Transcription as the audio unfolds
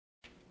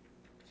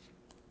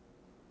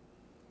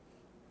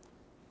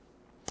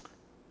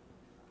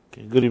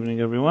Okay, good evening,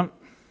 everyone.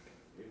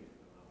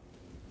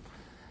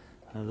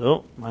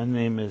 Hello, my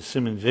name is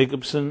Simon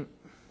Jacobson,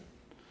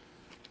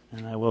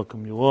 and I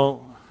welcome you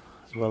all,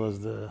 as well as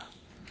the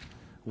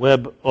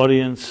web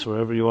audience,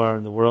 wherever you are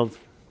in the world.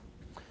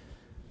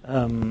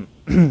 I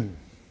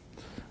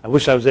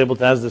wish I was able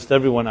to ask this to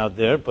everyone out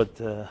there, but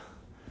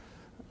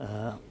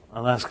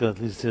I'll ask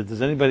at least here.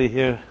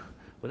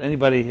 Would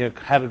anybody here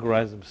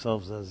categorize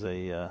themselves as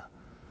a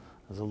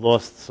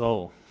lost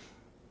soul?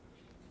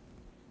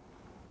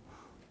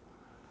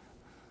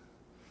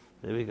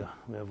 There we go.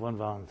 We have one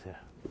volunteer.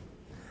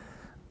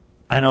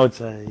 I know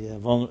it's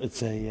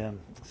a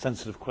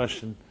sensitive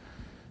question,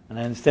 and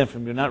I understand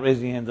from you not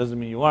raising your hand doesn't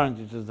mean you aren't.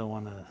 You just don't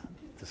want to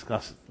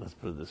discuss it. Let's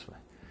put it this way.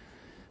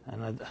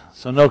 And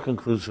so no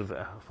conclusive.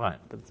 Fine.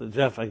 But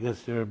Jeff, I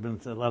guess you've been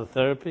to a lot of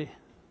therapy.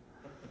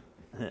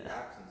 Yeah.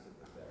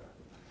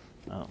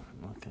 Oh,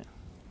 okay.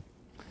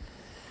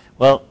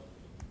 Well,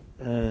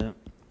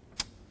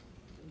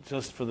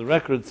 just for the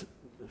record,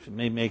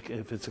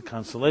 if it's a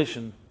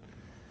consolation.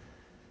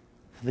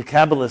 The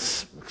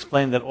Kabbalists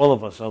explain that all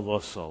of us are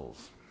lost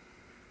souls.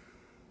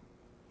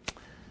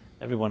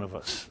 Every one of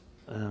us.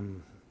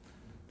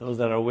 Those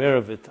that are aware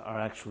of it are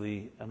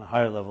actually on a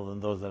higher level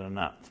than those that are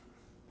not.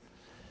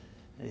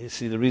 You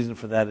see, the reason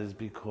for that is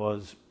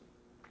because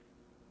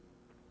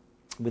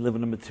we live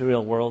in a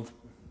material world,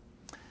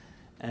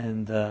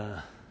 and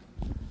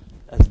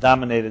it's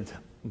dominated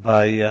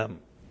by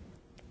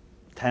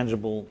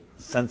tangible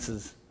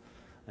senses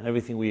and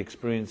everything we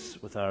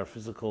experience with our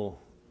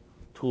physical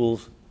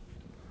tools.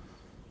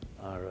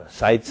 Our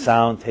sight,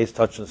 sound, taste,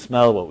 touch, and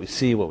smell, what we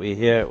see, what we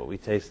hear, what we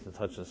taste, and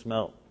touch, and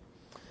smell.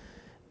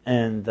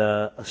 And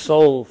a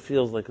soul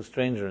feels like a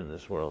stranger in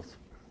this world.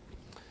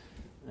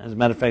 As a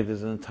matter of fact,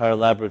 there's an entire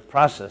elaborate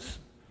process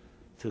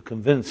to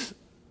convince,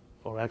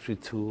 or actually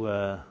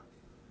to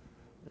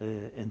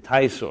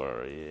entice,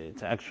 or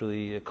to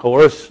actually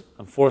coerce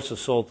and force a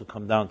soul to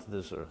come down to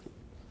this earth.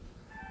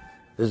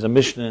 There's a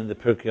Mishnah in the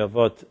Pirkei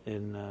Avot,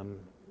 in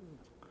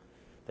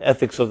the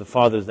Ethics of the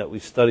Fathers that we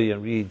study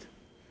and read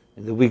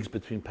in the weeks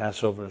between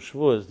Passover and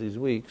Shavuos, these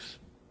weeks.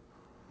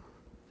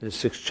 There's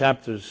 6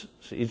 chapters,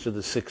 so each of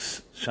the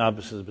 6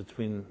 Shabbos is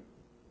between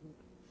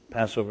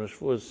Passover and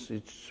Shavuos.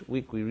 Each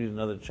week we read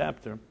another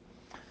chapter.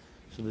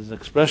 So there's an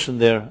expression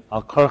there,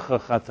 Al Karcha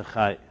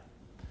Chatachai,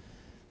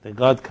 that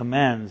God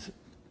commands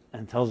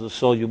and tells the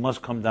soul, you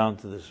must come down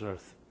to this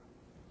earth.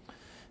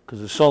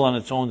 Because the soul on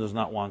its own does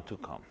not want to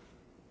come.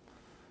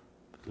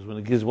 Because when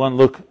it gives one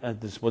look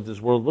at what this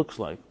world looks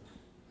like,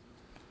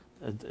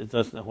 it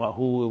doesn't.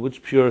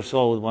 Which pure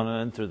soul would want to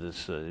enter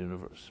this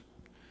universe?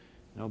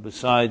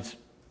 Besides,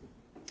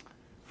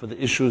 for the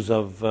issues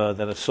of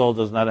that a soul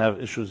does not have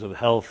issues of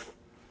health,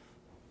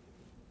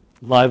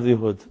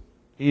 livelihood,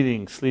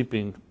 eating,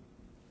 sleeping,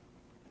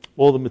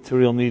 all the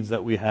material needs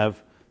that we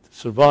have to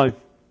survive.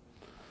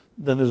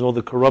 Then there's all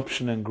the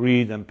corruption and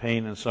greed and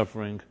pain and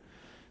suffering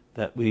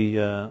that we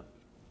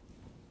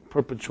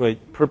perpetrate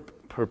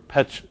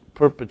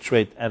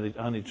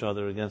on each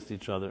other, against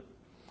each other.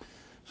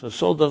 So a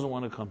soul doesn't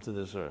want to come to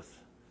this earth.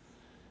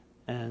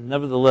 And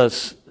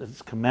nevertheless,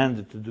 it's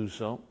commanded to do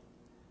so.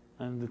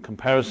 And the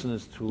comparison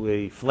is to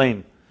a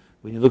flame.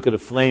 When you look at a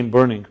flame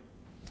burning,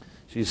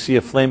 so you see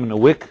a flame in a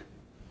wick,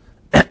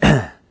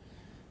 the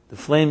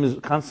flame is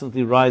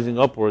constantly rising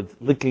upward,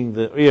 licking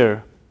the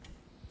air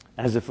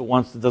as if it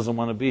doesn't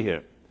want to be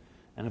here.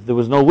 And if there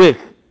was no wick,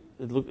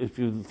 if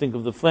you think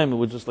of the flame, it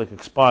would just like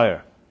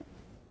expire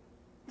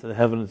to the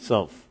heaven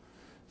itself.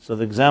 So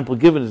the example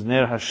given is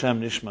Ner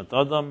Hashem Nishmat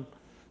Adam.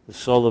 The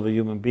soul of a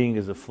human being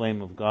is a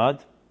flame of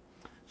God.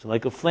 So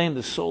like a flame,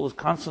 the soul is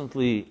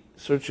constantly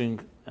searching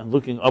and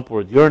looking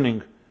upward,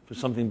 yearning for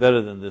something better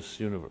than this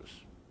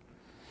universe.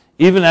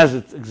 Even as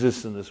it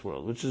exists in this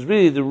world, which is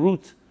really the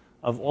root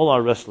of all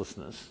our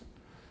restlessness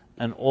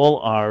and all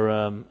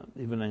our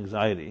even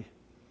anxiety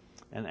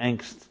and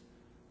angst,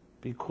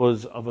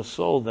 because of a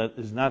soul that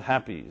is not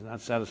happy,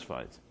 not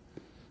satisfied,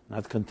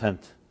 not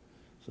content.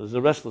 So there's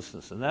a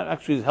restlessness, and that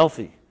actually is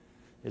healthy.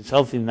 It's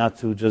healthy not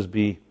to just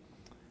be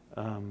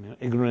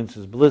ignorance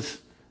is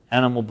bliss,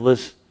 animal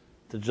bliss,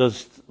 to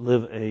just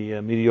live a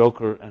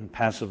mediocre and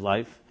passive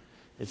life.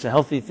 It's a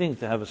healthy thing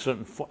to have a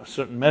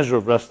certain measure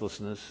of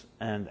restlessness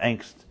and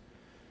angst,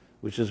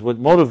 which is what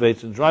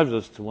motivates and drives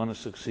us to want to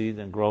succeed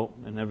and grow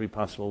in every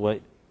possible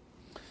way.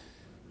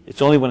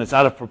 It's only when it's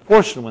out of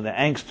proportion, when the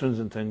angst turns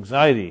into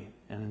anxiety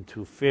and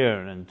into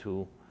fear and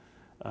into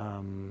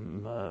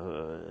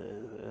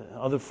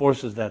other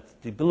forces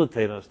that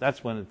debilitate us,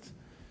 that's when it's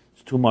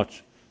too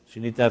much. So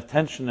you need to have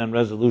tension and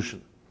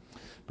resolution.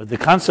 But the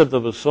concept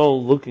of a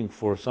soul looking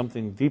for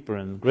something deeper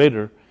and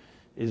greater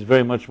is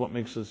very much what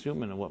makes us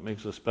human and what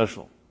makes us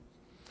special.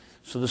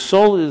 So the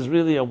soul is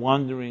really a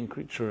wandering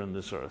creature on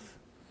this earth.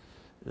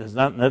 It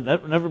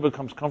never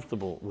becomes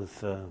comfortable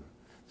with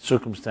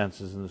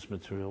circumstances in this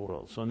material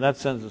world. So in that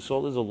sense, the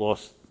soul is a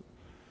lost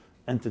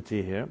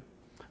entity here.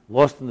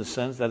 Lost in the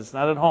sense that it's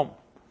not at home.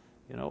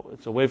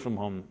 It's away from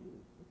home.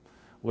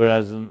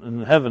 Whereas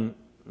in heaven,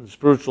 in the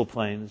spiritual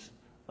planes,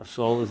 a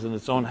soul is in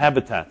its own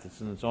habitat, it's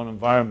in its own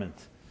environment.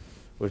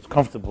 where it's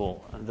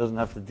comfortable and doesn't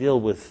have to deal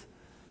with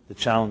the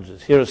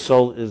challenges. Here a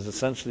soul is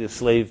essentially a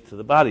slave to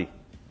the body.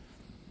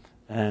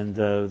 And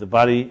the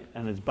body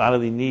and its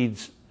bodily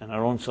needs and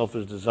our own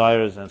selfish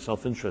desires and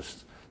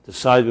self-interest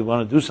decide we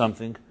want to do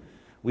something,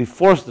 we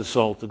force the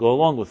soul to go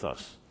along with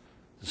us.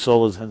 The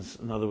soul is hence,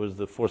 in other words,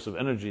 the force of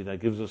energy that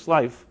gives us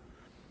life.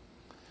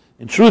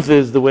 In truth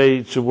is, the way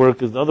it should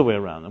work is the other way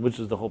around, and which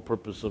is the whole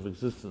purpose of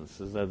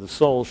existence, is that the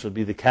soul should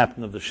be the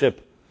captain of the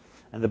ship,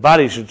 and the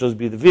body should just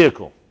be the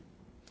vehicle.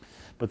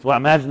 But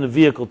imagine the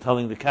vehicle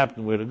telling the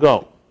captain where to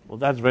go. Well,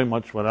 that's very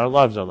much what our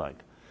lives are like,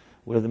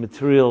 where the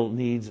material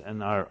needs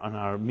and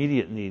our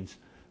immediate needs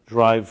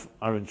drive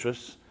our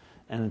interests,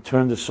 and in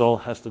turn the soul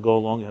has to go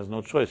along, it has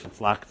no choice,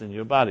 it's locked in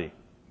your body.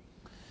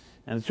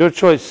 And it's your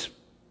choice.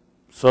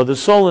 So the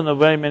soul in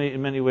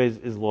many ways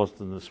is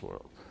lost in this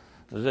world.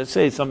 As I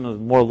say, some is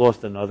more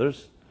lost than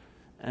others,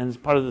 and it's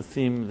part of the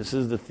theme. This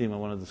is the theme I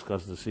want to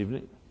discuss this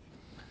evening.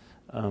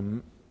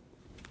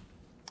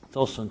 It's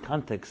also in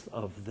context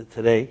of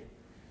today.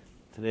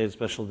 Today is a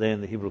special day in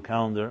the Hebrew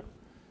calendar.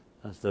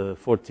 It's the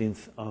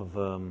 15th of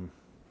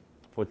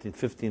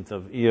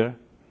Iyar,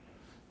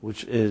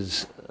 which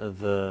is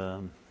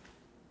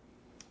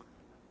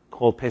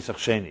called Pesach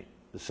Sheni,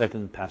 the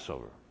second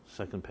Passover,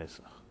 second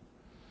Pesach,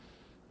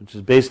 which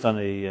is based on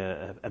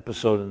a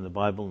episode in the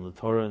Bible, in the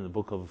Torah, in the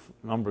book of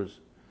Numbers,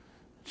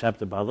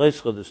 chapter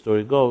Ba'aleischa. The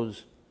story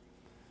goes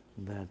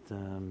that,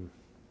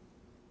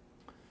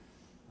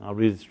 I'll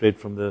read it straight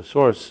from the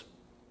source,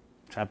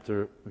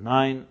 chapter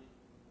 9,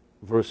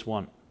 verse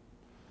 1,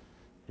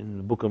 in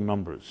the book of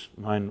Numbers,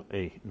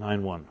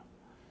 9:1.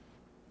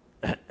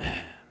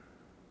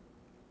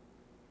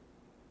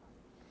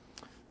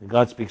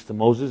 God speaks to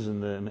Moses in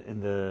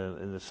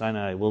the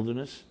Sinai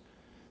wilderness.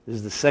 This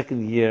is the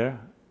second year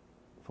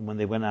from when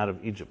they went out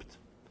of Egypt.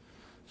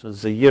 So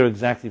it's a year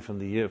exactly from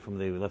the year from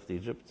they left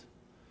Egypt.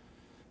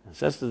 And it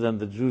says to them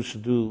the Jews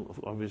should do,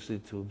 obviously,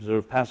 to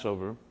observe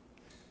Passover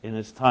in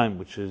its time,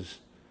 which is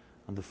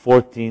on the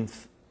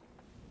 14th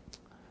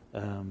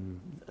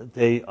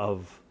day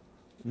of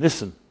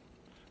Nisan.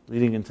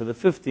 Leading into the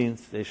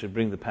 15th, they should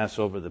bring the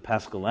Passover, the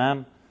Paschal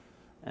Lamb,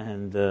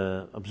 and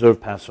observe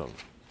Passover.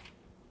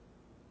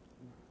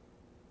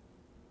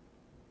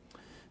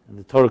 And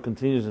the Torah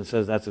continues and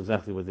says that's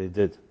exactly what they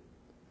did.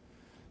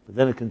 But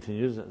then it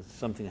continues,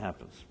 something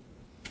happens.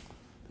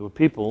 There were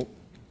people,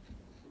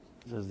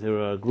 it says there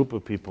were a group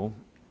of people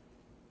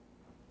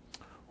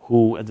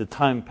who at the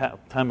time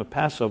of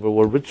Passover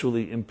were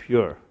ritually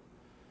impure.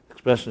 The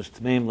expression is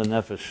Tmeim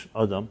Lenefesh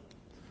Adam.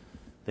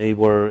 They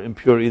were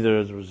impure either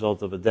as a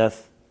result of a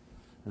death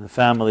in the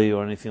family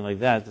or anything like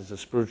that. It's a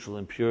spiritual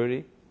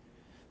impurity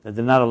that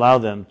did not allow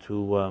them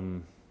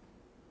to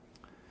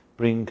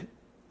bring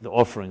the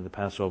offering, the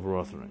Passover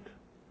offering,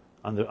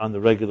 on the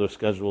regular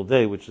scheduled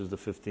day, which is the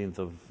 15th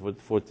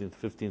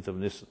of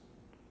Nisan.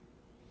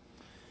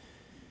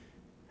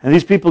 And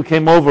these people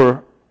came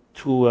over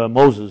to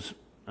Moses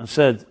and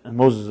said, and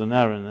Moses and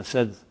Aaron, and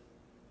said,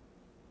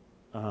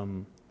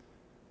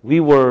 we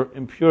were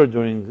impure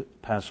during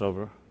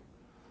Passover.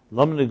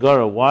 Lam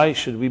Negara, why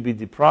should we be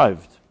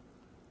deprived?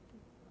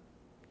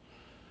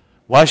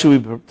 Why should we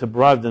be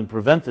deprived and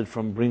prevented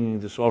from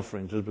bringing this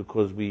offering just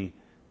because it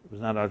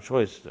was not our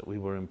choice that we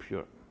were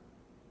impure?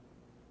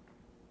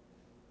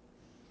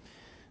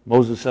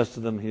 Moses says to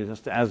them he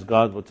has to ask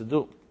God what to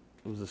do.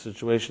 It was a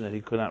situation that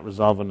he could not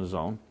resolve on his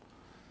own.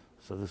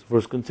 So this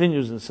verse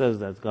continues and says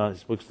that he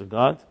speaks to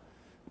God,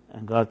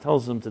 and God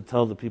tells him to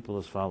tell the people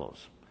as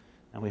follows.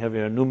 And we have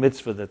here a new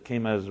mitzvah that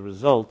came as a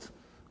result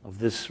of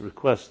this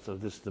request,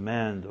 of this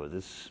demand, or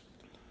this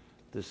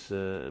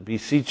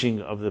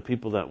beseeching of the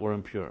people that were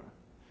impure.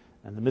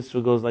 And the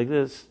mitzvah goes like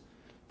this: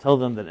 tell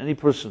them that any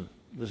person,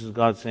 this is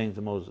God saying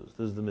to Moses,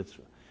 this is the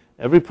mitzvah,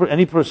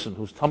 any person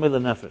who's tamei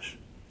lenefesh,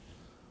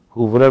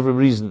 who for whatever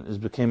reason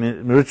became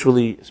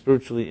ritually,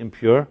 spiritually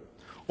impure,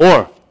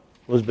 or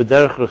was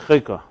bederech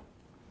recheka,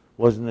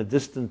 was in a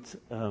distant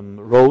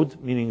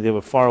road, meaning they were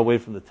far away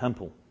from the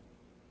temple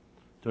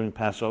during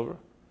Passover,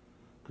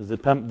 because the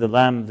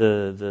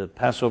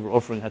Passover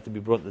offering had to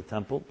be brought to the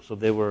temple, so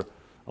they were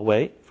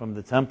away from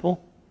the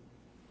temple.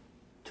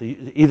 To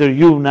either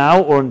you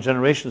now or in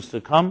generations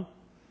to come,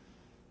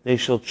 they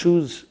shall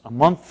choose a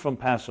month from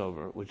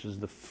Passover, which is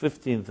the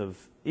 15th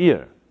of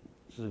Iyar.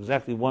 This is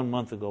exactly 1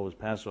 month ago was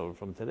Passover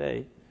from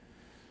today.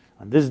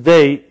 On this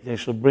day, they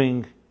shall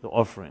bring the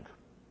offering.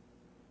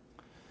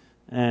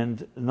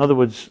 And in other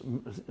words,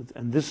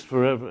 and this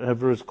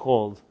forever is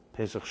called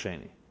Pesach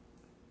Sheni.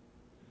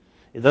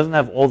 It doesn't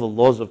have all the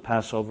laws of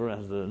Passover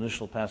as the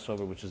initial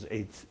Passover, which is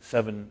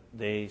 7-8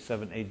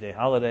 day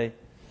holiday,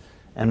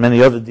 and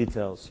many other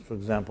details. For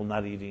example,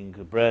 not eating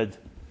bread,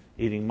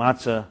 eating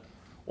matzah.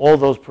 All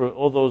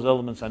those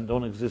elements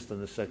don't exist in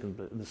the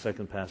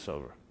second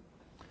Passover.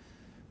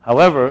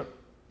 However,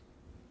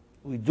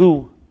 we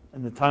do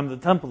in the time of the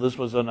temple. This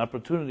was an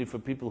opportunity for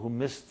people who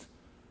missed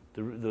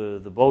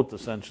the boat,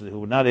 essentially,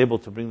 who were not able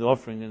to bring the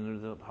offering into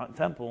the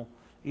temple,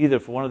 either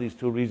for one of these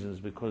two reasons,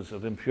 because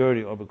of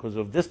impurity or because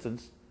of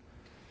distance.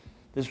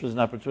 This was an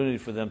opportunity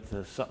for them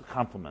to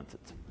complement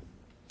it.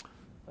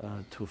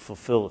 to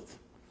fulfill it.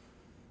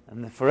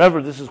 And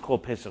forever this is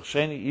called Pesach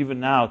Sheni. Even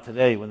now,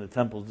 today, when the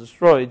temple is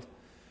destroyed,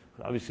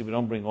 obviously we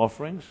don't bring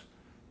offerings,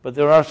 but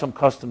there are some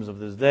customs of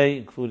this day,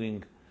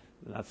 including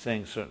not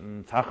saying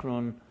certain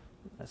tachnun.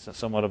 That's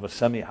somewhat of a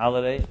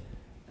semi-holiday.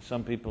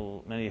 Some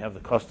people, many have the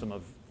custom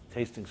of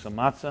tasting some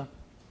matzah.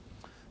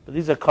 But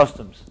these are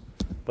customs.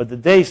 But the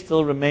day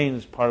still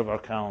remains part of our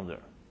calendar.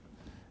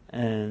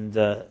 And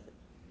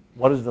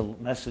what is the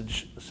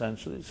message,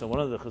 essentially? So one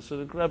of the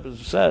Hasidic rabbis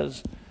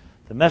says,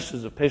 the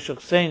message of Pesach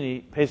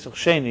Sheni,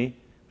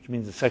 which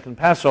means the second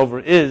Passover,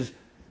 is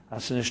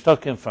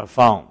Asinishtakim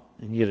Farfalm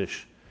in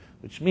Yiddish,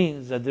 which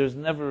means that there's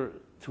never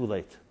too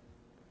late.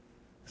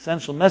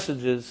 Essential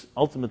message is,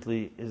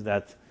 ultimately, is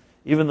that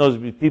even those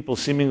people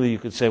seemingly you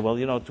could say, well,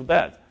 too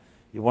bad.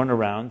 You weren't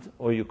around,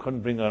 or you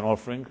couldn't bring an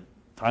offering,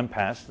 time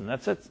passed, and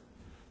that's it.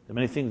 There are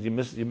many things you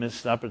missed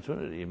the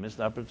opportunity.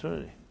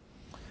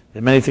 There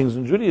are many things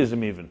in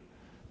Judaism even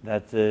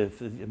that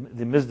if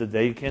you miss the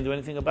day, you can't do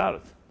anything about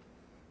it.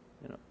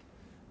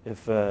 If,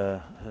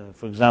 for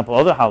example,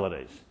 other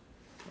holidays,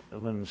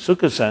 when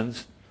Sukkah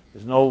ends,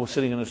 there's no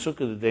sitting in a Sukkah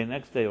the day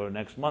next day or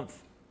next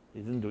month.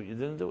 You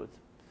didn't do it.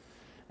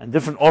 And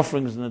different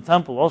offerings in the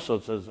temple also,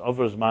 it says,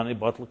 Over Zmani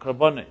Batel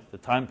Karbone, the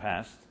time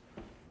passed.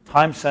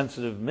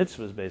 Time-sensitive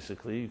mitzvahs,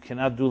 basically, you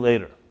cannot do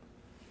later.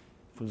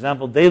 For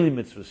example, daily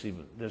mitzvahs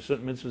even. There are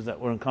certain mitzvahs that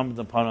were incumbent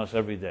upon us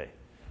every day.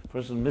 A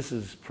person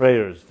misses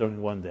prayers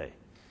during one day.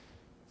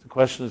 The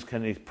question is,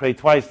 can he pray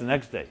twice the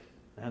next day?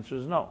 The answer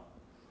is no.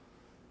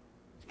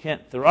 You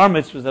can't. There are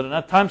mitzvahs that are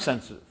not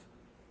time-sensitive.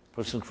 A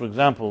person, for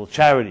example,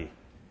 charity.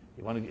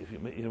 If you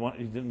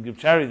didn't give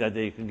charity that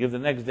day, you can give the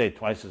next day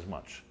twice as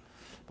much.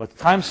 But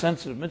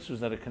time-sensitive mitzvahs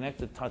that are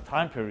connected to a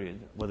time period,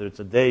 whether it's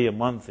a day, a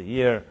month, a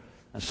year,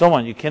 and so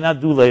on, you cannot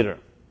do later.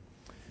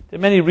 There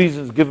are many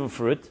reasons given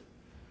for it.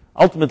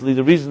 Ultimately,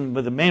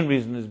 the main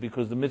reason is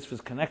because the mitzvah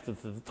is connected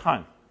to the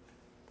time.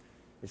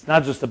 It's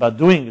not just about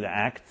doing the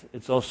act,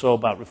 it's also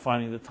about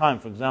refining the time.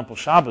 For example,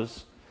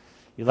 Shabbos,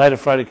 you light a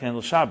Friday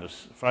candle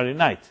Shabbos, Friday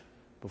night,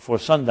 before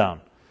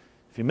sundown.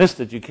 If you missed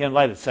it, you can't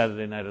light it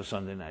Saturday night or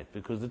Sunday night,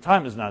 because the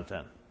time is not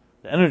then.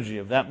 The energy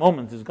of that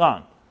moment is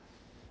gone.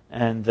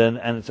 And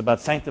it's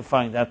about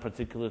sanctifying that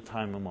particular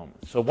time and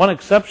moment. So one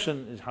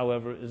exception is,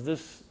 however, is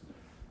this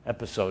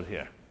episode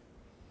here.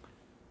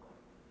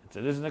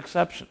 It is an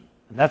exception.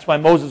 And that's why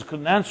Moses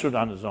couldn't answer it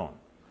on his own.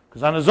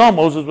 Because on his own,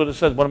 Moses would have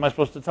said, what am I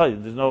supposed to tell you?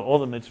 There's all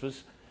the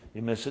mitzvahs,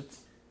 you miss it,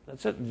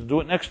 that's it, you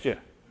do it next year.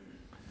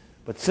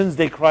 But since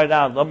they cried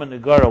out, Lama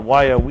Negara,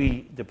 why are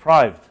we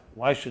deprived?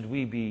 Why should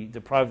we be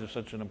deprived of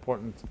such an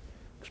important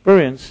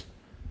experience?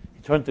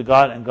 He turned to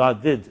God, and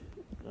God did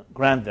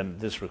grant them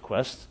this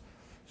request.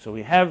 So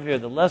we have here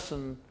the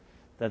lesson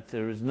that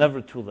there is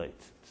never too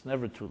late. It's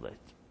never too late.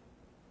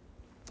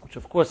 Which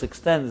of course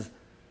extends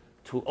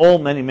to all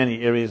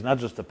many areas, not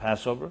just the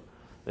Passover.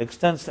 It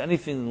extends to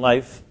anything in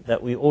life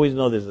that we always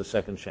know there's a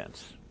second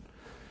chance.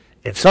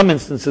 In some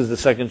instances, the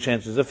second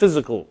chance is a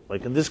physical.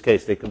 Like in this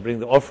case, they can bring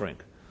the offering.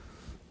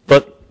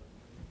 But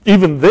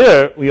even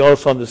there, we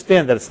also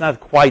understand that it's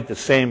not quite the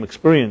same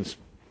experience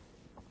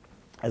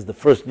as the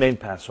first main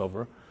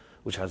Passover,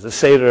 which has a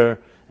Seder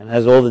and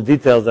has all the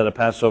details that a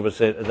Passover,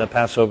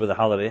 the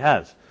holiday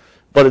has.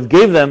 But it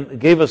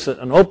gave us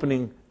an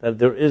opening, that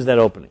there is that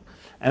opening.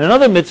 And in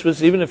other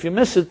mitzvahs, even if you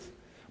miss it,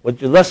 what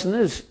your lesson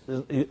is,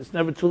 it's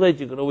never too late.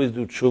 You can always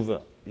do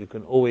tshuva. You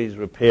can always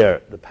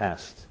repair the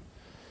past.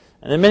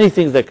 And there are many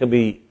things that can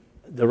be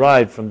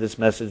derived from this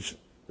message.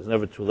 It's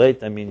never too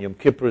late. I mean, Yom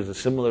Kippur is a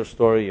similar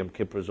story. Yom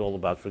Kippur is all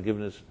about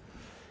forgiveness,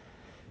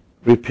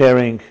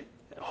 repairing,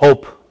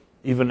 hope,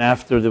 even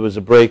after there was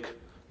a break,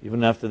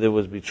 even after there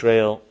was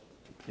betrayal.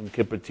 Yom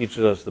Kippur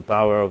teaches us the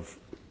power of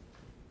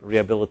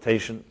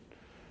rehabilitation,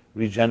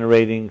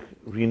 regenerating,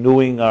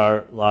 renewing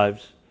our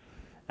lives.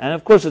 And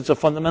of course, it's a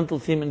fundamental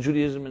theme in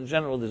Judaism in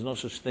general. There's no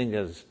such thing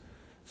as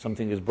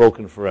something is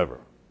broken forever.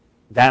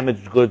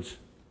 Damaged goods.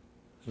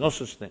 There's no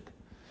such thing.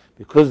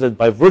 Because that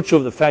by virtue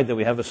of the fact that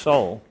we have a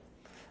soul,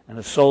 and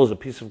a soul is a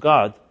piece of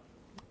God,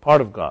 part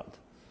of God.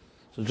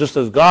 So just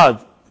as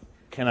God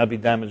cannot be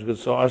damaged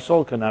goods, so our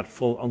soul cannot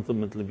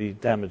ultimately be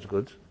damaged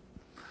goods.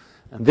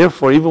 And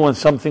therefore, even when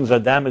some things are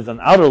damaged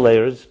on outer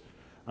layers,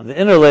 on the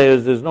inner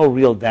layers, there's no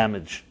real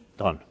damage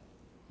done.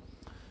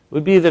 It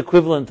would be the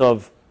equivalent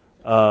of,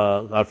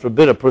 God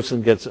forbid, a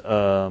person gets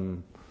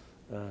burned.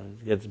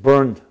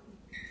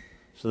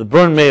 So the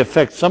burn may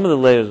affect some of the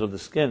layers of the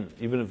skin,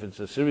 even if it's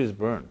a serious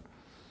burn.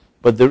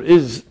 But there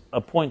is a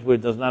point where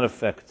it does not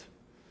affect.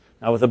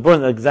 Now with a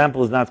burn, the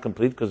example is not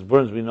complete, because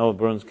we know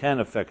burns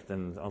can affect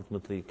and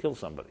ultimately kill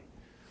somebody.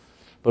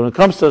 But when it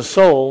comes to a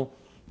soul,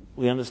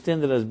 we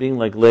understand it as being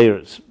like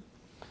layers.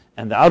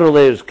 And the outer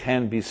layers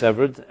can be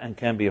severed and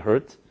can be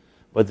hurt,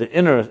 but the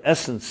inner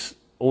essence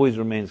always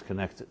remains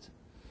connected.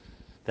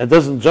 That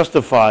doesn't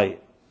justify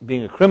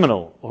being a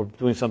criminal or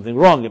doing something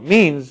wrong. It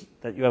means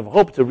that you have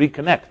hope to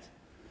reconnect.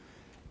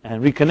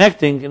 And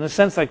reconnecting, in a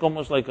sense,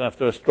 almost like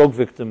after a stroke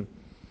victim,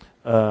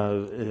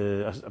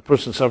 a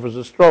person suffers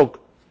a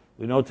stroke,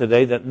 We know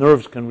today that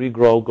nerves can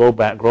regrow,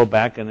 grow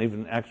back, and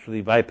even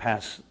actually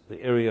bypass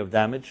the area of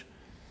damage.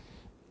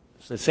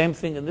 It's the same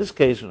thing in this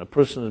case. When a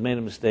person has made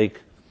a mistake,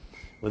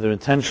 whether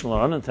intentional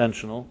or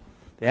unintentional,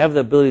 they have the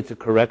ability to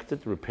correct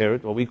it, repair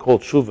it, what we call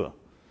tshuva.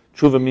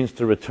 Tshuva means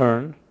to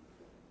return.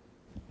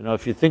 You know,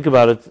 if you think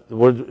about it, the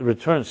word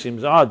return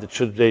seems odd. It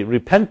should be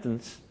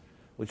repentance,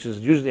 which is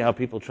usually how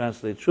people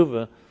translate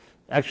tshuva,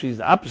 actually is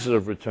the opposite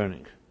of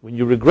returning. When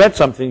you regret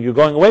something, you're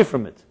going away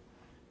from it.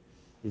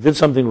 You did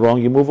something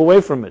wrong, you move away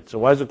from it. So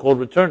why is it called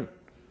return?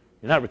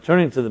 You're not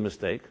returning to the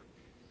mistake.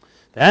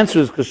 The answer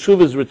is because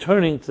tshuva is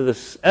returning to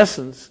this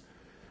essence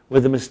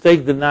where the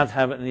mistake did not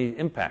have any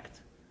impact.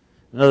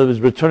 In other words,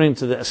 returning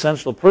to the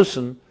essential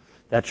person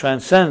that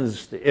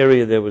transcends the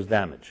area there was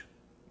damage.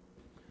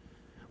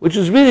 Which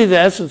is really the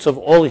essence of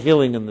all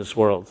healing in this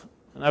world.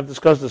 And I've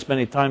discussed this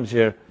many times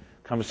here,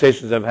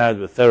 conversations I've had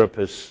with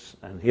therapists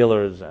and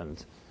healers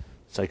and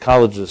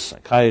psychologists,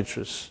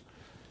 psychiatrists.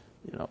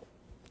 You know,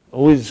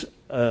 it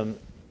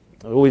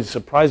always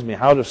surprised me,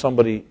 how does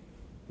somebody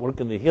work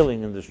in the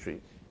healing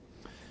industry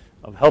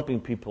of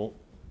helping people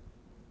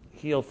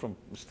heal from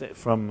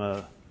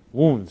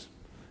wounds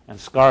and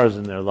scars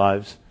in their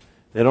lives?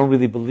 They don't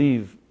really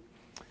believe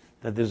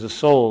that there's a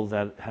soul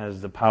that has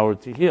the power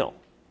to heal.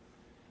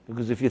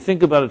 Because if you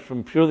think about it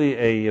from purely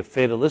a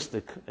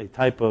fatalistic, a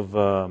type of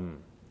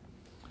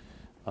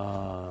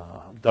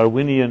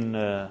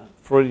Darwinian,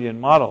 Freudian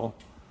model,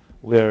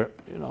 where,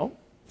 you know,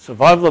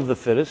 survival of the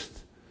fittest,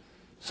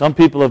 some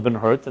people have been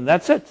hurt, and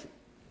that's it.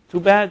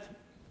 Too bad.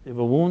 You have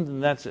a wound,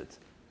 and that's it.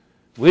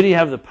 Where do you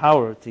have the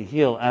power to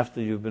heal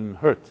after you've been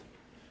hurt?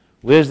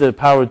 Where's the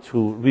power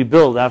to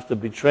rebuild after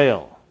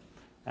betrayal,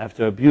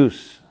 after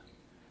abuse,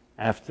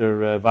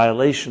 after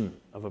violation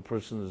of a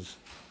person's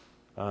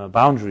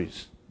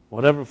boundaries,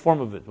 whatever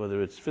form of it,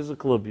 whether it's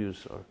physical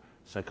abuse or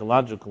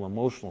psychological,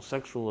 emotional,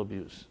 sexual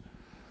abuse?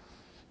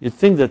 You'd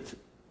think that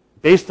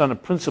based on a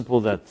principle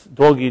that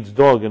dog eats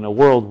dog in a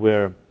world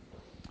where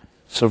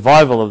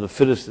survival of the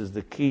fittest is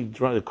the key,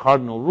 the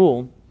cardinal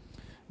rule,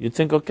 you'd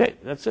think, okay,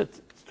 that's it.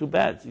 It's too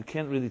bad. You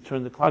can't really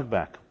turn the clock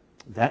back.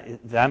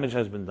 That damage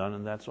has been done,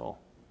 and that's all.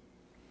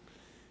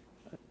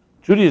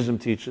 Judaism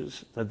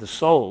teaches that the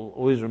soul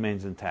always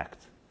remains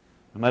intact.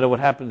 No matter what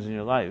happens in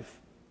your life,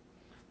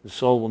 the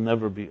soul will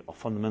never be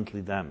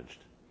fundamentally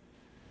damaged.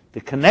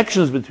 The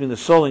connections between the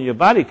soul and your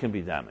body can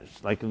be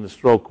damaged, like in the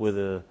stroke with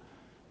the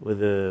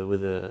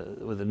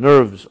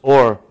nerves,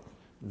 or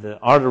the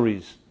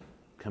arteries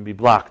can be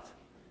blocked.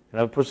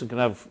 A person can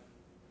have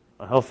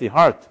a healthy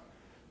heart,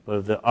 but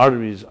if the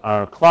arteries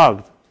are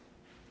clogged,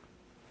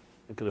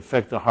 it could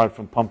affect the heart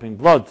from pumping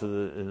blood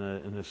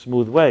in a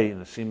smooth way,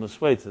 in a seamless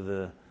way, to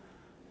the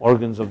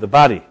organs of the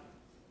body.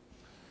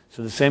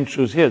 So the same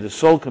true is here. The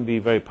soul can be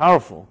very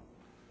powerful,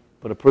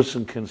 but a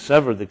person can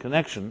sever the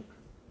connection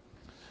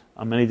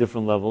on many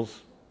different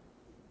levels,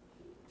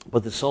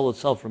 but the soul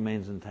itself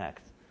remains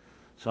intact.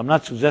 So I'm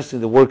not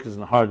suggesting the work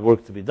isn't hard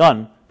work to be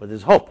done, but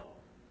there's hope.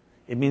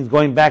 It means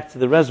going back to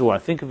the reservoir.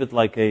 Think of it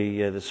like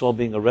the soul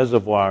being a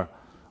reservoir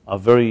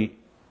of very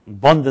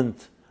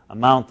abundant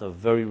amount of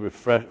very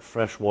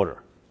fresh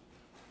water.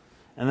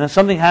 And then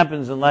something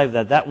happens in life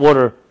that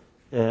water,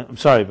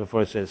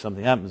 before I say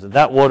something happens,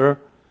 that water,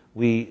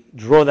 we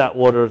draw that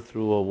water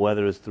through,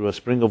 whether it's through a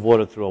spring of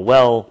water, through a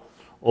well,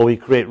 or we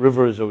create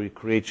rivers, or we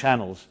create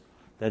channels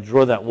that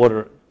draw that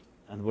water,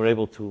 and we're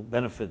able to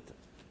benefit,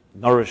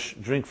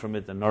 drink from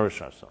it, and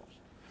nourish ourselves.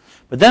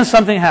 But then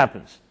something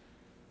happens.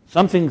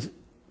 Something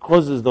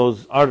causes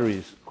those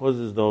arteries,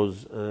 causes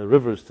those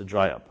rivers to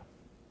dry up.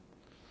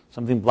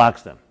 Something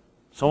blocks them.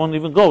 Someone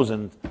even goes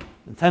and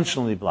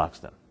intentionally blocks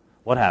them.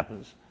 What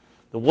happens?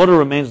 The water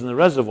remains in the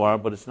reservoir,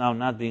 but it's now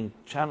not being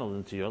channeled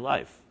into your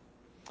life.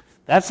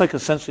 That's like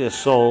essentially a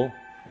soul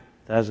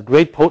that has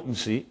great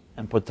potency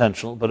and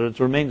potential, but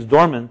it remains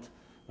dormant,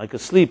 like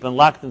asleep and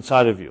locked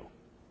inside of you.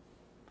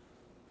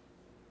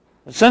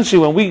 Essentially,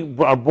 when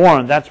we are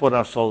born, that's what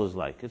our soul is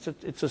like.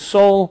 It's a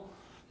soul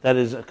that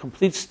is a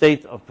complete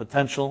state of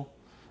potential.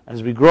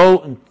 As we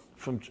grow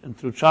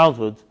through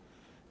childhood,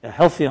 a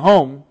healthy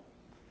home,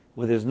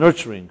 with his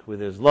nurturing, with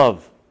his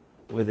love,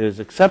 with his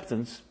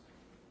acceptance,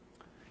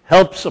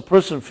 helps a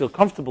person feel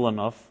comfortable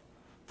enough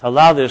to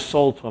allow their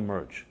soul to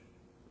emerge.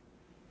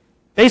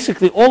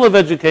 Basically, all of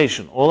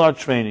education, all our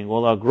training,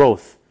 all our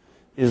growth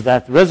is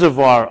that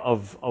reservoir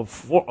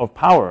of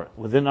power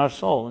within our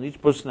soul. And each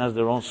person has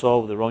their own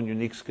soul, their own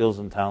unique skills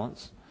and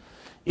talents.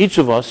 Each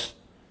of us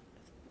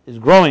is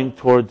growing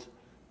toward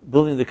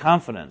building the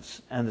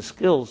confidence and the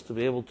skills to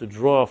be able to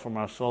draw from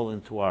our soul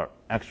into our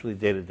actually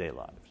day-to-day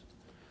lives.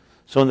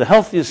 So in the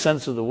healthiest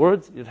sense of the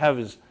word, you'd have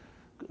is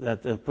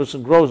that the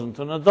person grows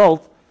into an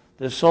adult,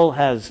 their soul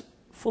has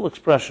full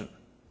expression.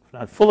 If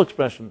not full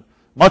expression,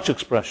 much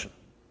expression.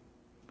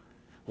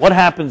 What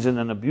happens in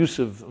an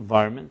abusive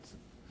environment,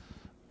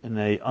 in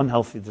an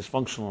unhealthy,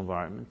 dysfunctional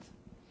environment,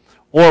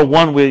 or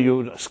one where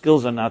your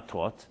skills are not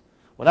taught?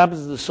 What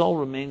happens is the soul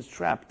remains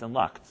trapped and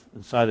locked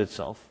inside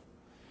itself,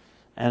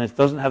 and it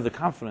doesn't have the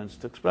confidence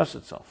to express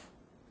itself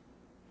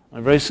on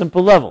a very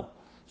simple level.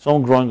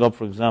 Someone growing up,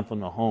 for example,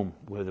 in a home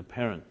where a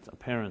parent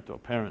or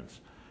parents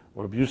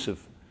were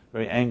abusive,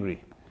 very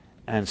angry,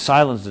 and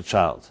silenced the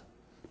child,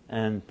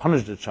 and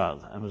punished the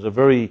child, and was a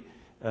very,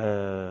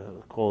 a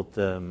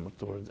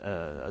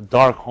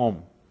dark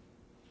home.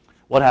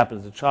 What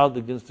happens? The child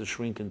begins to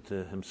shrink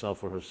into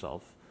himself or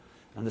herself,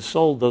 and the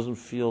soul doesn't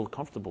feel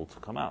comfortable to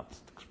come out,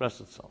 to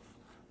express itself.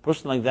 A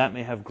person like that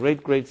may have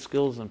great, great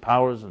skills and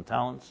powers and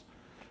talents,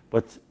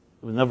 but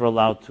was never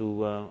allowed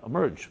to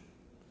emerge.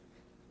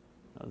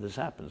 This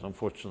happens,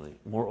 unfortunately,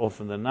 more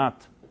often than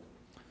not.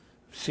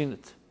 I've seen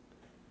it.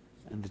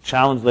 And the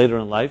challenge later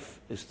in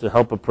life is to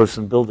help a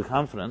person build the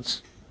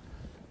confidence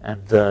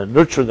and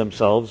nurture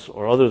themselves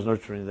or others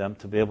nurturing them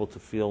to be able to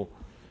feel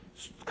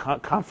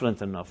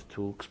confident enough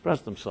to express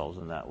themselves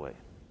in that way.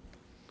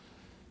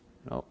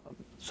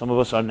 Some of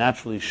us are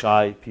naturally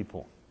shy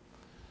people.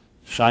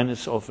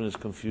 Shyness often is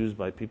confused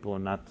by people who are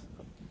not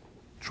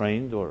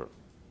trained or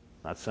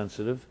not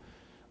sensitive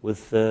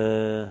with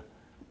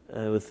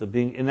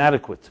being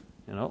inadequate.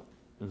 In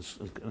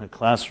a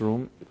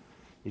classroom,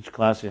 each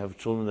class you have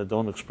children that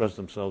don't express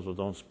themselves or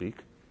don't speak,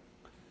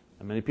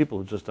 and many people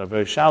who just are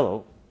very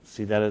shallow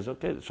see that as,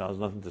 okay, the child has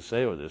nothing to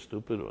say, or they're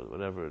stupid, or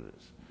whatever it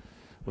is.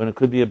 When it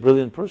could be a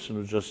brilliant person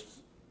who just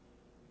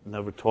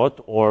never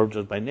taught, or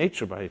just by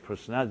nature, by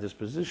personality,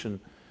 disposition,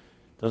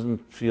 doesn't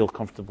feel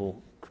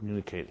comfortable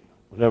communicating,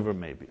 whatever it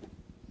may be.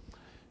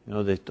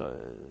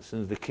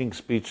 Since the King's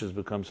speech has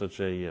become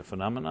such a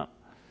phenomenon,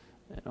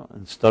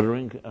 and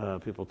stuttering,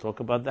 people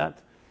talk about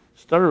that.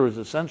 Stutterers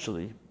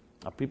essentially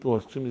are people who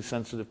are extremely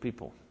sensitive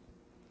people.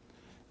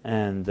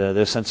 And their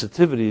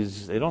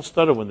sensitivities, they don't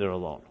stutter when they're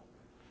alone.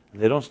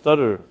 They don't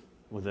stutter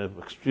when they're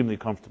extremely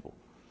comfortable.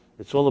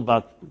 It's all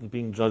about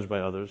being judged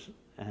by others,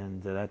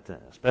 and that,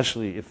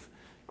 especially if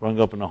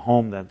growing up in a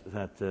home that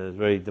is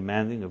very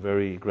demanding or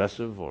very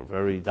aggressive or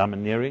very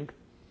domineering.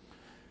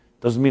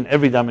 Doesn't mean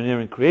every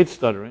domineering creates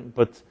stuttering,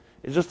 but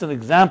it's just an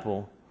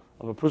example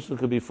of a person who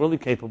could be fully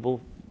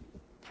capable,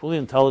 fully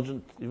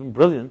intelligent, even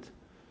brilliant.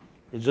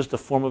 It's just a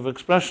form of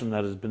expression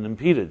that has been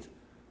impeded,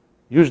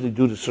 usually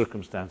due to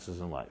circumstances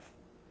in life.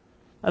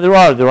 Now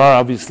there are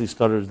obviously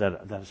stutters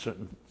that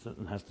certain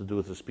has to do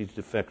with a speech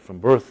defect from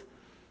birth,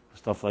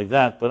 stuff like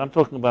that. But I'm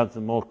talking about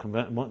the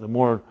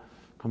more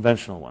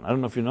conventional one. I don't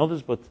know if you know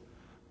this, but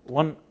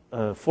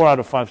 4 out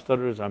of 5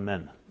 stutterers are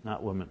men,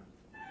 not women.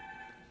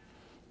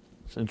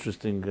 It's an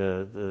interesting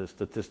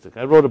statistic.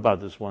 I wrote about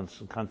this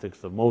once in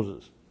context of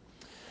Moses.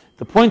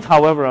 The point,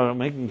 however, I'm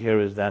making here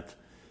is that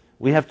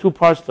we have 2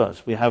 parts to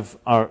us. We have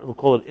we'll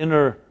call it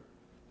inner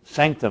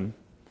sanctum,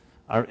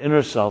 our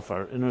inner self,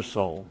 our inner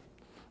soul,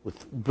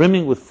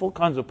 brimming with full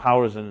kinds of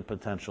powers and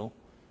potential,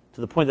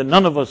 to the point that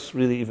none of us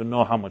really even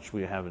know how much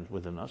we have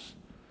within us.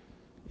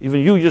 Even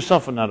you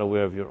yourself are not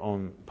aware of your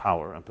own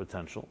power and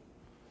potential.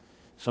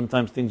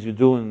 Sometimes things you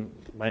do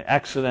by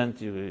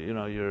accident, you're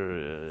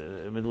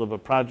in the middle of a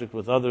project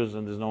with others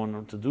and there's no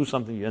one to do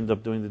something, you end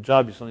up doing the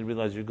job, you suddenly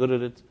realize you're good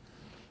at it.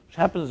 Which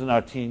happens in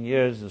our teen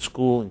years, in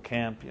school, in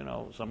camp,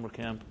 summer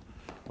camp,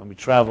 when we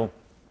travel.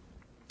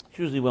 It's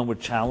usually when we're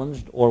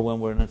challenged or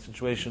when we're in a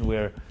situation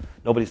where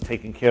nobody's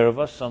taking care of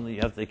us. Suddenly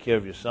you have to take care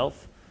of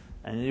yourself,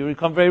 and you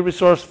become very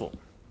resourceful.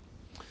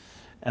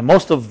 And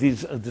most of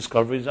these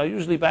discoveries are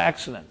usually by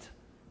accident.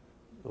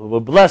 We're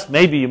blessed.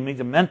 Maybe you meet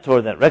a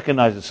mentor that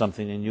recognizes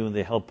something in you, and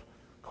they help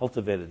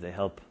cultivate it, they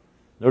help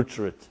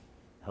nurture it,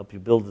 help you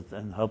build it,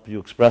 and help you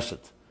express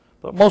it.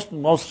 But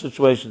most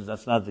situations,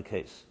 that's not the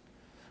case.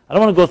 I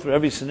don't want to go through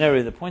every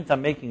scenario. The point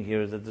I'm making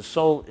here is that the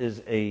soul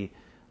is a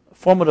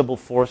formidable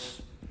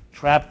force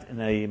trapped in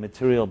a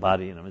material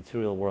body, in a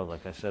material world,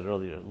 like I said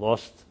earlier,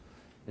 lost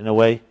in a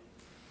way.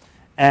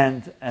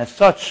 And as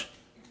such,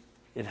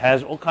 it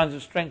has all kinds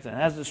of strength. It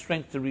has the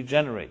strength to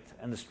regenerate,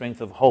 and the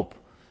strength of hope,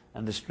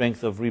 and the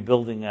strength of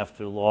rebuilding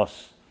after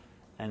loss,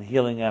 and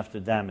healing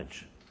after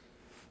damage.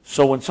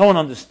 So when someone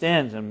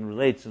understands and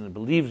relates and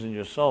believes in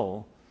your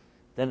soul,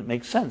 then it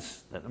makes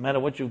sense that no matter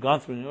what you've gone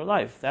through in your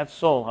life, that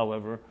soul,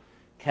 however,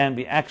 can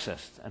be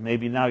accessed. And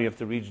maybe now you have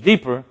to reach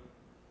deeper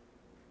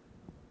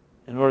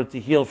in order to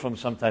heal from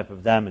some type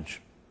of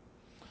damage.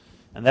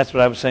 And that's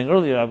what I was saying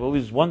earlier. I've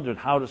always wondered,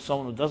 how does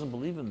someone who doesn't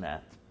believe in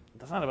that,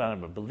 that's not about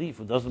a belief,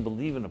 who doesn't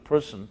believe in a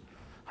person,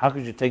 how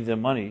could you take their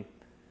money,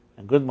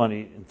 and good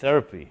money, in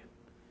therapy,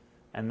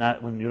 and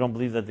not when you don't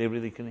believe that they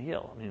really can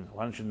heal? I mean,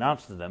 why don't you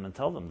announce to them and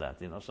tell them that,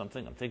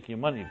 something, I'm taking your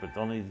money, but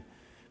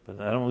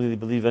I don't really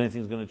believe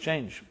anything's going to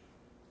change.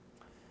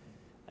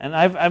 And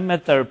I've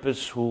met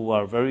therapists who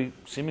are very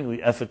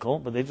seemingly ethical,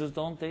 but they just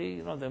don't.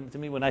 To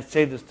me, when I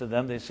say this to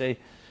them, they say,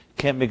 you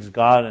can't mix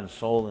God and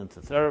soul into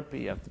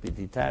therapy. You have to be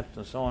detached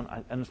and so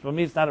on. And for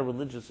me, it's not a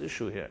religious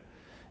issue here.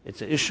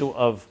 It's an issue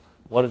of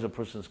what is a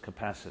person's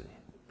capacity,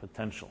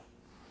 potential.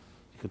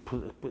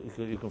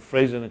 You can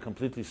phrase it in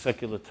completely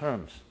secular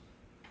terms.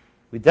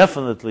 We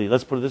definitely,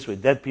 let's put it this way,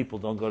 dead people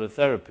don't go to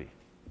therapy.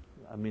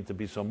 I mean to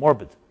be so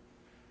morbid.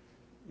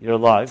 You're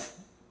alive.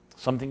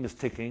 Something is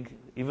ticking.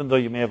 Even though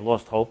you may have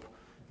lost hope,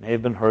 may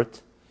have been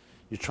hurt,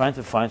 you're trying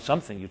to find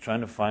something. You're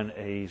trying to find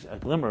a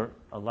glimmer,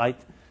 a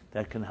light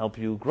that can help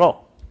you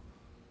grow.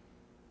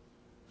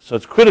 So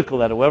it's critical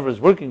that whoever is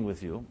working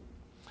with you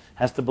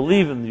has to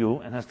believe in you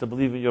and has to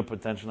believe in your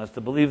potential, has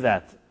to believe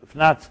that. If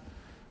not,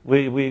 where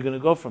are you going to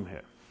go from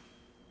here?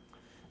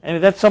 Anyway,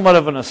 that's somewhat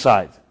of an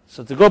aside.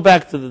 So to go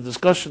back to the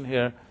discussion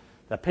here,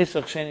 that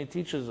Pesach Sheni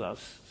teaches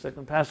us,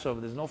 second Passover,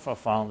 there's no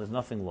farfallen, there's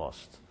nothing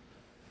lost,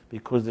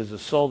 because there's a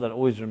soul that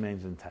always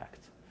remains intact.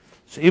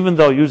 So even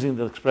though, using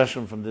the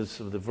expression from the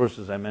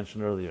verses I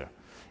mentioned earlier,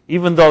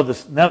 even though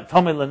this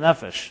Tomei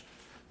Lenefesh,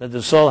 that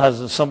the soul has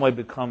in some way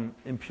become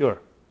impure.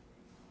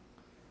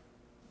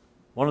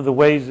 One of the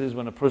ways is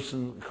when a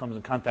person comes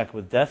in contact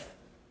with death,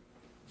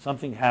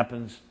 something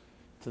happens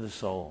to the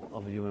soul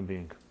of a human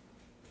being.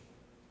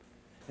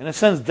 In a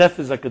sense, death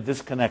is like a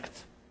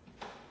disconnect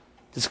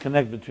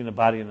between a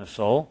body and a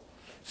soul.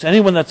 So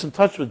anyone that's in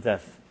touch with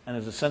death and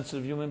is a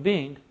sensitive human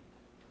being,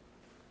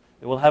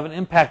 it will have an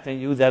impact on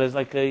you that is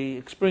like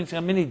experiencing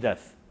a mini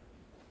death.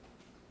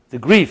 The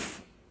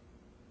grief,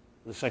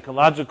 the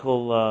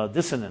psychological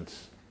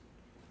dissonance,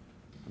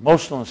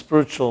 emotional and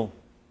spiritual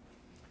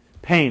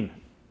pain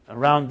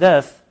around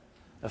death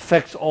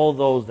affects all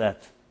those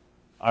that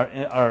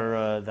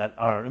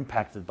are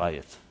impacted by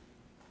it.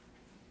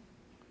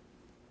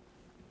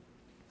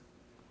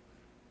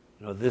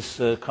 You know, this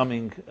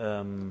coming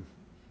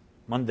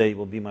Monday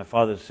will be my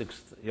father's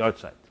 6th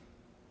yahrzeit.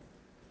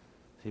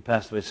 He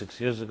passed away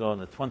 6 years ago on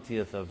the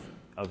 20th of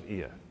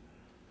Iyar.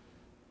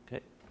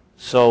 Okay,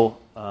 so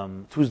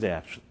Tuesday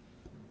actually,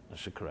 I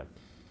should correct.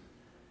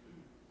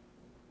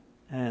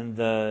 And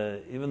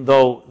even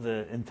though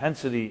the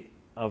intensity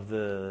of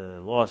the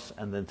loss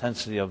and the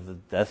intensity of the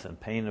death and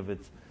pain of it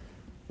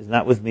is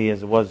not with me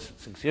as it was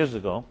 6 years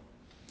ago,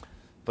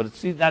 but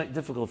it's not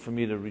difficult for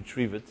me to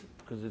retrieve it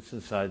because it's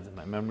inside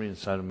my memory,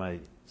 inside of my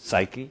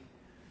psyche.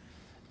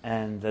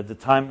 And at the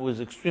time it was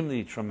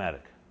extremely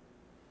traumatic.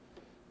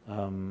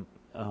 My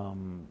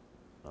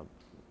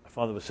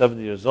father was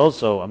 70 years old,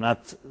 so I'm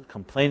not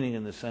complaining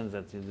in the sense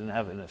that he didn't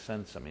have, in a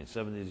sense, I mean,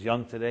 70 is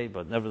young today,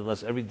 but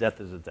nevertheless, every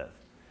death is a death.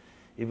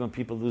 Even when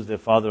people lose their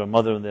father or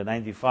mother when they're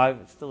 95,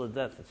 it's still a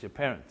death. It's your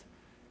parent.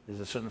 There's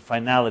a certain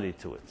finality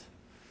to it.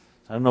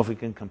 So I don't know if we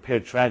can compare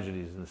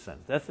tragedies in a sense.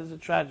 Death is a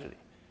tragedy.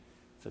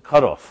 It's a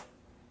cutoff.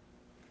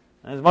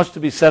 And there's much to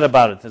be said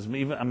about it. As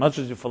much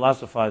as you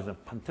philosophize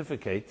and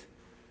pontificate,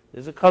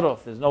 there's a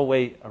cutoff. There's no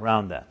way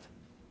around that.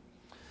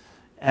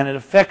 And it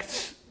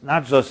affects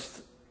not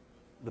just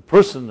the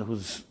person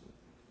who's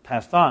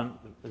passed on,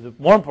 but it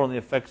more importantly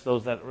affects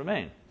those that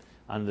remain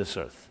on this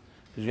earth.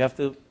 Because you have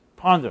to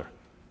ponder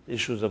the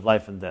issues of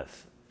life and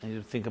death. And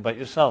you think about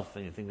yourself,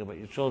 and you think about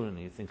your children,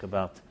 and you think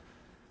about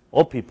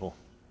all people,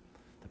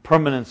 the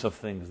permanence of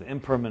things, the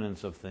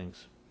impermanence of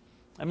things.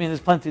 I mean, there's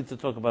plenty to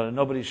talk about, and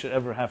nobody should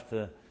ever have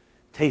to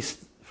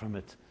taste from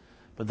it.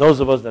 But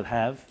those of us that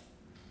have,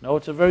 know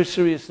it's a very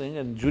serious thing,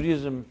 and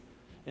Judaism,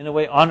 in a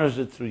way, honors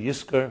it through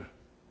Yizkor.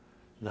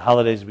 The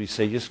holidays we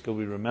say Yizkor,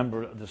 we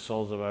remember the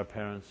souls of our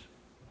parents,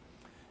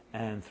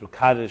 and through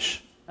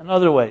Kaddish, and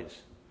other ways.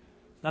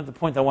 Not the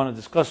point I want to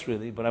discuss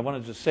really, but I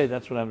want to just say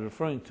that's what I'm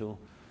referring to.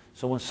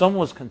 So when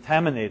someone was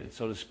contaminated,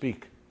 so to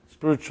speak,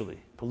 spiritually,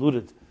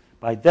 polluted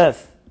by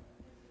death,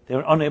 they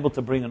were unable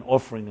to bring an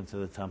offering into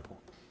the temple.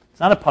 It's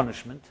not a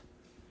punishment.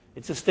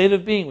 It's a state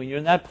of being. When you're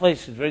in that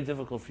place, it's very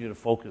difficult for you to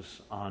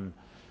focus on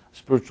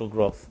spiritual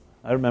growth.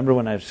 I remember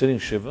when I was sitting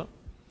Shiva,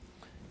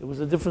 it was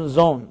a different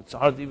zone. It's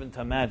hard even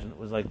to imagine. It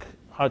was like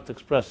hard to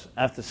express.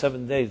 After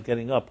 7 days,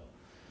 getting up,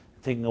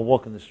 taking a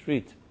walk in the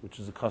street, which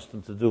is a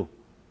custom to do.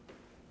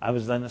 I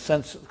was, in a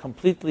sense,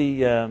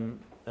 completely,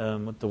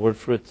 what's the word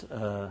for it?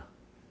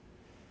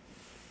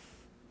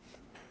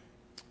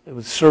 It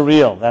was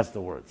surreal, that's the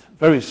word.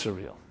 Very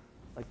surreal.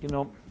 Like, you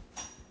know,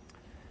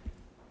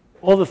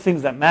 all the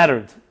things that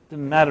mattered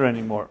didn't matter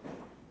anymore.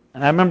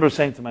 And I remember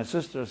saying to my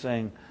sister,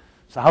 saying,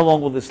 so how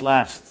long will this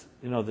last?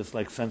 You know, this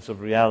like sense of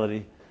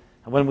reality.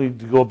 And when we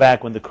go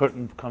back, when the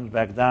curtain comes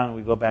back down,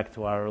 we go back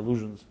to our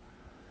illusions.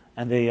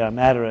 And they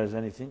matter as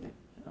anything.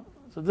 You know?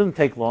 So it didn't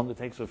take long, it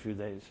takes a few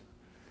days.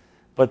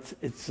 But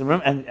it's,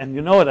 and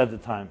you know it at the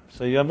time.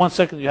 So you have 1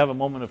 second, you have a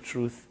moment of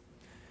truth.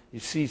 You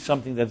see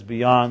something that's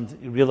beyond.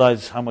 You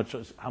realize how much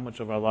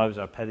of our lives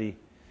are petty,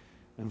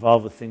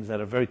 involved with things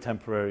that are very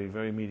temporary,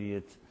 very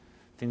immediate,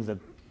 things that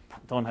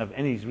don't have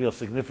any real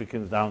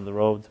significance down the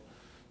road,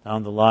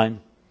 down the line.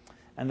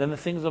 And then the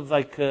things of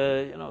like,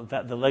 you know,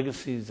 the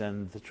legacies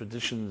and the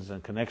traditions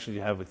and connections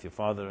you have with your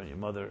father and your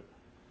mother.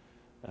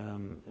 You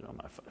know,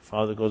 my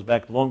father goes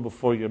back long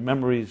before your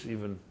memories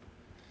even.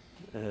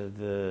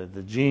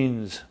 The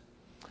genes,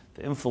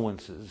 the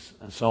influences,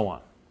 and so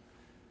on.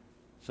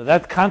 So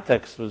that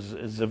context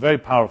is a very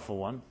powerful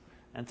one.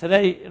 And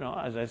today, you know,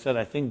 as I said,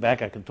 I think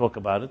back, I can talk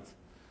about it.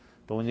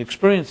 But when you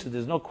experience it,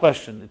 there's no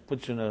question. It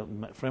puts you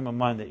in a frame of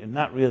mind that you're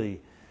not really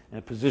in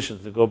a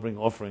position to go bring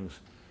offerings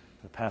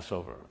to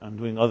Passover and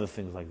doing other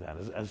things like that,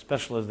 as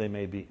special as they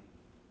may be.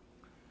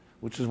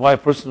 Which is why a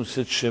person who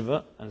sits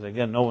Shiva, and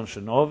again, no one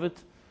should know of it,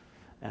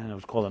 and it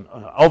was called an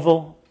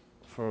oval,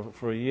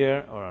 for a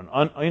year, or an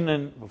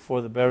oinen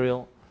before the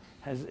burial,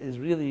 is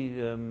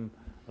really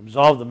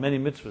absolved of many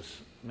mitzvahs,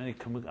 many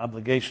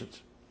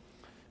obligations.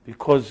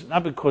 because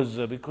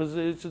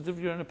it's as if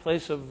you're in a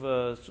place of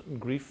certain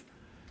grief,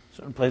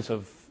 certain place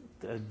of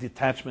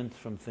detachment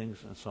from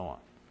things, and so on.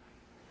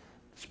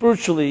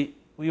 Spiritually,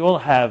 we all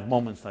have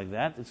moments like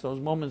that. It's those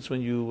moments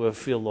when you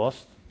feel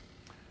lost,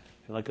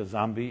 feel like a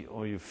zombie,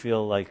 or you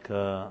feel like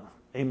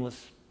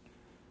aimless,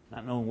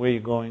 not knowing where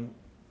you're going,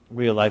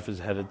 where your life is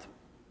headed.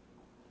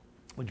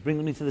 Which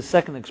brings me to the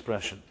second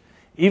expression.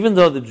 Even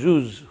though the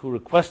Jews who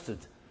requested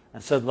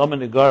and said, Lama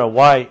Negara,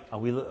 why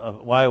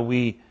are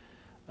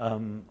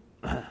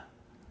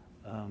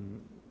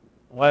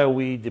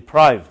we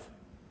deprived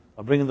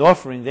of bringing the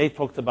offering, they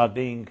talked about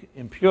being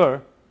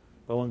impure,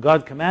 but when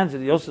God commands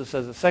it, he also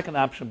says the second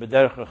option,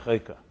 B'derech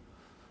Recheika,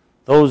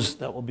 those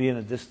that will be in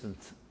a distant,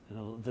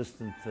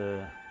 Derech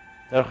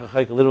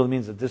Recheika literally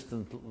means a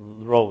distant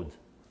road.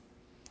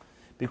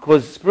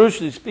 Because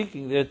spiritually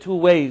speaking, there are two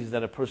ways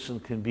that a person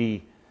can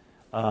be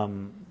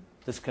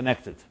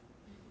disconnected.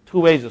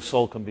 Two ways a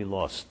soul can be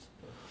lost.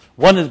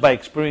 One is by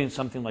experiencing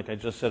something like I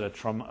just said, a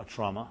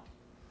trauma.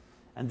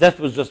 And death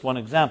was just one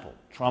example.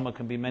 Trauma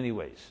can be many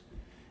ways.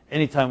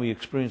 Anytime we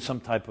experience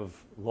some type of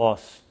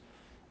loss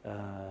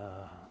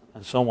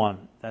and so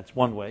on, that's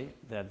one way,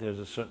 that there's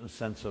a certain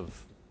sense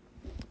of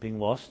being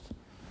lost.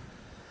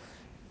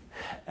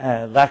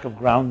 Lack of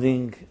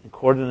grounding,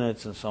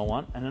 coordinates, and so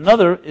on. And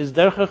another is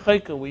derech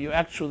recheika, where you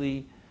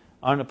actually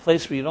are in a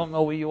place where you don't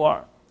know where you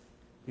are.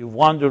 You've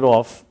wandered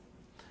off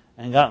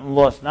and gotten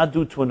lost, not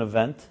due to an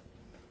event,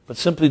 but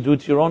simply due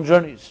to your own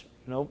journeys.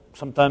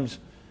 Sometimes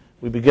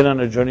we begin on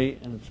a journey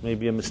and it's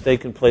maybe a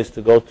mistaken place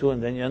to go to,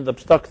 and then you end up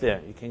stuck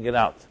there. You can't get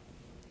out.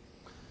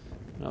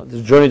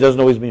 This journey doesn't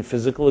always mean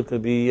physical. It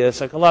could be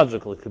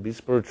psychological. It could be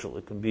spiritual.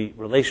 It could be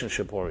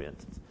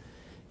relationship-oriented.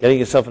 Getting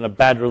yourself in a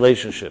bad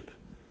relationship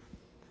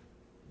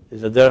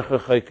is a derech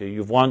recheika.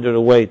 You've wandered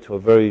away to a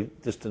very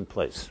distant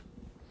place.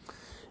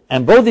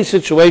 And both these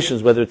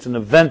situations, whether it's an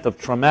event of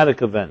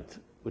traumatic event,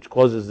 which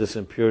causes this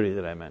impurity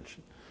that I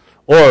mentioned,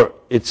 or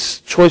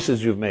it's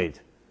choices you've made,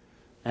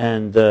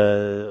 and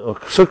or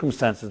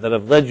circumstances that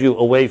have led you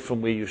away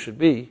from where you should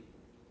be,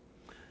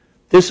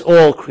 this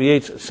all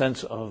creates a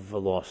sense of a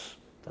loss.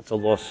 That's a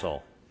lost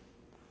soul.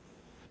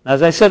 Now,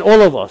 as I said,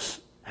 all of us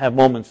have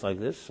moments like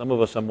this. Some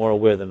of us are more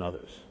aware than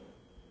others.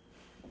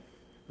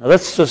 Now,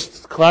 let's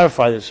just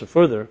clarify this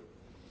further.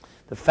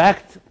 The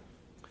fact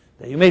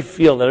that you may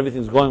feel that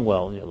everything's going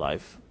well in your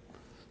life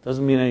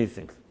doesn't mean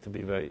anything, to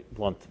be very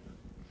blunt.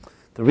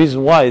 The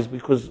reason why is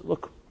because,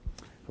 look,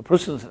 if a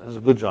person has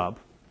a good job,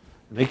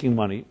 making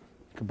money, you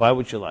can buy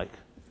what you like,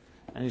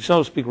 and you, so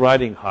to speak,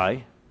 riding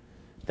high,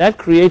 that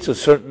creates a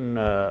certain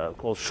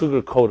called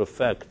sugar coat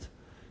effect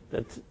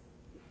that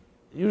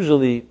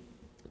usually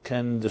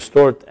can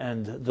distort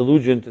and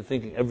delude you into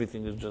thinking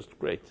everything is just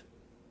great.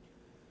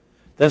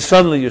 Then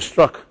suddenly you're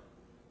struck,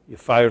 you're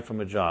fired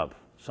from a job,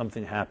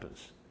 something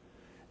happens,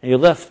 and you're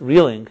left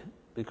reeling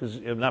because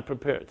you're not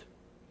prepared.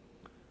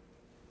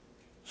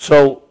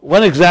 So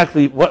how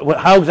exactly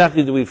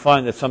do we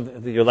find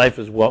that your life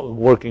is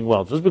working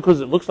well? Just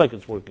because it looks like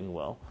it's working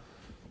well,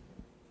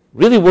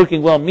 really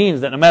working well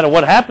means that no matter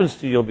what happens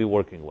to you, you'll be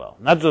working well.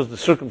 Not just the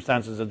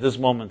circumstances at this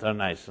moment are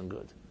nice and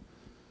good.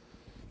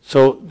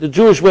 So the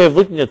Jewish way of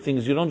looking at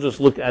things, you don't just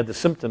look at the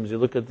symptoms, you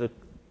look at the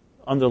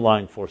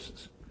underlying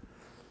forces.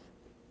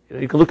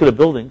 You can look at a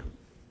building,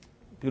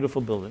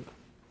 beautiful building,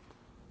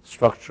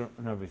 structure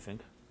and everything,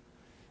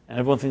 and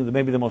everyone thinks that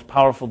maybe the most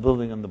powerful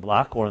building in the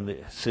block or in the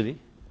city,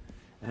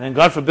 and then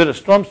God forbid a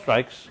storm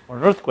strikes or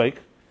an earthquake,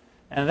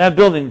 and that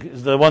building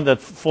is the one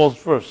that falls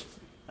first.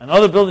 And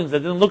other buildings that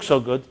didn't look so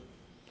good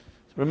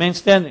remain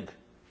standing.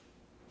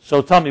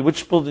 So tell me,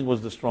 which building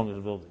was the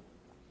strongest building?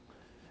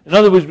 In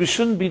other words, we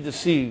shouldn't be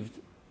deceived,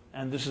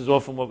 and this is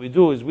often what we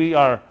do, is we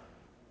are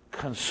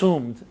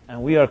consumed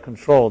and we are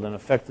controlled and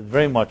affected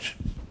very much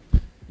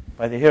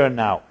by the here and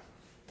now,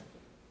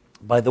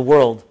 by the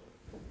world.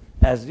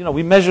 As you know,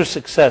 we measure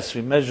success,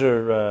 we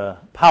measure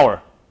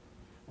power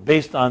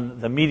based on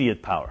the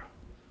immediate power.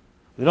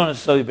 We don't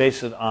necessarily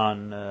base it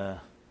on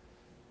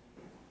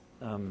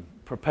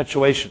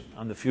perpetuation,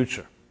 on the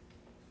future.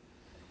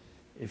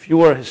 If you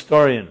were a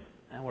historian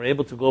and were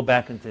able to go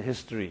back into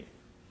history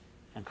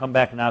and come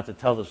back now to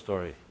tell the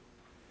story,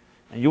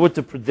 and you were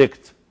to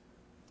predict,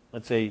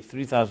 let's say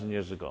 3,000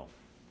 years ago,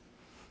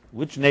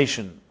 which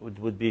nation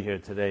would be here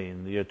today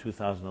in the year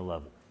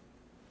 2011?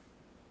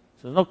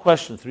 So there's no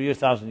question,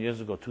 3,000 years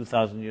ago,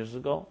 2,000 years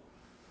ago,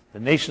 the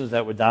nations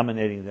that were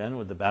dominating then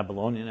were the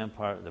Babylonian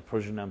Empire, the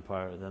Persian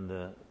Empire, then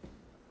the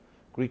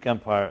Greek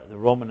Empire, the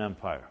Roman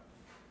Empire.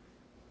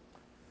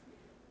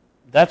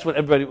 That's what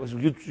everybody was.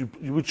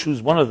 You would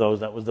choose one of those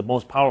that was the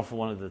most powerful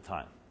one at the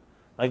time.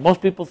 Like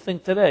most people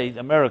think today,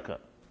 America,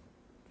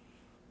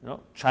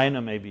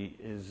 China maybe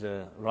is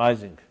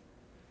rising.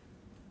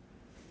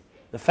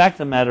 The fact of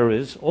the matter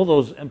is, all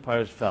those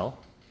empires fell.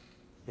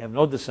 They have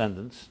no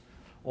descendants.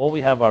 All we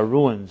have are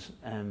ruins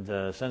and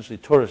essentially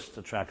tourist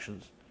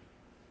attractions,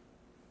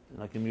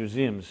 like in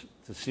museums,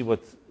 to see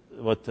what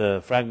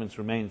fragments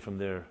remain from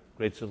their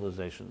great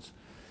civilizations.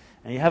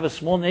 And you have a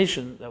small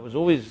nation that was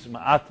always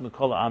ma'at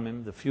mikol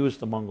amim, the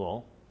fewest among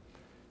all,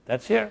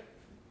 That's here.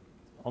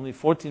 Only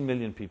 14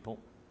 million people.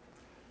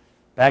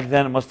 Back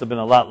then it must have been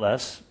a lot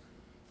less.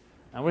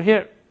 And we're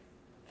here.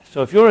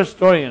 So if you're a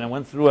historian and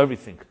went through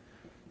everything,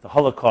 the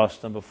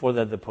Holocaust, and before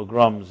that the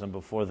pogroms, and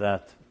before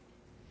that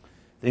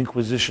the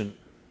Inquisition,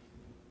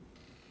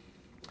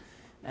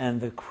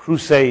 and the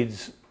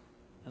Crusades,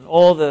 and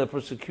all the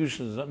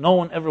persecutions, no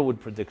one ever would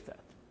predict that.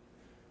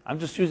 I'm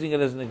just using it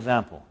as an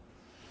example.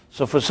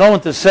 So for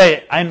someone to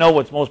say, I know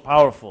what's most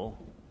powerful,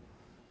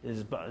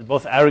 is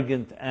both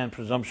arrogant and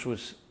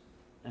presumptuous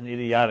and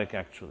idiotic,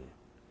 actually.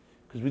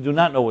 Because we do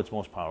not know what's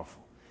most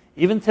powerful.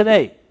 Even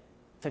today,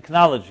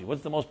 technology,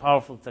 what's the most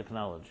powerful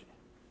technology?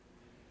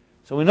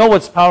 So we know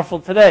what's powerful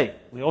today.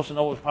 We also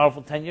know what was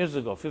powerful 10 years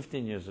ago,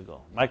 15 years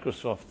ago.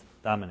 Microsoft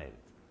dominated.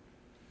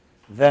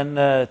 Then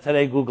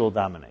today Google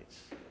dominates.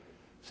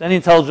 So any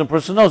intelligent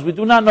person knows. We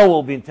do not know what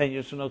will be in 10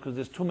 years from now because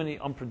there's too many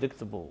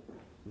unpredictable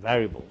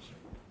variables.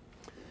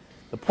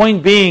 The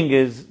point being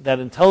is that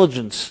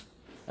intelligence,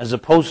 as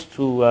opposed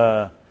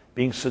to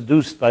being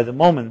seduced by the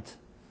moment,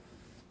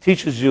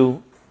 teaches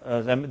you,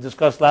 as I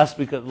discussed last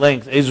week at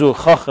length, Ezu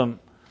Chacham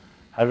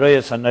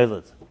Harayas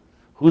HaNeilad.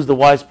 Who's the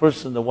wise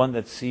person? The one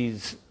that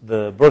sees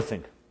the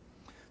birthing.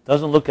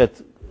 Doesn't look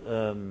at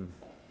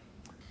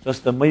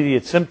just the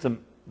immediate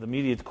symptom, the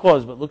immediate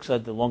cause, but looks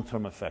at the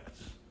long-term effects.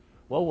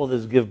 What will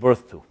this give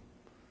birth to?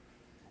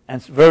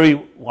 And very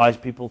wise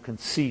people can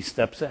see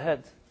steps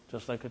ahead,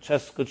 just like a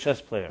good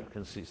chess player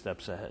can see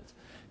steps ahead.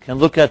 Can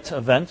look at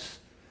events,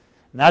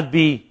 not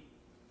be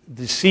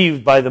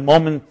deceived by the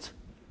moment,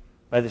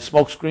 by the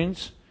smoke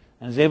screens,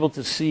 and is able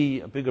to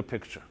see a bigger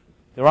picture.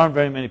 There aren't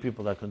very many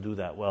people that can do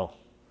that well.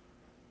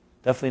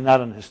 Definitely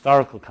not in a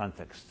historical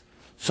context.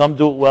 Some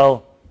do it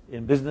well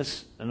in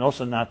business and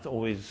also not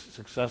always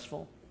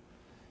successful.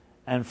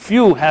 And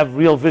few have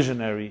real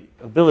visionary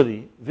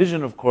ability.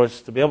 Vision, of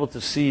course, to be able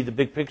to see the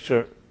big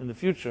picture in the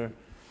future,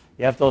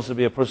 you have to also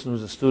be a person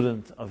who's a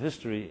student of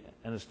history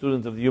and a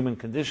student of the human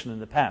condition in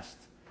the past.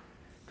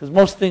 Because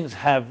most things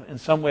have, in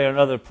some way or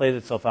another, played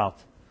itself out.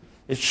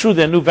 It's true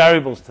there are new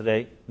variables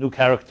today, new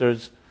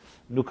characters,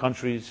 new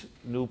countries,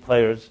 new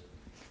players,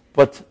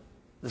 but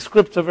the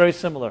scripts are very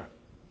similar.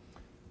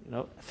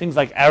 Things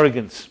like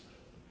arrogance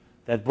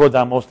that brought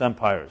down most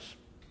empires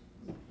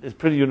is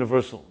pretty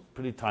universal,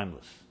 pretty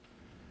timeless.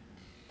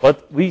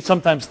 But we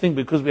sometimes think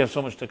because we have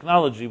so much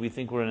technology, we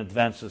think we're an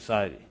advanced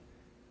society.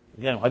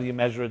 Again, how do you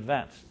measure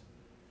advanced?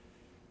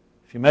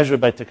 If you measure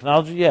it by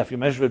technology, yeah. If you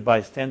measure it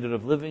by standard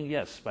of living,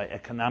 yes. By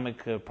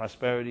economic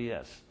prosperity,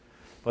 yes.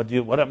 But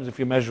what happens if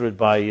you measure it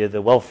by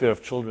the welfare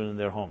of children in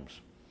their homes?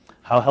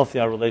 How healthy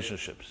are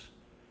relationships?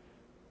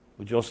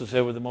 Would you also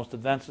say we're the most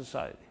advanced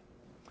society?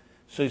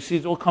 So you see,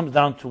 it all comes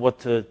down to what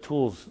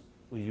tools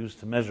we use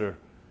to measure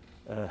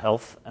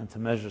health and to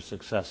measure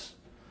success.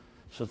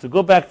 So to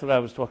go back to what I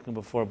was talking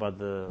before about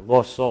the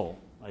lost soul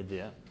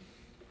idea,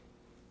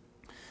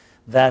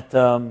 that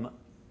the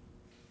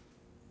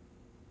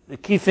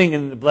key thing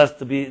in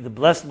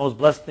most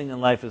blessed thing in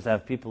life is to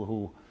have people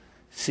who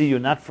see you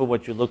not for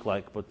what you look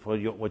like, but for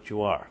what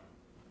you are,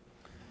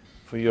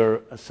 for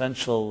your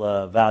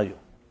essential value.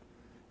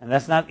 And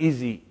that's not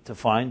easy to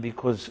find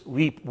because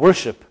we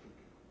worship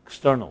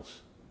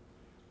externals,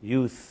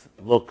 youth,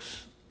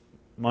 looks,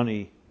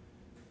 money,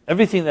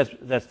 everything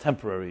that's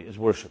temporary is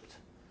worshipped.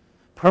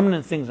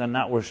 Permanent things are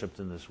not worshipped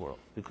in this world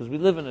because we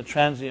live in a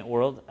transient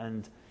world,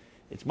 and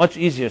it's much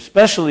easier,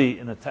 especially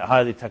in a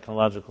highly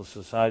technological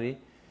society,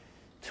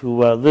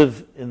 to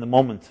live in the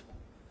moment.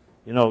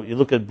 You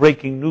look at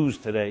breaking news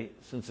today,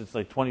 since it's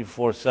like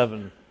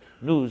 24/7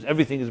 news,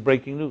 everything is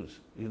breaking news.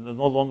 There's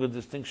no longer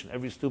distinction,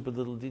 every stupid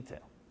little detail.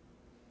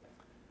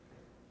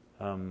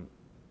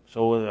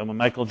 So when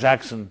Michael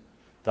Jackson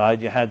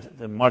died, you had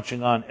them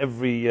marching on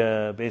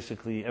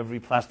basically every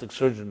plastic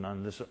surgeon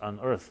on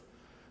earth,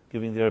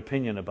 giving their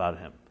opinion about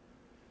him,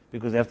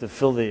 because they have to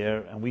fill the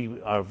air, and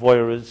we are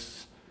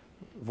voyeurism,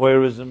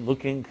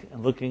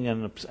 looking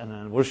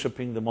and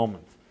worshiping the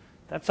moment.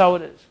 That's how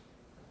it is.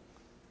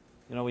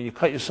 When you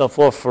cut yourself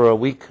off for a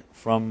week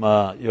from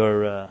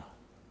your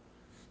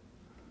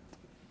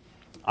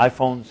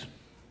iPhones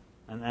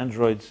and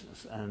Androids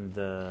and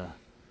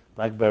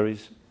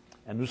Blackberries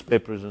and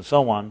newspapers and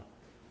so on,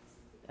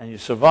 and you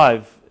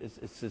survive,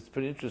 it's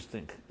pretty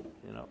interesting,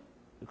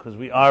 because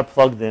we are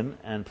plugged in,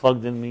 and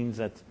plugged in means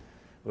that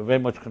we're very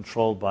much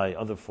controlled by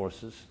other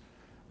forces.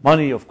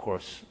 Money, of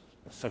course,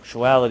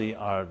 sexuality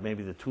are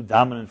maybe the two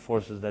dominant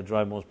forces that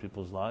drive most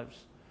people's lives.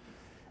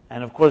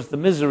 And of course the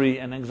misery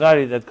and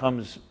anxiety that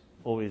comes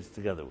always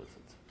together with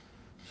it.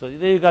 So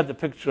there you got the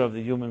picture of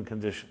the human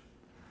condition.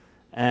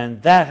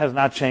 And that has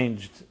not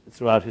changed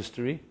throughout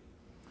history.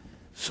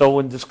 So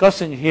when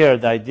discussing here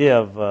the idea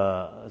of,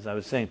 as I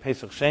was saying,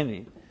 Pesach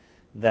Sheni,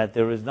 that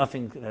there's no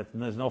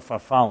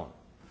farfallen,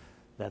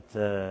 that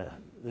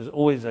there's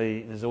always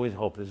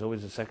hope, there's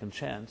always a second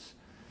chance,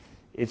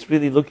 it's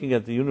really looking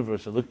at the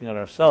universe or looking at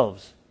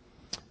ourselves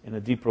in a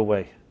deeper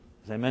way.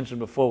 As I mentioned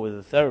before with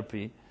the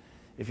therapy,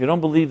 if you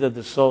don't believe that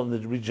the soul and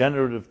the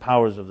regenerative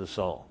powers of the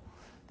soul,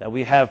 that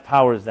we have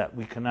powers that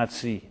we cannot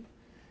see,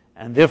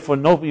 and therefore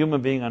no human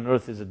being on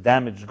earth is a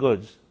damaged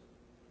goods,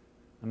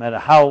 no matter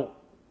how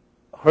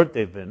hurt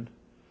they've been,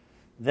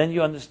 then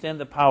you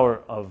understand the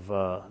power of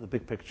the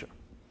big picture.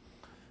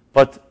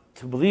 But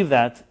to believe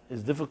that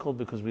is difficult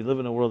because we live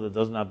in a world that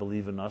does not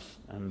believe in us,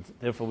 and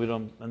therefore we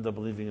don't end up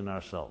believing in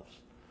ourselves.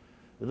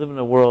 We live in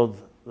a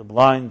world, the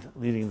blind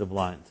leading the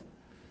blind.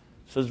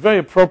 So it's very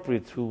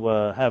appropriate to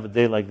have a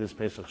day like this,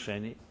 Pesach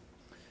Sheni.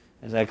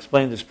 As I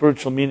explained, the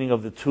spiritual meaning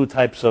of the two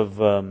types of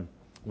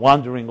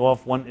wandering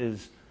off. One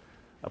is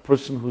a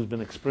person who's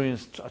been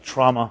experienced a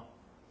trauma,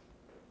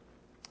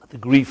 the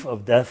grief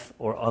of death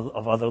or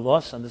of other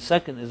loss. And the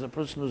second is a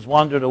person who's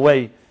wandered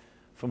away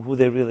from who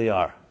they really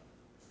are.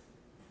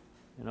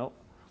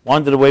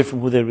 Wandered away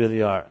from who they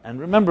really are. And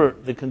remember,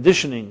 the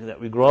conditioning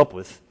that we grow up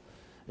with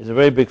is a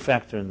very big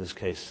factor in this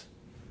case.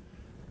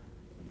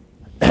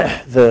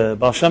 The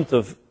Baal Shem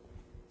Tov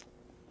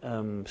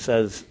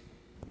says,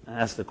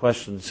 asks the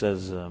question,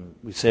 says,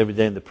 we say every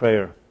day in the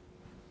prayer,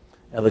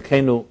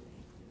 Elokeinu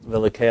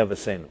v'Elokei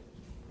Avosenu,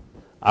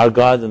 our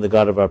God and the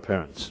God of our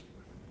parents.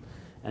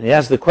 And he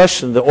asks the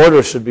question, the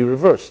order should be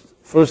reversed.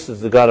 First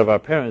is the God of our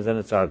parents, then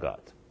it's our God.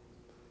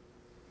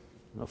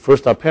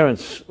 First our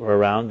parents were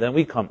around, then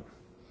we come.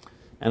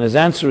 And his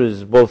answer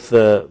is both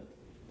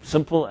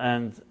simple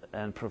and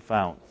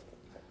profound.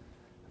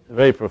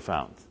 Very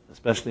profound,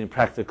 especially in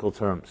practical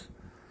terms.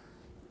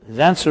 His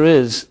answer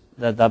is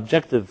that the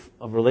objective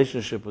of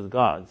relationship with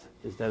God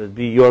is that it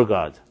be your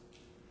God.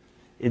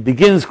 It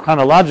begins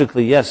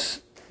chronologically,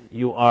 yes,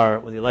 you are,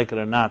 whether you like it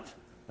or not,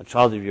 a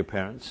child of your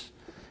parents,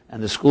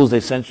 and the schools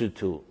they sent you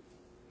to,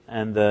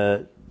 and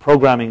the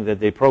programming that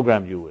they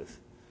programmed you with,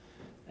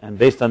 and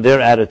based on their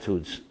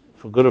attitudes,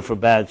 for good or for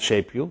bad,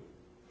 shape you.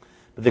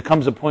 But there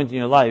comes a point in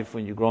your life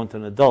when you grow into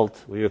an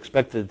adult where you're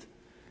expected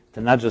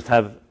to not just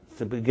have,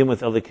 to begin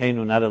with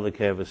Elokeinu, not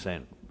Elokei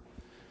Avosenu.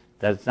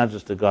 That it's not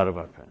just the God of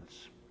our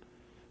parents.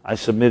 I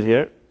submit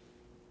here,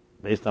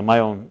 based on my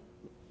own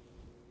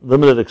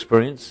limited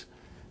experience,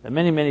 that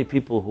many, many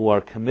people who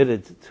are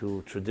committed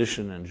to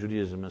tradition and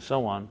Judaism and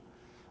so on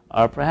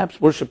are perhaps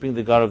worshiping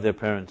the God of their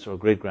parents or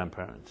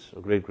great-grandparents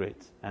or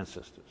great-great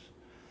ancestors.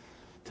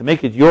 To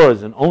make it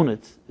yours and own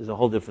it is a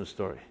whole different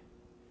story.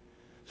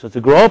 So to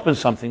grow up in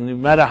something, no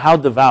matter how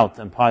devout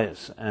and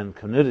pious and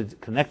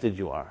connected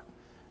you are,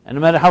 and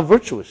no matter how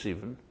virtuous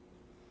even,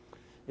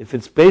 if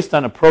it's based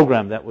on a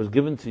program that was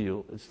given to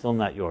you, it's still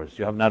not yours.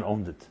 You have not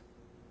owned it.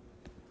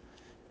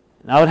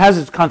 Now it has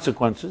its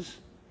consequences,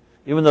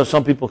 even though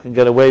some people can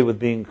get away with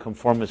being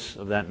conformists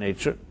of that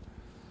nature.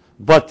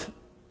 But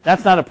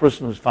that's not a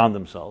person who's found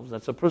themselves.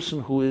 That's a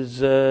person who is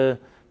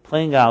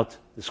playing out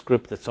the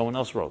script that someone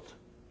else wrote.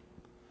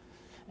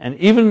 And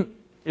even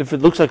if it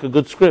looks like a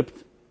good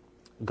script,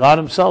 God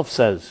himself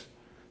says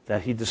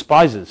that he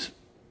despises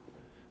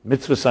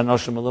mitzvahs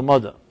anoshim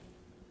elamoda.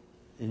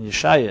 In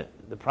Yeshaya,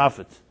 the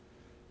prophet,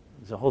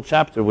 there's a whole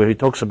chapter where he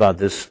talks about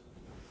this,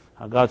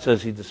 how God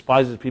says he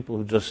despises people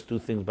who just do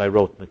things by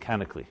rote,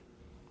 mechanically,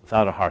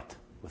 without a heart,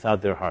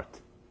 without their heart.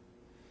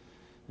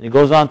 And he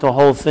goes on to a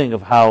whole thing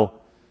of how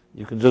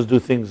you can just do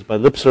things by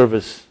lip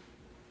service,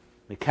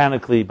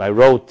 mechanically, by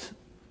rote,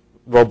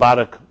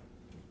 robotic,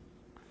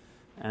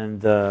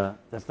 and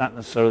that's not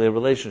necessarily a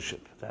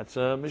relationship. That's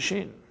a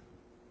machine.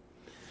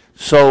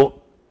 So,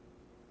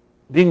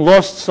 being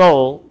lost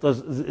soul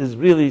is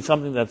really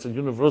something that's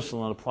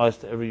universal and applies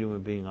to every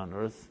human being on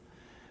earth,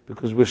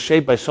 because we're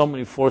shaped by so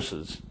many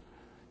forces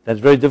that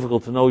it's very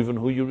difficult to know even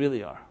who you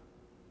really are.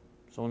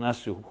 Someone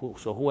asks you,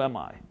 who am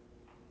I?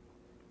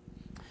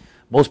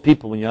 Most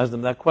people, when you ask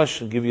them that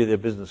question, give you their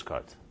business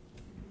card.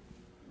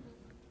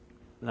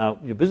 Now,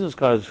 your business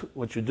card is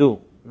what you do,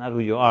 not who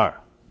you are.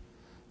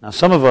 Now,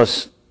 some of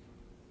us,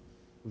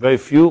 very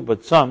few,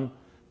 but some,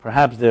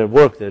 perhaps their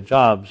work, their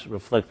jobs,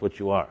 reflect what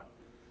you are.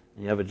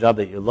 And you have a job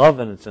that you love,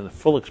 and it's in a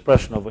full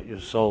expression of what your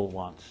soul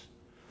wants.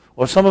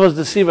 Or some of us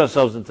deceive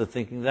ourselves into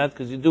thinking that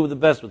because you do the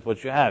best with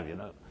what you have,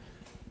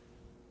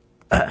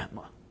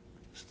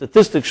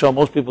 Statistics show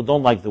most people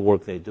don't like the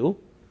work they do,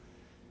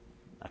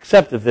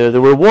 except if the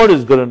reward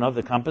is good enough,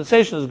 the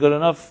compensation is good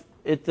enough,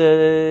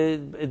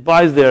 it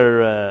buys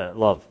their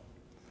love,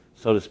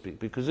 so to speak,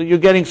 because you're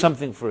getting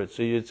something for it,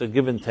 so it's a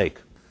give and take.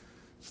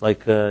 It's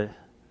like I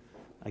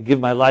give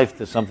my life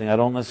to something I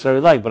don't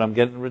necessarily like, but I'm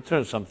getting in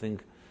return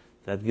something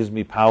that gives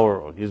me power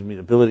or gives me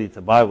the ability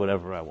to buy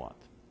whatever I want.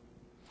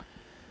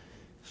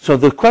 So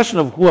the question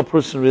of who a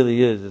person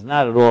really is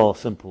not at all a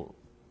simple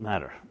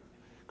matter,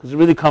 because it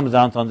really comes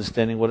down to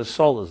understanding what a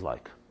soul is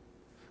like.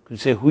 When you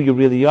say who you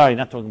really are, you're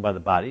not talking about the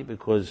body,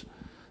 because,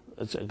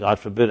 God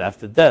forbid,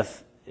 after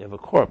death, you have a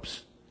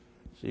corpse.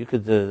 So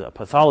a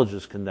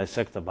pathologist can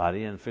dissect the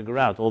body and figure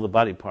out all the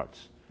body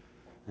parts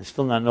and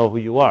still not know who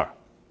you are.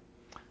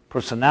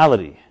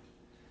 Personality,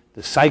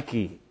 the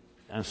psyche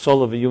and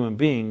soul of a human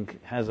being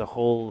has a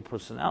whole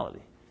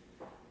personality.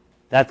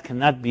 That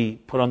cannot be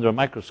put under a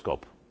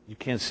microscope. You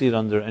can't see it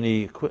under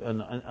any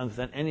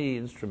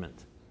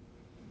instrument.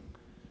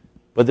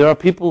 But there are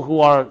people who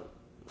are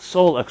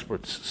soul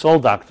experts, soul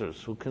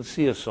doctors, who can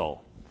see a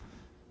soul.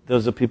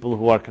 Those are people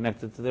who are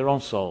connected to their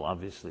own soul,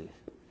 obviously.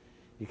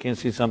 You can't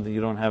see something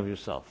you don't have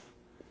yourself.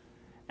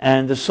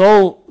 And the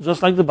soul,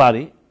 just like the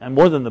body, and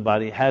more than the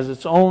body, has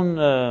its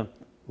own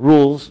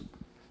rules,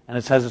 and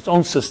it has its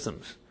own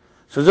systems.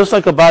 So just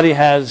like a body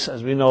has,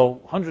 as we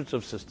know, hundreds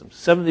of systems,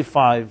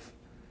 75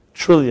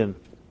 trillion,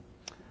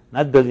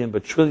 not billion,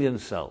 but trillion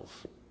cells.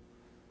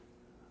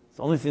 It's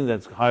the only thing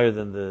that's higher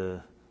than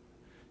the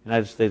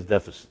United States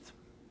deficit,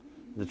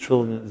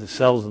 the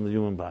cells in the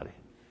human body.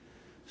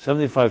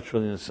 75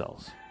 trillion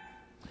cells.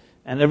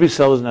 And every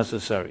cell is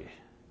necessary.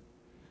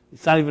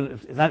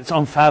 It's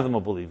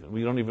unfathomable even.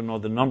 We don't even know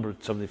the number.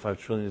 75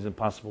 trillion is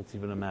impossible to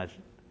even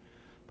imagine.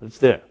 But it's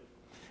there.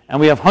 And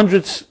we have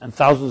hundreds and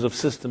thousands of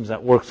systems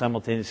that work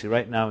simultaneously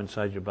right now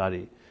inside your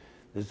body.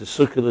 There's the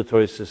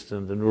circulatory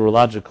system, the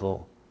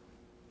neurological,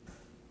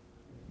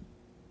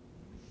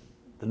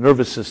 the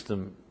nervous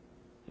system,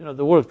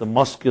 the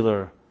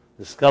muscular,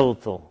 the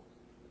skeletal.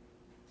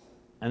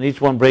 And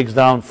each one breaks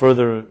down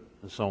further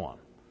and so on.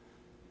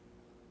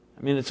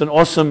 I mean, it's an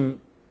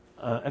awesome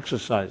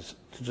exercise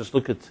to just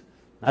look at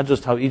not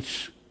just how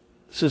each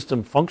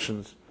system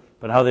functions,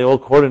 but how they all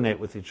coordinate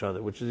with each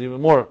other, which is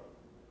even more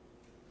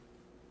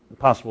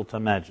impossible to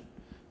imagine.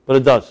 But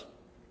it does.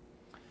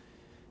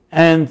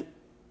 And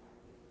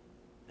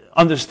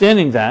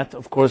understanding that,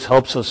 of course,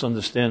 helps us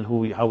understand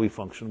how we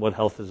function, what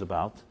health is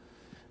about.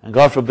 And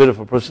God forbid if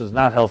a person is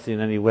not healthy in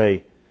any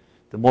way,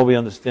 the more we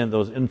understand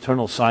those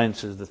internal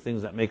sciences, the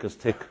things that make us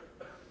tick,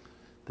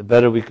 the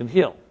better we can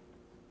heal.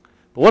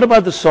 But what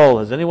about the soul?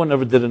 Has anyone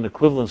ever did an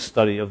equivalent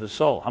study of the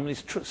soul? How many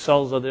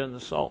cells are there in the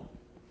soul?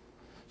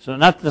 So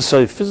not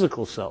necessarily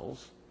physical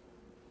cells,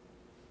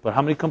 but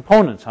how many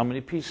components, how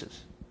many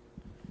pieces?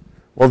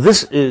 Well,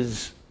 this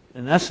is,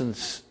 in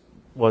essence,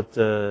 what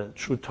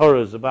true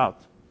Torah is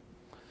about.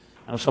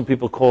 I know some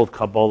people call it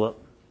Kabbalah,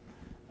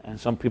 and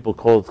some people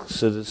call it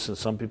Chassidus, and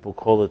some people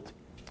call it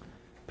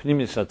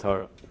Pnimis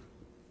Torah.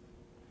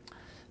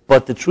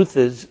 But the truth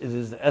is, it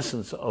is the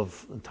essence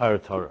of the entire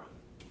Torah.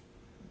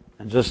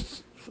 And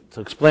just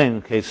to explain,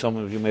 in case some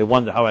of you may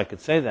wonder how I could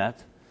say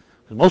that,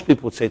 because most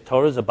people would say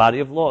Torah is a body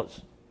of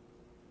laws.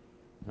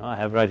 I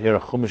have right here a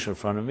Chumash in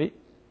front of me.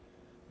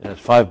 It has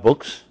 5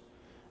 books.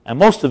 And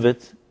most of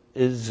it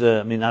is,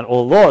 not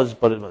all laws,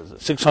 but it was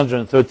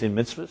 613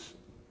 mitzvahs,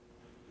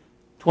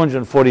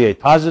 248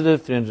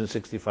 positive,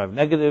 365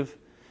 negative,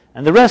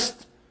 and the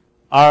rest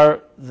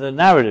are the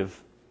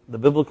narrative, the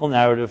biblical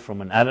narrative from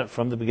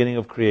the beginning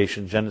of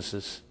creation,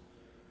 Genesis,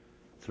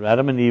 through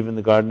Adam and Eve in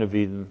the Garden of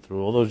Eden,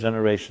 through all those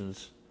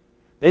generations.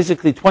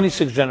 Basically,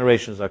 26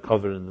 generations are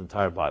covered in the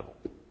entire Bible.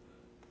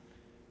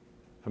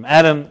 From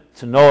Adam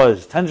to Noah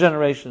is 10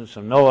 generations.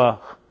 From Noah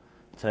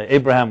to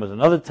Abraham is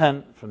another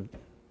 10. From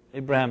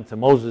Abraham to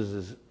Moses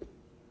is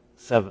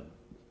 7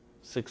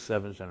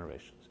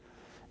 generations.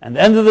 And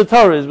the end of the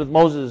Torah is with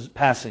Moses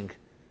passing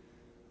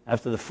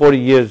after the 40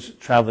 years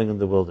traveling in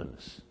the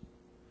wilderness.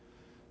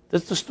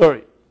 That's the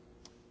story.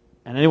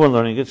 And anyone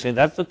learning it saying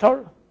that's the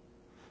Torah.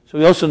 So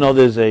we also know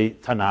there's a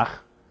Tanakh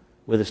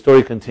where the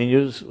story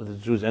continues with the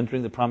Jews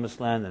entering the Promised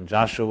Land and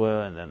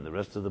Joshua and then the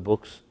rest of the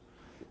books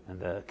and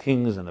the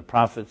kings and the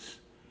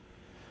prophets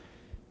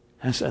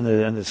and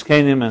the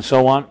Skenim and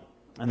so on.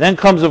 And then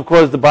comes, of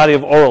course, the body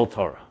of oral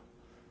Torah.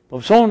 But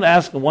if someone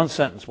asks in one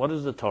sentence, what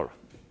is the Torah?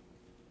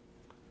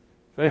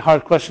 Very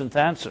hard question to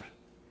answer.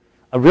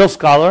 A real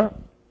scholar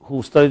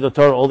who studied the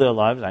Torah all their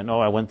lives, I know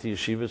I went to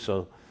yeshiva,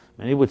 so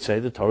many would say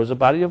the Torah is a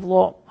body of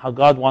law, how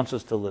God wants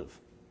us to live.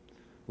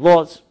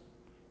 Laws.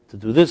 To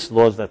do this,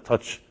 laws that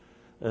touch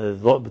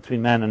law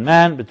between man and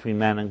man, between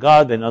man and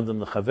God, ben adam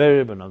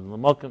l'chaveri, ben adam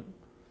l'mokim.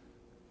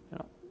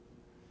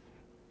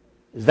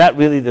 Is that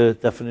really the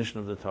definition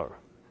of the Torah?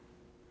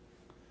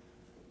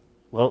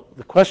 Well,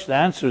 the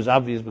answer is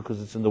obvious because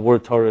it's in the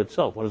word Torah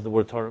itself. What does the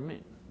word Torah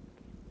mean?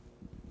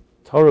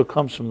 Torah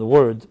comes from the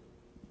word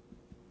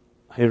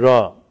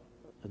hira,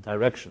 a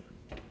direction,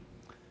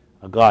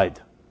 a guide.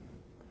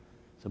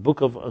 It's a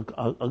book of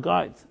a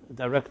guide, a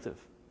directive.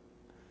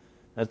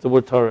 That's the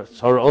word Torah.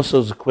 Torah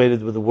also is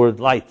equated with the word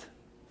light,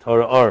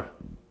 Torah or.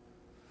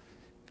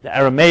 The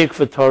Aramaic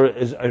for Torah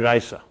is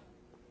Eraisa.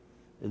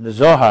 In the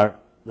Zohar,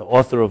 the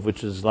author of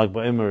which is Lag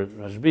Ba'omer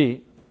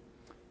Rabbi,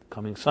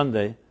 coming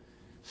Sunday,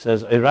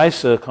 says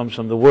Eraisa comes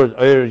from the word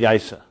Oyer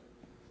Yaisa,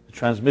 the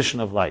transmission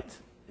of light.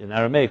 In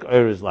Aramaic,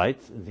 Oyer is light,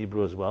 in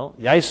Hebrew as well.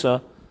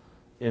 Yaisa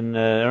in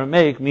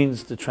Aramaic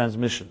means the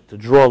transmission, to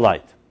draw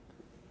light.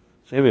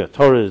 So here we go.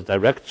 Torah is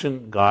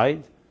direction,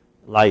 guide,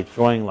 light,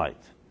 drawing light.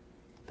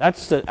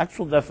 That's the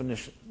actual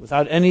definition,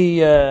 without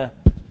any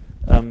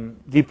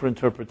deeper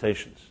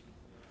interpretations.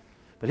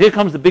 But here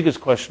comes the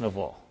biggest question of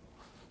all.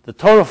 The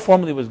Torah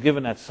formally was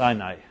given at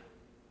Sinai,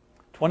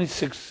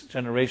 26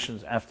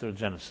 generations after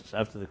Genesis,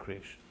 after the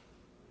creation.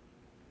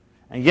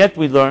 And yet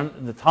we learn,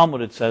 in the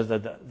Talmud it says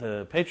that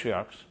the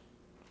patriarchs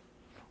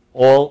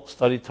all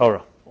studied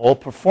Torah, all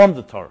performed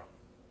the Torah.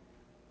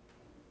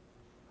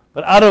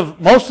 But out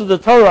of most of the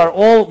Torah are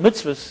all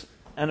mitzvahs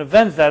and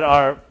events that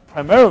are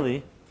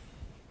primarily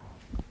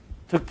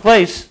took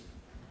place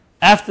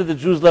after the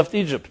Jews left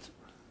Egypt.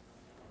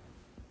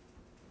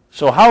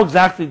 So how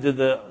exactly did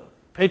the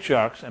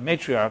patriarchs and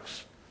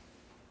matriarchs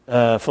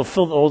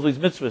fulfilled all these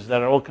mitzvahs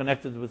that are all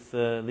connected with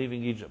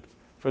leaving Egypt.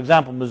 For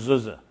example,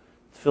 mezuzah,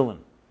 tefillin.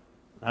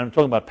 I'm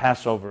talking about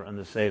Passover and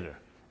the Seder.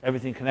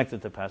 Everything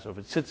connected to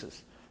Passover.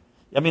 Tzitzis.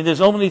 I mean, there's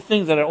so many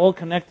things that are all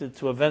connected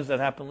to events that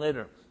happen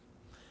later.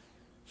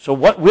 So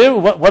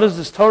what is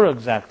this Torah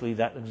exactly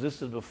that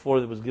existed before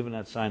it was given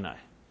at Sinai?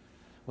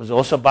 Was it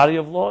also a body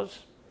of laws?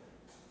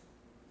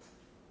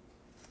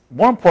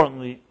 More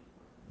importantly,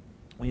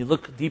 when you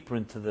look deeper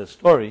into the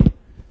story,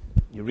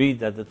 you read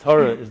that the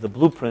Torah is the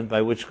blueprint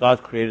by which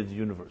God created the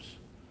universe.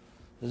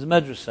 The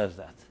Medrash says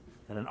that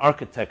an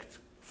architect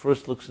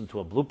first looks into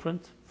a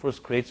blueprint,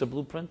 first creates a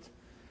blueprint,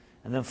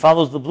 and then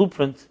follows the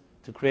blueprint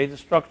to create a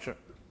structure.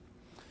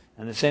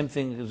 And the same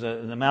thing is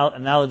an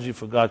analogy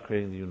for God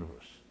creating the universe.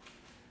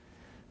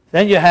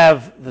 Then you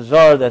have the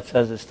Zohar that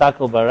says,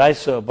 Istakel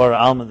baraisa or bara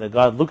alma, that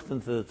God looked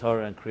into the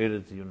Torah and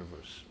created the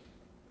universe.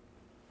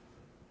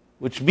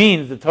 Which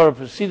means the Torah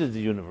preceded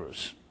the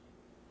universe.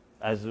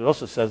 As it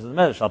also says in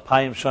the Medrash,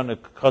 Alpayim shana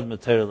kod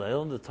meter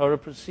le'el, the Torah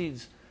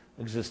precedes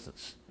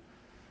existence.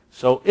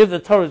 So if the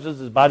Torah is just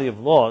this body of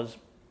laws,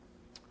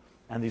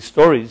 and these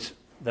stories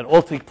that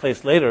all take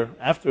place later,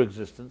 after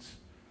existence,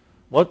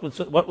 what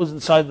was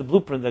inside the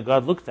blueprint that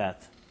God looked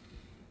at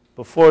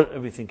before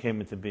everything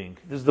came into being?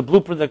 This is the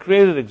blueprint that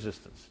created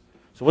existence.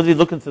 So what did he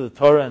look into the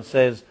Torah and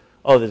says,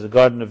 oh, there's a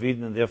Garden of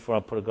Eden, and therefore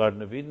I'll put a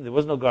Garden of Eden? There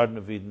was no Garden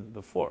of Eden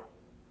before.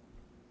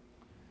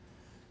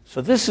 So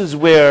this is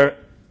where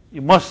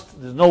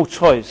there's no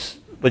choice,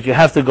 but you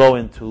have to go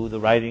into the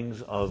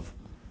writings of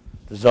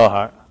the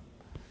Zohar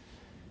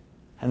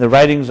and the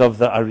writings of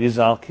the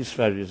Arizal,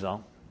 Kisvei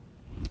Arizal,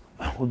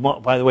 who,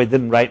 by the way,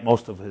 didn't write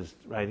most of his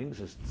writings.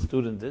 His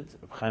student did,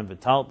 Chaim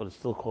Vital, but it's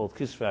still called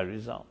Kisvei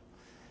Arizal.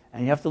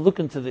 And you have to look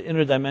into the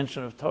inner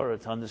dimension of Torah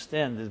to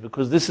understand this,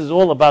 because this is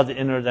all about the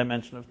inner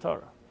dimension of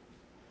Torah.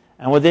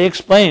 And what they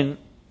explain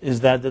is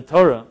that the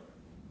Torah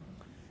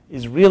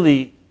is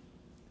really,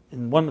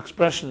 in one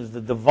expression, is the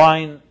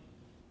divine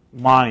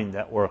mind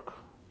at work.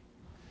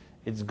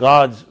 It's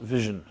God's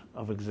vision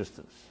of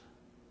existence.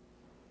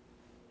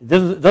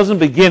 It doesn't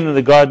begin in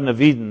the Garden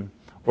of Eden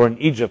or in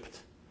Egypt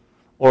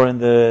or in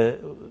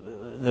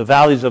the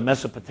valleys of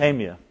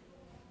Mesopotamia.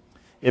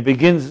 It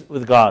begins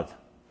with God.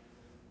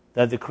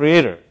 That the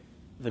creator,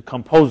 the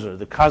composer,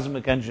 the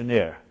cosmic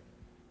engineer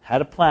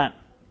had a plan.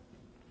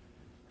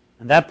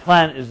 And that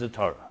plan is the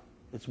Torah.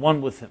 It's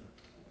one with him.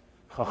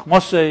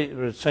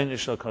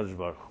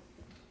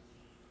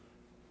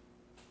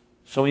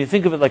 So when you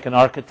think of it like an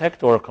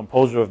architect or a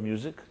composer of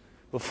music,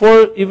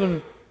 before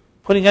even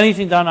putting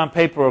anything down on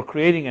paper or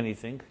creating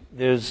anything,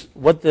 there's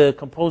what the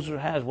composer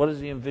has. What does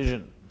he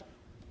envision?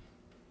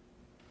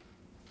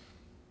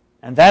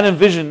 And that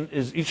envision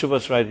is each of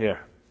us right here.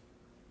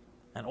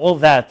 And all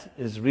that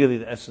is really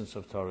the essence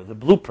of Torah, the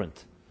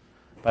blueprint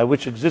by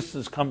which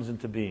existence comes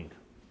into being.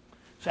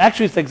 So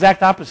actually it's the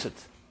exact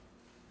opposite.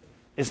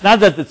 It's not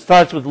that it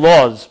starts with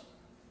laws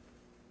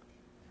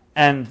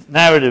and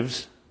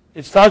narratives.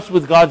 It starts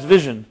with God's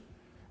vision,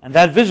 and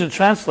that vision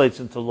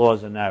translates into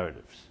laws and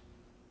narratives.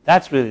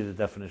 That's really the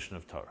definition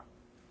of Torah.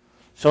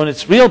 So in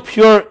its real,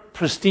 pure,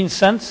 pristine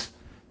sense,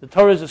 the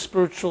Torah is a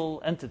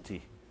spiritual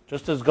entity.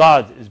 Just as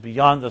God is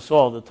beyond us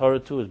all, the Torah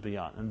too is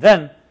beyond. And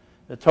then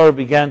the Torah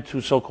began to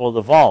so-called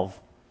evolve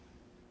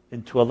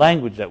into a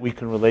language that we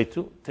can relate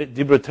to.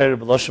 Dibra Torah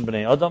b'loshen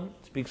b'nei Adam,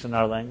 speaks in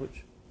our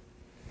language.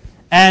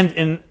 And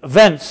in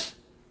events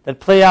that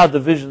play out the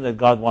vision that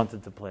God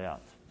wanted to play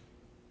out.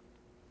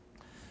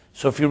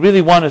 So if you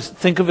really want to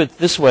think of it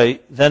this way,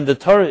 then the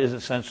Torah is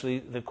essentially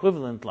the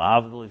equivalent,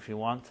 la'avdil if you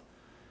want,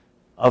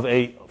 of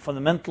a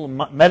fundamental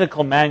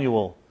medical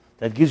manual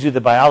that gives you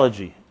the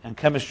biology and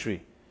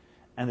chemistry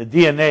and the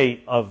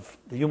DNA of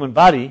the human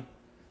body.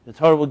 The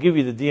Torah will give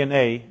you the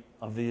DNA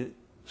of the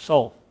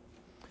soul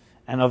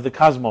and of the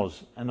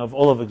cosmos and of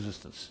all of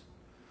existence.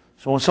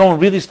 So when someone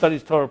really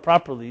studies Torah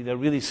properly, they're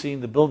really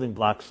seeing the building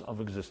blocks of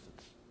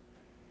existence.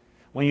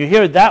 When you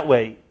hear it that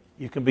way,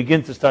 you can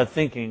begin to start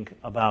thinking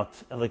about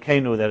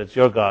Elokeinu, that it's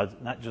your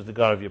God, not just the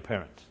God of your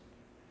parents.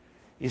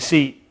 You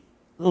see,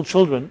 little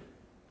children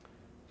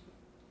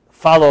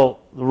follow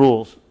the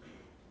rules,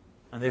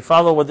 and they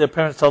follow what their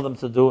parents tell them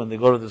to do, and they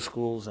go to the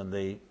schools, and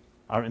they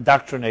are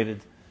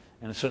indoctrinated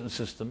in a certain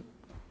system.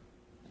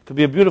 It could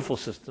be a beautiful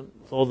system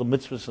with all the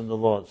mitzvahs and the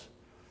laws.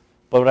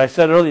 But what I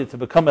said earlier, to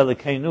become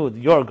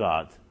Elokeinu, your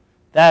God,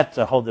 that's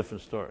a whole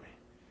different story.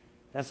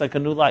 That's like a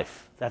new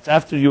life. That's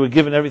after you were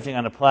given everything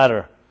on a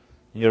platter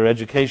in your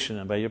education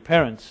and by your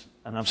parents,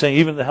 and I'm saying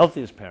even the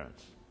healthiest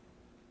parents.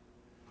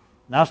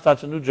 Now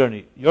starts a new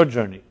journey, your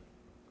journey.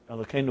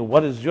 Elokeinu,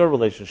 what is your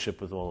relationship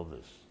with all of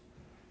this?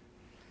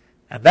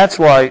 And that's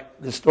why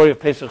the story of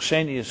Pesach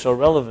Sheni is so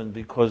relevant,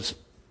 because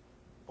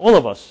all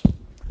of us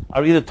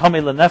are either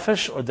Tomei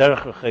Lenefesh or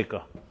Derech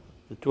Recheka,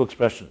 the two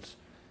expressions.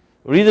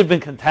 We're either been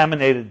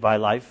contaminated by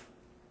life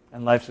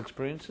and life's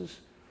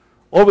experiences,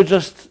 or we're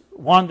just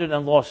wandered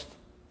and lost.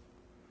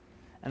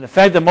 And the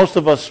fact that most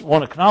of us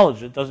won't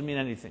acknowledge it doesn't mean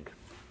anything.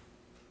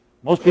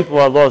 Most people who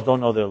are lost don't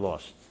know they're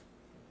lost.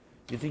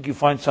 You think you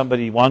find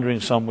somebody wandering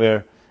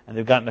somewhere and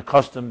they've gotten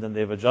accustomed and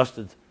they've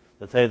adjusted.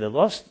 They'll tell you they're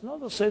lost. No,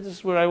 they'll say this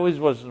is where I always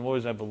was and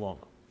always I belong.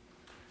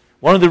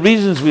 One of the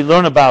reasons we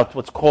learn about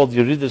what's called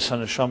Yeridus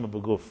HaNeshama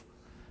B'Guf,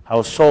 how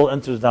a soul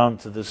enters down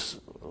to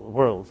this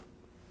world,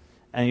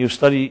 and you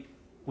study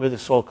where the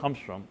soul comes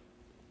from,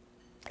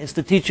 is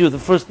to teach you the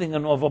first thing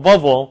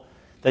above all,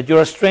 that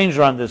you're a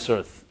stranger on this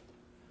earth.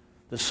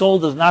 The soul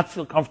does not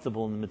feel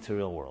comfortable in the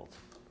material world.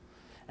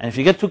 And if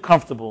you get too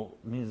comfortable,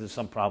 it means there's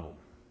some problem.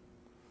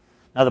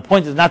 Now the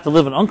point is not to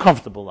live an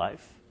uncomfortable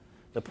life.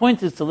 The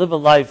point is to live a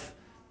life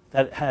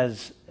that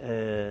has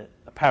a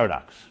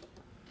paradox.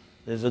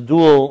 There's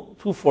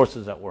two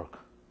forces at work.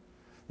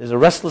 There's a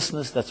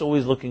restlessness that's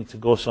always looking to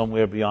go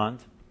somewhere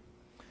beyond.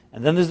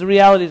 And then there's the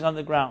realities on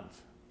the ground.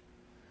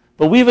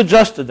 But we've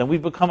adjusted and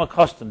we've become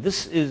accustomed.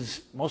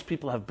 Most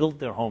people have built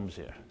their homes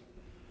here.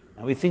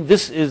 And we think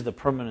this is the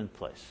permanent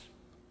place.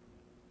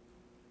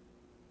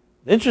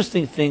 The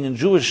interesting thing in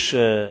Jewish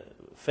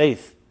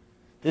faith,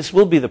 this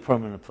will be the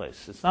permanent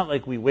place. It's not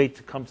like we wait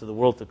to come to the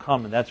world to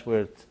come and that's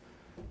where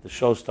the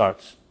show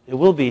starts. It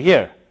will be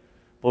here.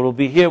 But it will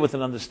be here with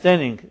an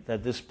understanding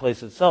that this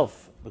place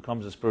itself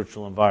becomes a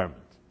spiritual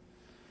environment.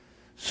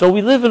 So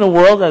we live in a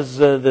world, as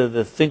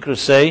the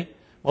thinkers say,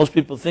 most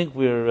people think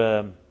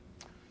we're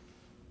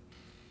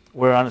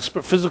on a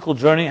physical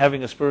journey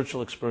having a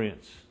spiritual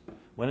experience.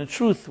 When in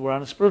truth, we're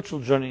on a spiritual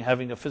journey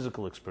having a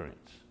physical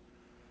experience.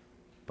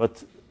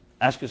 But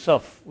ask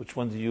yourself, which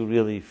one do you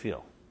really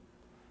feel?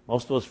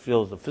 Most of us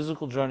feel the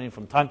physical journey.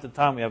 From time to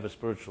time, we have a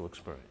spiritual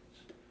experience.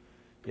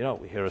 You know,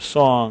 we hear a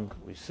song,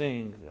 we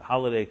sing, the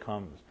holiday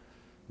comes,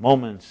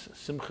 moments,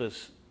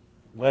 simchas,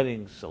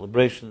 weddings,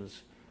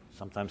 celebrations,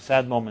 sometimes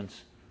sad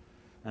moments,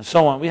 and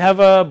so on. We have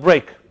a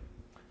break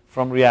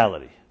from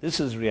reality.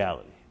 This is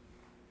reality.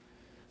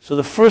 So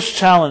the first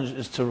challenge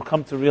is to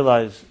come to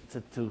realize,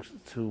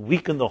 to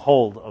weaken the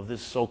hold of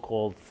this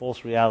so-called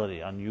false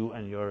reality on you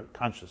and your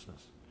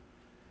consciousness.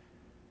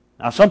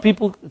 Now some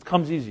people, it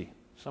comes easy.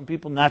 Some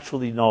people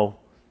naturally know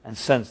and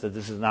sense that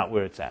this is not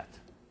where it's at.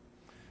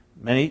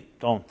 Many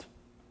don't.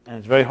 And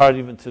it's very hard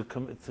even to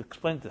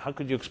explain. How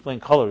could you explain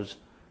colors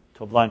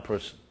to a blind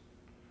person?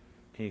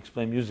 Can you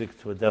explain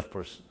music to a deaf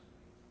person?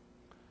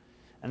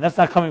 And that's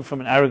not coming from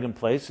an arrogant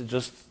place.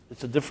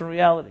 It's a different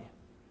reality.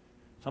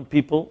 Some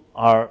people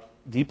are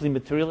deeply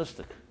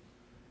materialistic.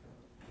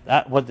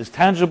 What is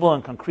tangible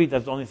and concrete,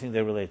 that's the only thing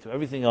they relate to.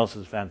 Everything else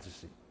is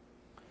fantasy.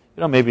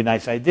 Maybe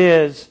nice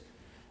ideas,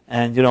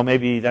 and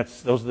maybe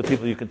those are the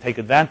people you can take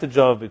advantage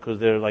of because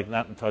they're like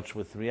not in touch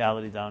with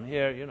reality down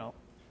here.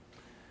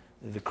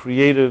 The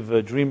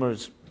creative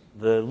dreamers,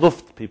 the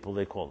Luft people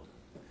they call them.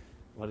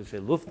 What do you say?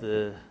 Luft,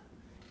 the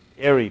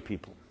airy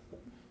people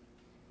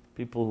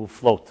who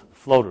float,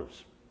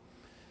 floaters.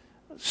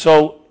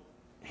 So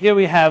here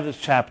we have this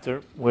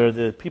chapter where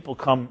the people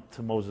come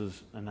to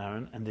Moses and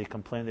Aaron and they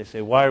complain. They say,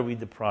 "Why are we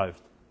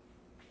deprived?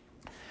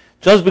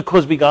 Just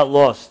because we got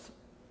lost,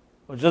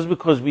 or just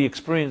because we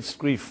experienced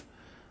grief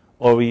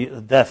or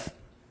death,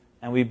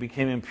 and we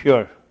became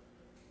impure.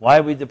 Why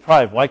are we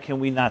deprived? Why can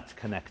we not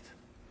connect?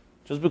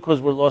 Just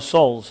because we're lost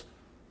souls,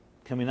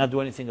 can we not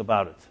do anything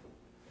about it?"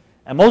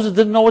 And Moses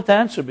didn't know what to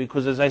answer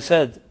because, as I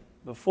said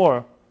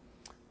before,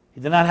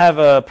 he did not have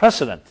a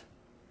precedent.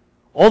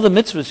 All the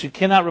mitzvahs you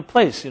cannot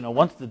replace.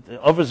 Once the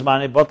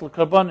overzmane batel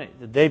karbane,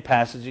 the day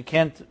passes, you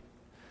can't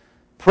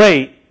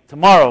pray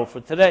tomorrow for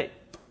today.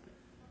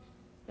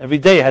 Every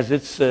day has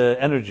its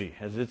energy,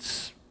 has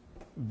its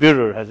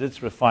birur, has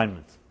its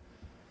refinement.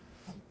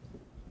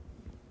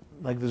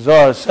 Like the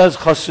Zohar says,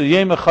 "Chasu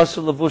yema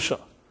chasu levusha."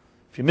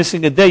 If you're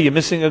missing a day, you're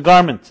missing a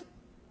garment.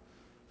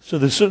 So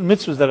there's certain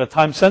mitzvahs that are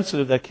time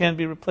sensitive that can't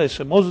be replaced.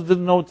 So Moses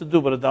didn't know what to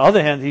do, but on the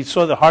other hand, he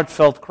saw the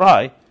heartfelt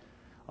cry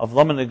of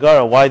Laman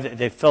Nagara, why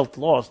they felt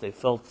lost, they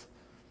felt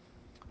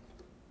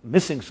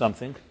missing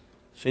something.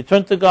 So he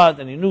turned to God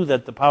and he knew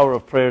that the power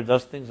of prayer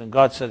does things, and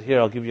God said,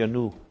 "Here, I'll give you a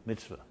new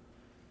mitzvah.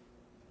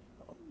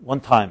 One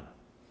time,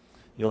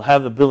 you'll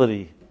have the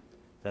ability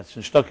that's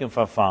in Shtokim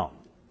Farfal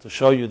to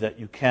show you that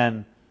you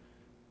can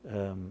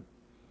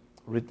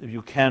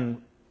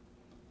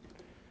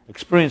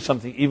experience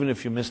something even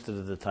if you missed it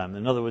at the time.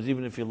 In other words,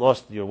 even if you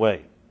lost your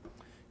way,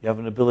 you have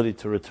an ability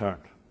to return."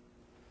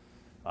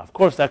 Of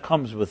course, that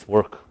comes with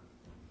work.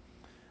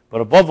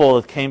 But above all,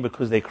 it came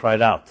because they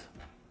cried out.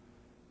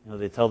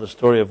 They tell the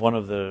story of one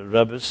of the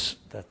Rebbes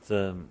that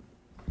a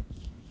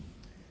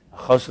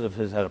chassid of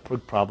his had a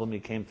big problem. He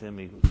came to him,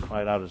 he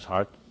cried out his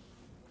heart.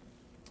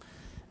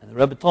 And the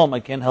Rebbe told him,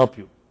 "I can't help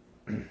you."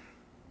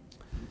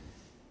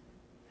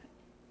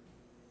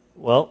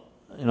 Well,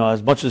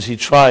 as much as he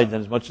tried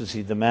and as much as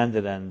he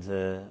demanded and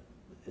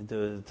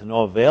to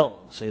no avail,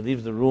 so he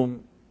leaves the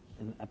room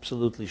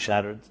absolutely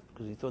shattered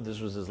because he thought this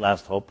was his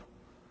last hope.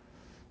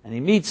 And he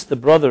meets the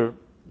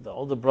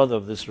older brother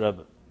of this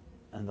Rebbe.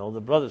 And the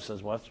older brother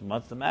says, what's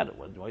the matter?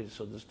 Why are you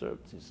so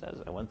disturbed? He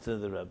says, "I went to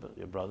the Rebbe,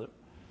 your brother.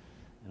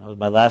 It was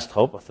my last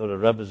hope. I thought a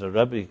Rebbe is a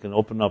Rebbe. He can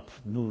open up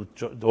new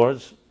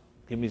doors,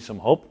 give me some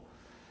hope.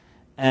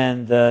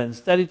 And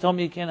instead he told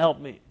me he can't help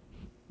me."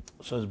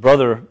 So his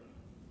brother,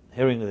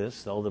 hearing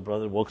this, the older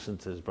brother walks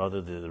into his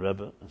brother, the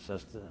Rebbe, and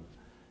says to him,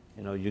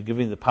 You're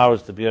giving the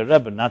powers to be a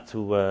Rebbe not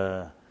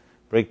to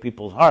break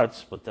people's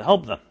hearts, but to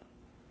help them.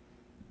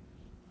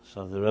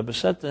 So the Rebbe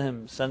said to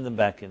him, send him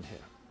back in here.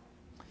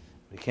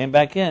 When he came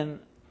back in,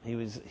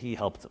 he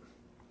helped him.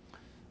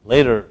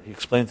 Later, he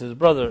explained to his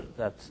brother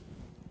that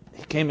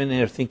he came in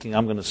here thinking,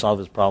 I'm going to solve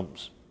his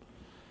problems,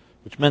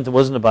 which meant it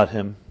wasn't about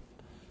him.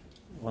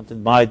 He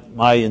wanted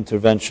my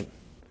intervention.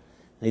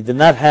 And he did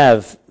not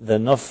have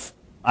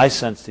I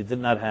sensed he did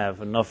not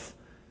have enough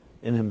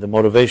in him, the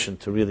motivation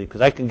to really,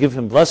 because I can give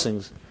him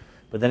blessings,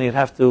 but then he'd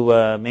have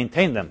to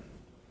maintain them.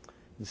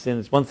 You see,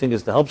 it's one thing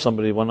is to help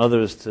somebody, one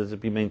other is to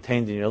be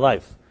maintained in your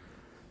life.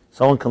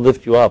 Someone can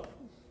lift you up,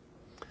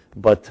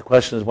 but the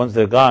question is, once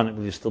they're gone,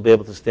 will you still be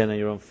able to stand on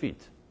your own feet?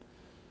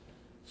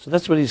 So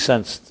that's what he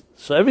sensed.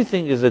 So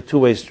everything is a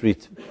two-way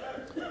street.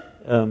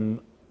 In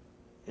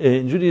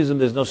Judaism,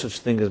 there's no such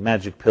thing as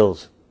magic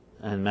pills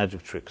and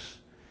magic tricks.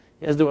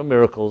 Yes, there were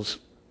miracles,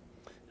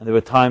 and there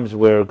were times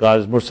where God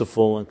is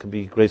merciful and can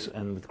be grace,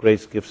 and with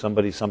grace give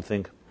somebody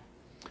something,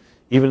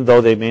 even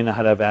though they may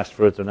not have asked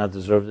for it or not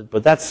deserved it.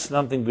 But that's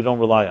something we don't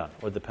rely on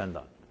or depend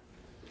on.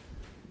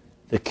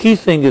 The key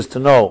thing is to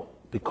know,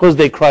 because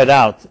they cried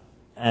out,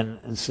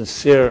 and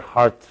sincere,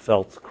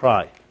 heartfelt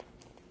cry,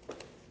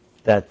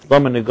 that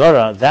Lama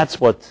Nigara, that's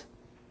what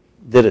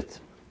did it.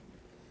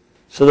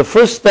 So the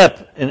first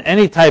step in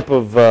any type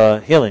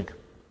of healing,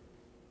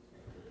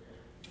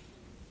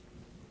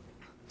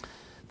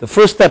 the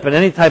first step in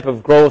any type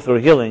of growth or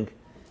healing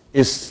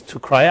is to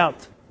cry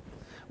out,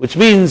 which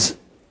means,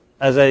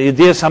 as a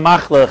Yediyah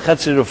Samachla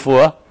Chetzi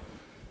Refuah,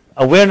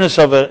 awareness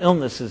of an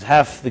illness is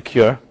half the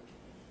cure.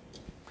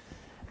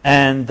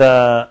 And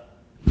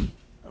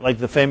like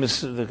the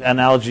famous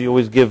analogy you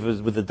always give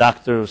is with the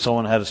doctor, if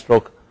someone had a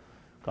stroke,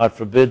 God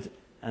forbid,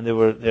 and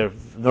their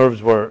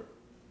nerves were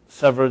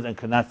severed and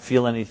could not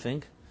feel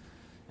anything.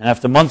 And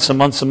after months and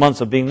months and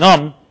months of being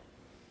numb,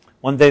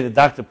 one day the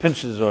doctor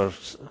pinches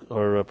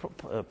or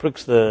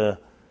pricks the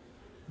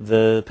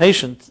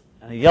patient,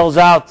 and he yells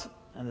out,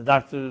 and the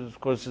doctor, of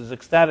course, is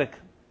ecstatic.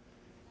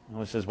 And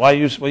he says, why are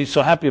you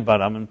so happy about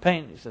it? I'm in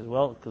pain. He says,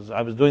 well, because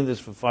I was doing this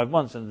for 5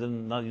 months and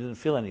you didn't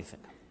feel anything.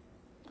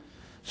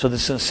 So the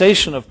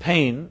sensation of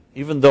pain,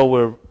 even though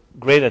we're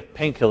great at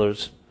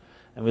painkillers,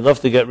 and we love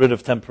to get rid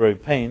of temporary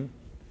pain,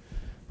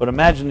 but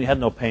imagine you had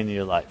no pain in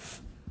your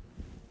life.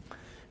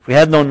 If we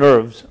had no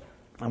nerves,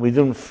 and we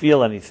didn't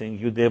feel anything,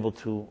 you'd be able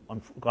to,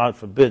 God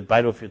forbid,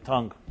 bite off your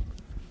tongue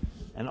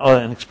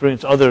and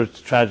experience other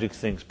tragic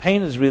things.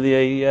 Pain is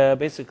really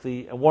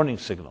basically a warning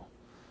signal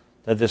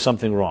that there's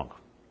something wrong.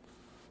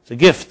 It's a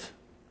gift.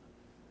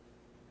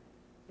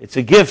 It's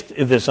a gift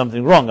if there's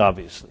something wrong,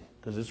 obviously,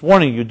 because it's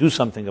warning you do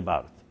something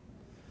about it.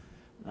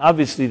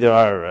 Obviously, there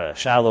are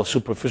shallow,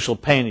 superficial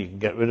pain. You can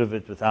get rid of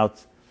it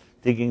without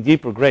digging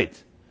deeper,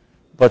 great.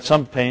 But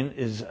some pain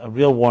is a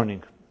real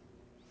warning.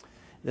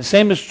 The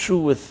same is true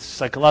with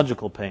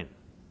psychological pain.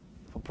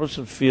 If a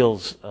person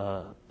feels,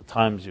 at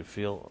times you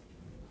feel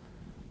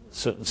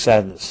certain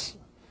sadness.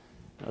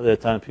 There are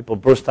times people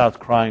burst out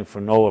crying for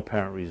no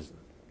apparent reason.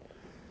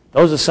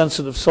 Those are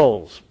sensitive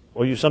souls.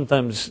 Or you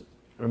sometimes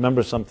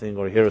remember something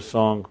or hear a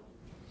song.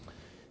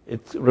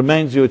 It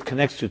reminds you, it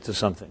connects you to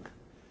something.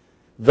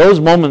 Those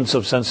moments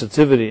of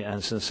sensitivity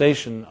and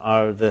sensation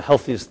are the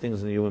healthiest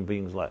things in a human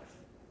being's life.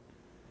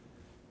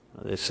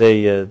 They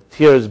say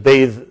tears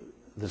bathe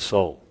the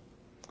soul.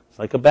 It's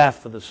like a bath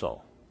for the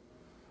soul.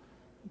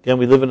 Again,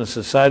 we live in a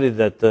society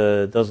that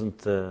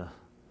doesn't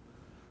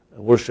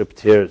worship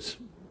tears.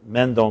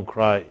 Men don't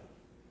cry,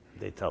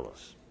 they tell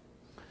us.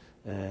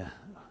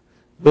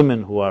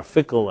 Women who are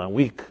fickle and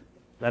weak,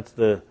 that's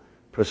the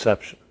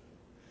perception.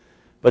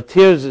 But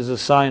tears is a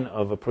sign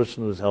of a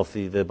person who's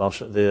healthy.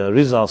 The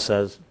Rizal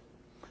says,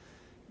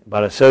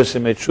 Baraser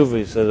Semei Tshuva,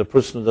 he says, a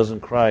person who doesn't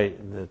cry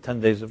in the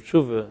 10 days of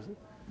Tshuva,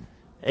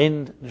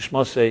 Ein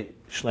Nishmosei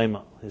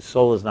Shlema, his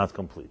soul is not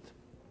complete.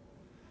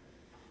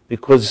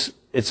 Because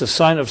it's a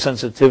sign of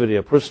sensitivity.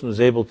 A person who's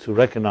able to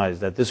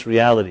recognize that this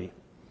reality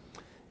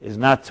is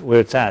not where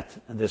it's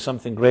at, and there's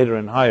something greater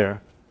and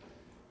higher,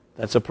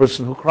 that's a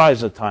person who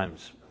cries at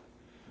times.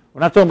 We're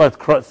not talking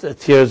about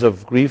tears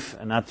of grief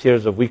and not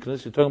tears of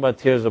weakness. You're talking about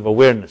tears of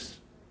awareness.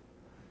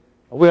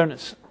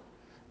 Awareness.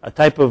 A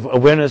type of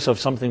awareness of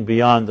something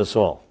beyond us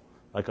all,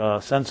 like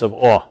a sense of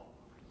awe.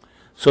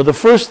 So the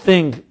first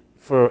thing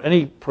for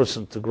any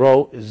person to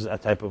grow is a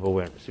type of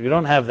awareness. If you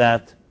don't have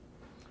that,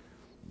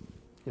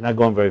 you're not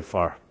going very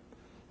far,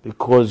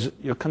 because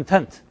you're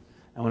content.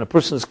 And when a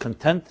person is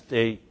content,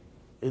 it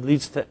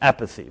leads to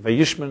apathy.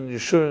 Vayishman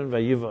yishurin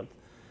vayivod.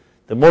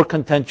 The more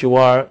content you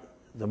are,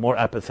 the more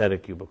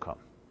apathetic you become.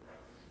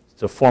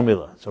 It's a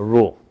formula. It's a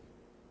rule.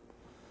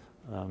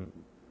 And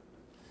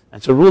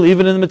it's a rule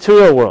even in the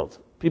material world.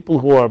 People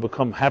who are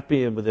become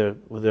happy with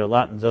their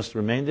lot and just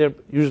remain there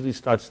usually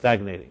start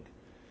stagnating.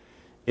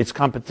 It's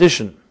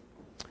competition,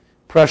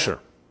 pressure,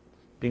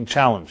 being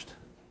challenged.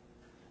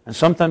 And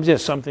sometimes,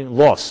 yes, something,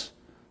 loss,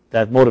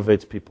 that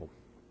motivates people.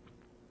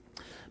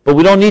 But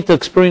we don't need to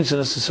experience it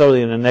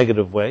necessarily in a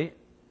negative way.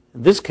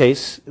 In this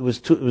case, it was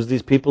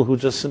these people who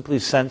just simply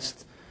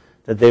sensed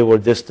that they were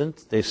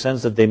distant. They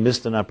sensed that they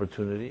missed an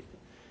opportunity,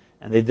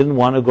 and they didn't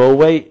want to go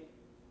away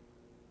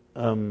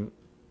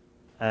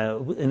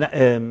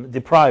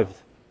deprived.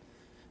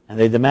 And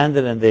they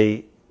demanded, and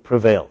they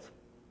prevailed.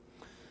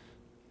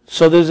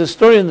 So there's a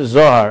story in the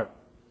Zohar.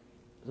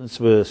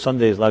 Since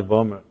Sunday is Lag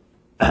Bomer.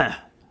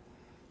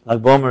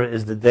 Lag Bomer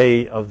is the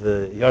day of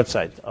the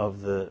yahrzeit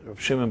of the Reb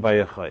Shimon Bar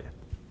Yochai.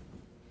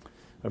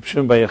 Reb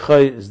Shimon Bar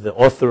Yochai is the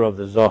author of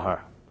the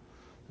Zohar.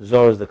 The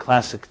Zohar is the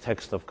classic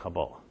text of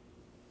Kabbalah.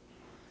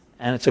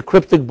 And it's a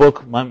cryptic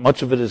book.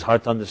 Much of it is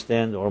hard to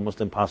understand, or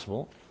almost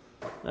impossible.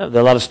 There are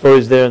a lot of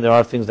stories there, and there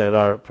are things that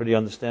are pretty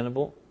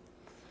understandable.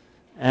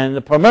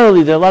 And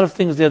primarily, there are a lot of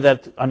things there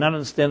that are not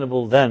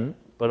understandable then,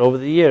 but over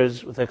the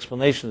years, with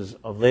explanations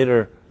of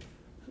later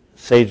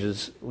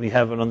sages, we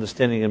have an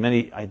understanding of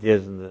many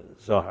ideas in the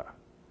Zohar.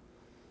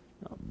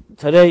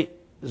 Today,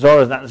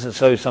 Zohar is not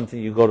necessarily something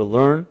you go to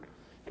learn.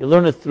 You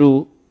learn it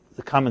through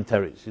the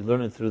commentaries. You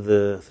learn it through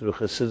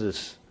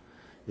Chassidus.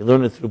 You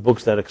learn it through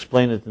books that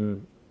explain it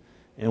in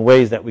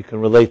ways that we can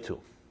relate to.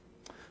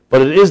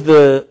 But it is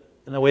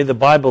in a way, the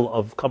Bible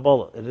of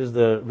Kabbalah. It is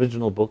the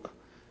original book.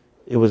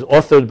 It was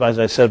authored, as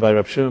I said, by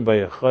Reb Shimon Bar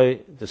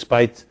Yochai,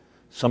 despite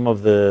some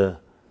of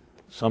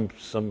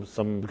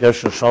some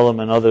Gershon Shalom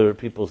and other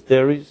people's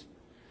theories.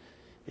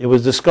 It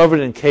was discovered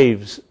in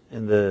caves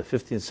in the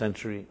 15th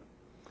century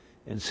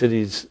in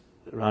cities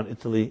around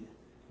Italy,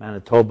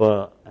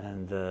 Manitoba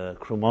and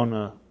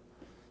Cremona,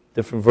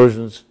 different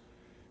versions.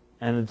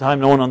 And at the time,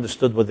 no one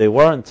understood what they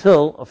were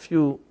until a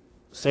few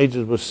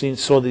sages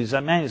saw these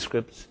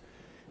manuscripts,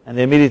 and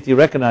they immediately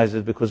recognized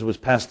it because it was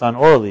passed on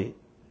orally,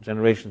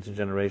 generation to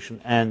generation,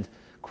 and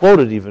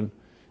quoted even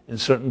in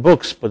certain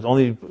books, but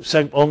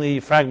only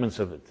fragments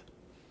of it.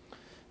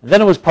 And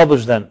then it was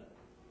published then.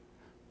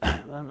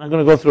 I'm not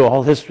going to go through a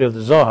whole history of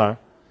the Zohar,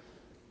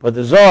 but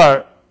the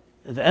Zohar,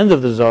 at the end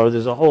of the Zohar,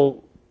 there's a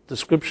whole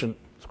description.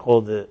 It's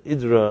called the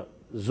Idra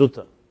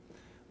Zuta,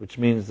 which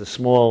means the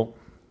small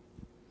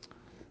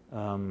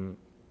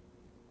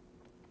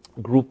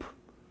group,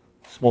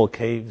 small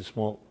cave,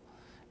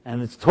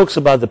 and it talks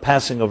about the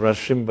passing of Reb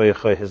Shimon Bar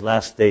Yochai, his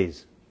last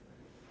days.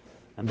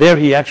 And there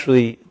he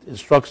actually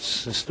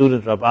instructs his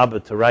student Rabbi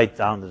to write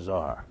down the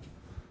Zohar.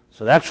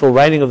 So the actual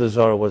writing of the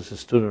Zohar was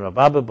his student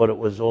Rabbi, but it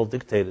was all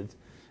dictated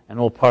and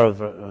all part of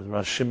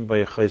Reb Shimon Bar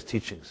Yochai's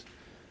teachings.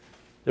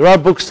 There are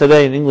books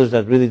today in English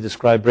that really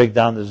break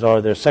down the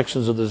Zohar. There are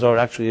sections of the Zohar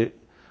actually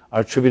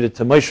are attributed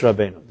to Moshe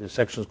Rabbeinu. There's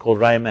sections called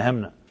Raya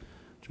Mehemna,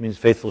 which means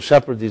faithful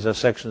shepherd. These are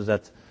sections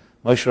that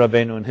Moshe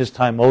Rabbeinu in his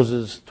time,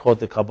 Moses taught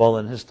the Kabbalah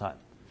in his time.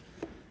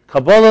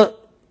 Kabbalah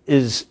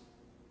is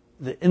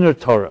the inner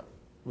Torah,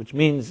 which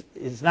means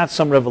it's not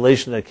some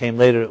revelation that came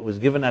later. It was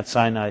given at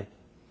Sinai.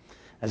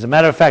 As a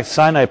matter of fact,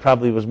 Sinai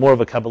probably was more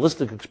of a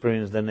Kabbalistic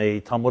experience than a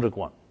Talmudic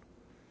one.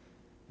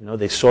 You know,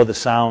 they saw the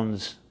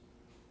sounds,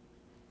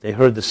 they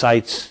heard the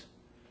sights,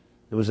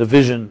 there was a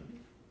vision.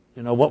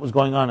 You know, what was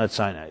going on at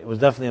Sinai? It was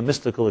definitely a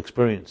mystical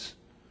experience,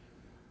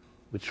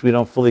 which we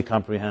don't fully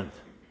comprehend.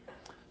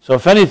 So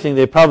if anything,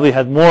 they probably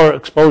had more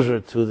exposure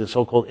to the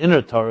so-called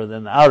inner Torah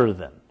than the outer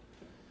then.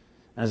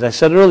 As I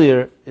said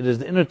earlier, it is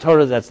the inner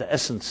Torah that's the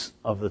essence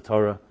of the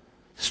Torah,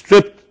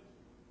 stripped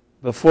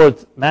before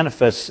it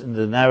manifests in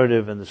the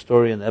narrative and the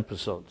story and the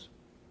episodes.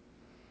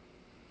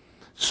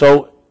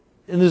 So,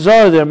 in the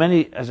Zohar there are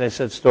many, as I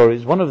said,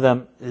 stories. One of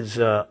them is,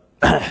 well,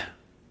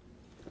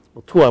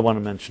 two I want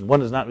to mention.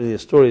 One is not really a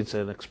story, it's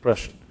an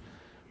expression.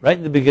 Right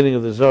in the beginning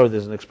of the Zohar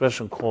there's an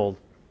expression called,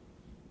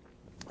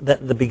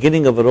 that in the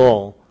beginning of it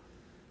all,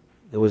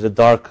 there was a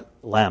dark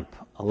lamp,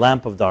 a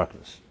lamp of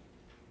darkness.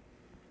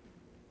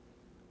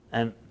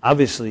 And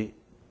obviously,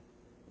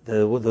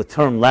 the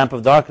term lamp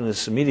of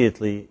darkness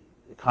immediately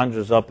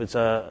conjures up, it's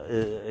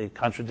a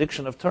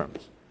contradiction of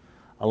terms.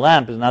 A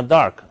lamp is not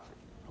dark.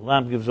 A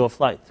lamp gives off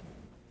light.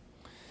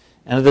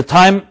 And at the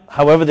time,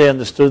 however they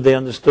understood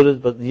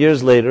it, but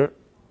years later,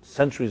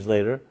 centuries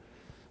later,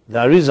 the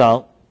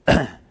Arizal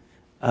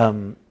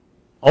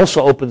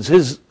also opens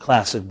his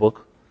classic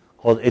book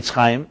called Eitz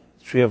Chaim,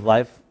 Tree of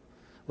Life,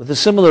 with a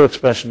similar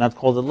expression, not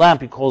called a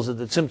lamp, he calls it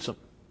the Tzimtzum.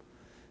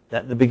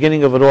 That in the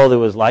beginning of it all there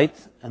was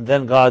light, and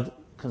then God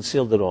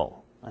concealed it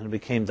all, and it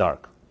became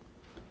dark,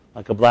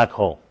 like a black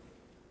hole.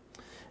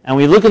 And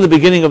when you look at the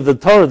beginning of the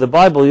Torah, the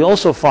Bible, you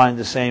also find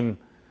the same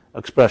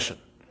expression.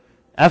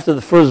 After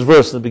the first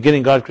verse, in the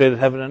beginning God created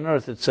heaven and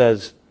earth, it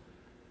says,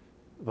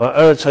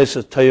 it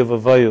says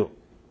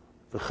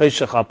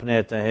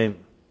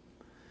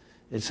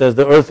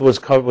the earth was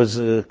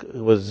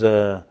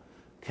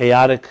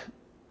chaotic,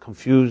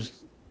 confused,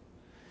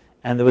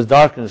 and there was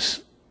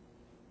darkness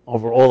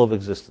over all of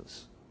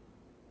existence.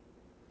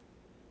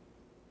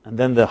 And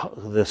then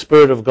the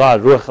Spirit of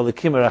God, Ruach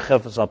Halikim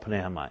Erachefes al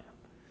Pnei Hamayim.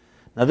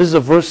 Now this is a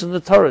verse in the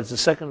Torah, it's the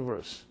second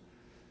verse.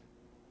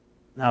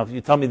 Now if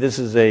you tell me this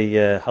is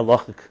a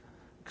halachic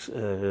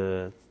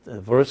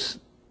verse,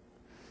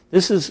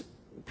 this is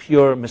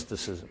pure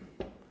mysticism.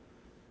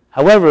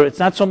 However, it's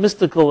not so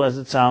mystical as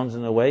it sounds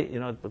in a way, you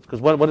know, because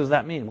what does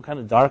that mean? What kind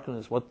of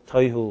darkness? What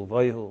toihu,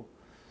 vayhu?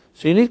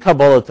 So you need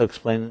Kabbalah to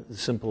explain the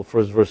simple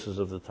first verses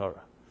of the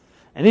Torah.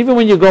 And even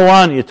when you go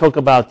on, you talk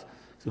about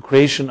the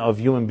creation of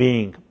human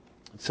being.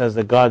 It says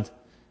that God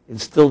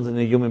instilled in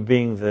a human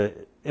being the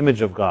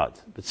image of God.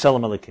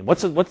 B'Tselem Elokim.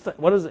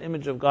 What is the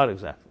image of God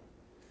exactly?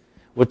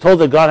 We're told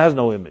that God has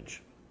no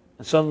image.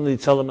 And suddenly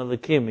Tselem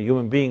Elokim, a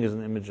human being, is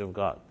an image of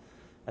God.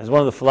 As one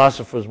of the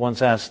philosophers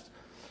once asked,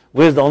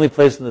 where's the only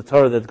place in the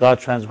Torah that God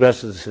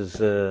transgresses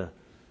his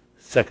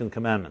second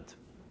commandment?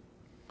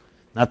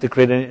 Not to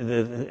create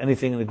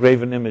anything in the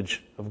graven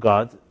image of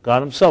God.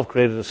 God himself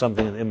created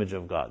something in the image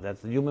of God.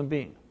 That's the human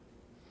being.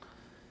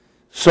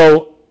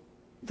 So,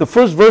 the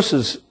first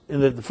verses in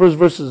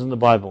the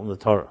Bible, in the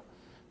Torah,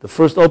 the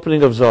first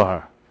opening of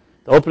Zohar,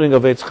 the opening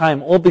of Eitz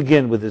Chaim, all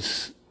begin with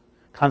this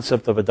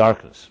concept of a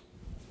darkness.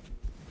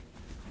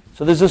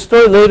 So there's a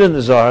story later in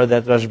the Zohar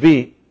that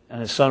Rabbi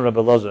and his son Rabbi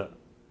Elazar,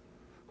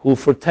 who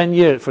for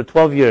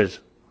 12 years,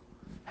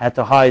 had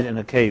to hide in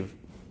a cave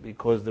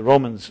because the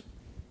Romans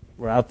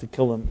were out to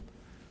kill him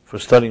for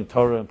studying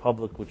Torah in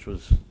public, which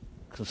was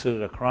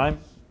considered a crime.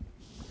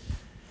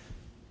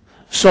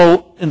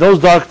 So, in those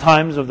dark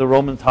times of the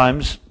Roman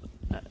times,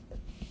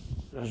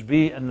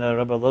 Rabbi and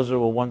Rabbi Elazar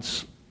were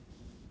once,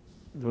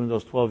 during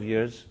those 12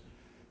 years,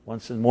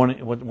 once in the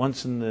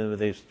morning,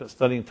 they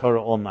studying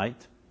Torah all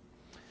night,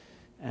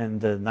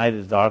 and the night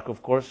is dark,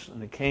 of course,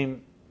 and it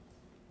came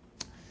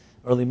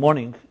early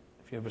morning.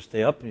 If you ever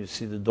stay up and you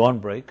see the dawn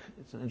break,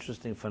 it's an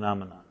interesting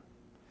phenomenon.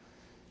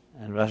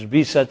 And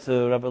Rabbi said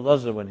to Rabbi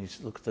Elazar, when he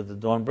looked at the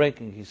dawn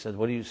breaking, he said,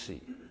 what do you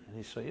see? And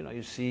he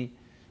said,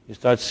 you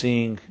start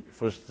seeing,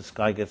 first the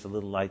sky gets a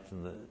little light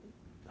in the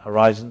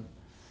horizon,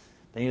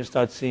 then you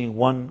start seeing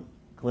one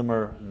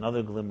glimmer,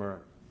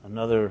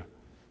 another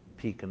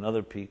peak,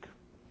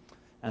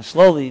 and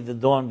slowly the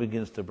dawn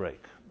begins to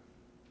break.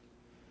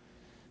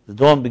 The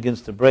dawn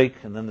begins to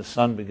break, and then the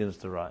sun begins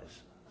to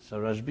rise. So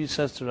Rabbi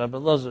says to Rabbi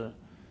Elazar,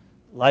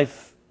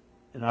 life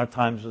in our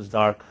times is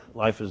dark,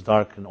 life is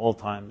dark in all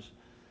times,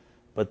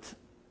 but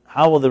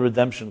how will the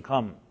redemption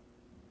come?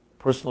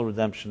 Personal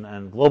redemption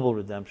and global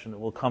redemption, it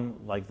will come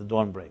like the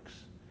dawn breaks.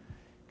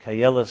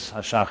 Kayeles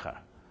hashachar.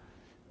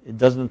 It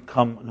doesn't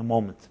come in a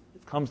moment.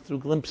 It comes through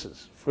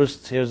glimpses.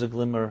 First, here's a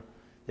glimmer,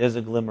 there's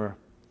a glimmer,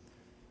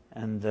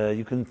 and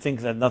you can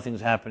think that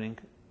nothing's happening.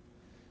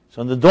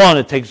 So in the dawn,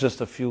 it takes just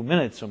a few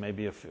minutes, or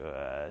maybe a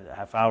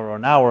half hour or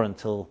an hour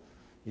until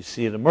you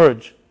see it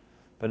emerge.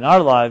 But in our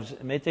lives,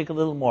 it may take a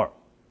little more.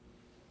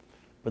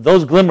 But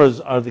those glimmers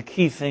are the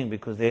key thing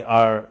because they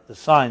are the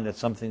sign that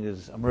something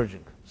is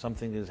emerging,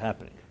 something is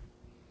happening.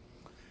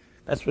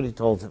 That's what he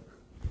told him,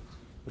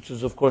 which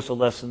is, of course, a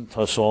lesson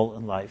to us all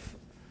in life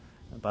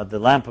about the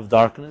lamp of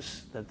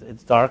darkness, that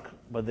it's dark,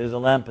 but there's a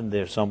lamp in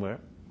there somewhere.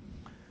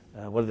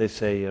 What do they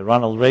say?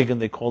 Ronald Reagan,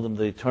 they called him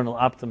the eternal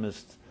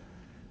optimist,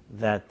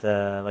 that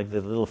like the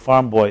little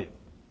farm boy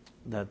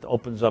that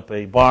opens up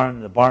a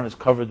barn. The barn is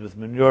covered with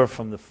manure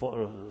from the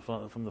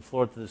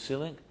floor to the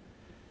ceiling.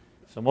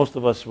 So most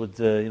of us would,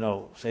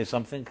 say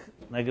something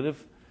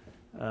negative,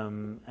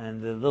 and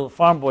the little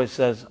farm boy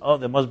says, "Oh,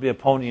 there must be a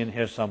pony in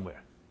here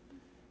somewhere."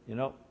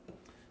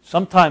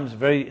 Sometimes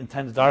very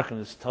intense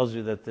darkness tells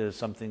you that there's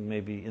something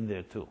maybe in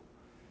there too,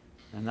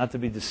 and not to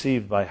be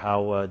deceived by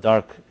how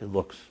dark it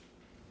looks.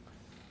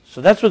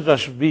 So that's what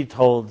Rabbi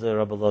told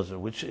Rabbi Elazar,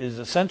 which is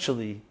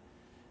essentially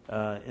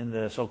in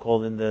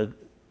the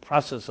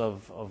process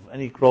of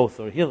any growth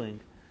or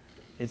healing,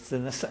 it's the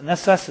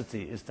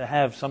necessity is to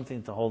have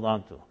something to hold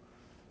on to.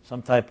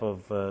 Some type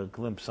of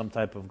glimpse, some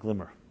type of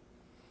glimmer.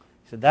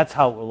 He said that's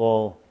how it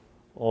will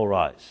all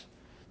rise.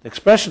 The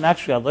expression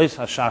actually, Alois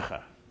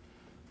HaShachar,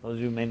 those of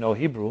you who may know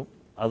Hebrew,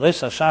 Alois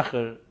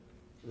HaShachar,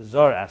 the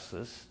Zohar asks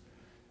this,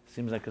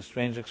 seems like a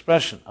strange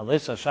expression. Alois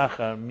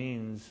HaShachar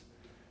means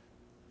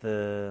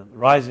the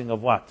rising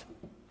of what?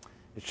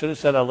 It should have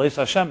said Alois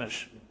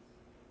HaShemesh,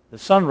 the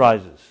sun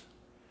rises.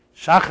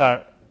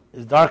 Shachar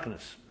is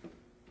darkness.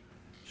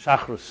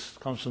 Shachrus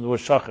comes from the word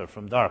shachar,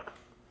 from dark.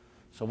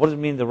 So what does it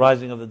mean, the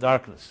rising of the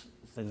darkness?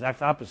 It's the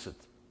exact opposite.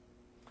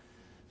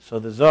 So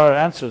the Zohar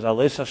answers,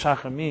 Alois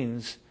HaShachar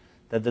means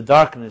that the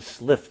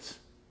darkness lifts,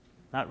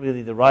 not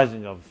really the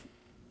rising of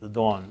the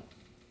dawn.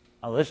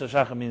 Alois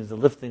HaShachar means the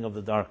lifting of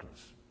the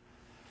darkness.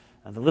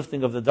 And the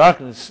lifting of the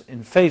darkness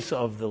in face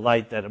of the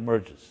light that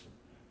emerges.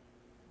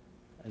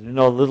 As you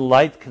know, a little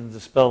light can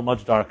dispel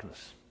much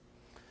darkness.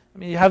 I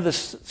mean, you have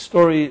this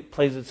story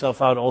plays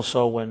itself out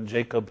also when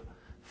Jacob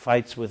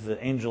fights with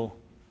the angel.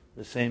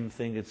 The same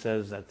thing, it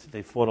says that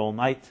they fought all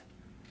night.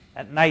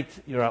 At night,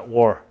 you're at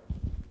war,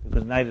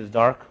 because night is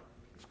dark.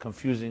 It's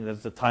confusing.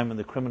 That's the time when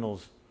the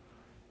criminals,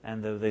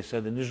 and they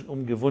said the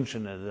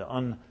Umgewunschen, the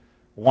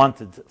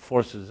unwanted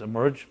forces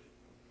emerge.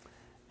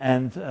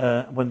 And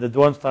when the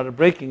dawn started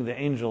breaking, the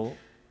angel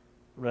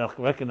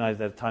recognized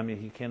that time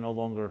he can no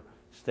longer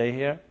stay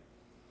here.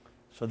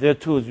 So there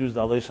too is used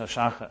Alois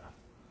HaShachar.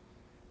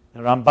 The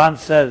Ramban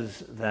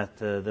says that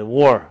the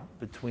war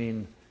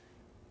between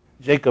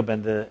Jacob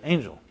and the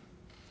angel,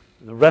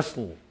 the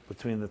wrestle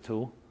between the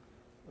two,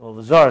 well,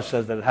 the Zohar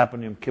says that it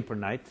happened Yom Kippur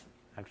night,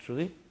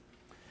 actually.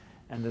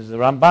 And as the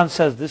Ramban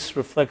says, this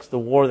reflects the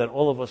war that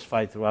all of us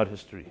fight throughout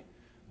history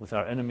with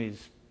our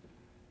enemies.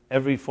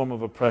 Every form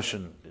of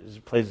oppression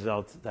plays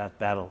out that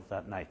battle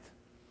that night.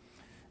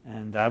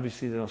 And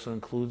obviously that also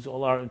includes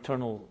all our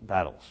internal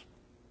battles.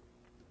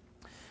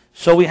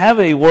 So we have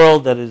a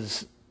world that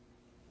is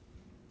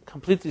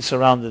completely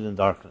surrounded in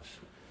darkness.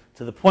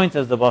 To the point,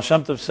 as the Baal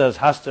Shem Tov says,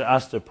 Haster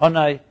Aster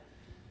Panai,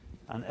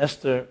 and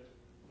Esther,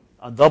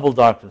 a double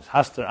darkness.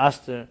 Haster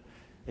Aster,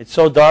 it's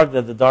so dark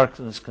that the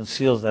darkness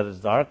conceals that it's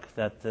dark,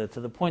 that to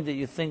the point that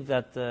you think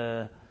that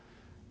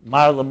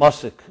Mar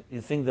Lamosik,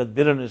 you think that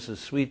bitterness is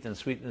sweet and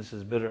sweetness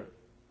is bitter.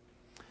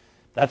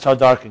 That's how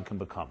dark it can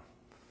become.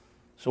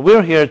 So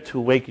we're here to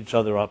wake each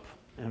other up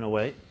in a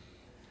way.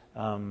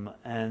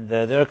 And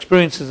there are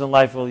experiences in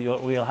life where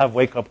we'll have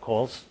wake-up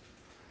calls.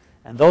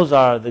 And those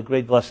are the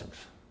great blessings.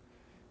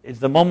 It's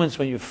the moments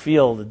when you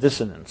feel the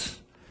dissonance,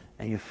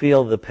 and you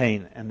feel the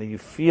pain, and then you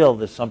feel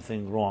there's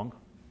something wrong.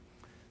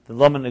 The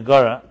Lama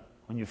Negara,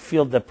 when you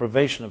feel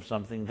deprivation of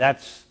something,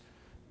 that's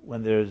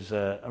when there's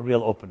a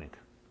real opening.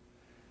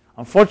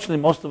 Unfortunately,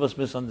 most of us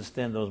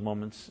misunderstand those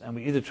moments, and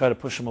we either try to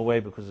push them away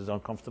because it's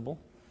uncomfortable.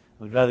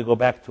 We'd rather go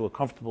back to a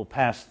comfortable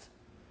past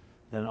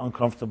than an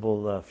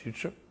uncomfortable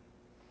future.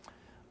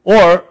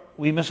 Or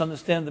we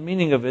misunderstand the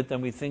meaning of it,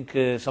 and we think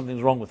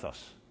something's wrong with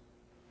us.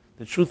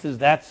 The truth is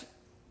that's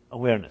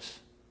awareness.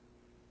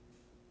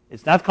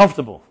 It's not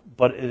comfortable,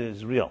 but it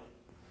is real.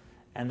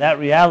 And that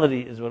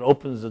reality is what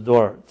opens the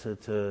door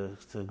to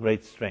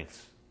great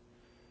strengths.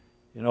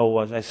 You know,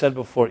 as I said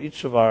before,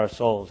 each of our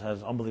souls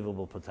has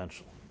unbelievable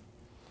potential.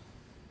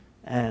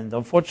 And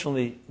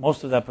unfortunately,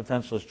 most of that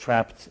potential is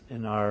trapped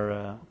in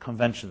our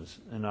conventions,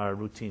 in our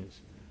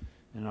routines,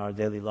 in our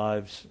daily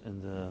lives,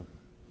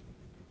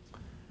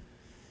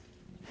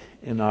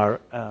 in our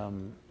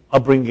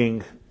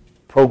upbringing,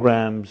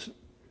 programs,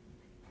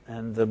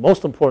 and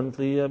most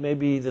importantly,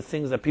 maybe the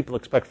things that people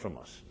expect from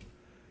us.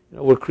 You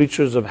know, we're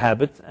creatures of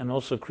habit and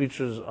also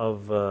creatures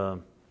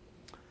of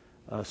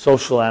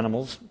social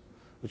animals,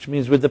 which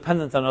means we're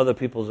dependent on other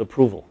people's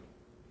approval.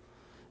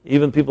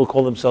 Even people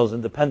call themselves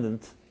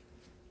independent.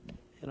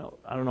 You know,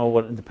 I don't know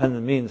what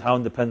independent means, how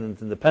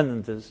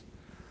independent is,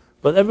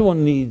 but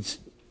everyone needs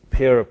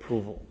peer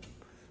approval.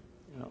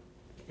 You know,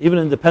 even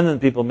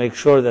independent people make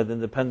sure that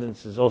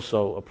independence is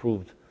also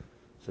approved.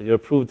 So you're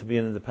approved to be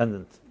an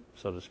independent,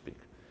 so to speak.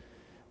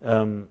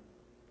 An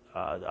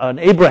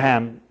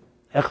Abraham,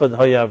 Echad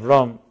Haya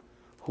Avram,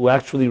 who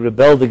actually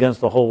rebelled against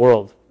the whole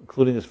world,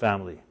 including his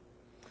family,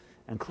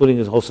 including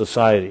his whole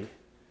society,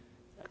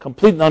 a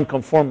complete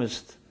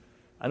nonconformist.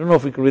 I don't know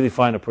if we could really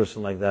find a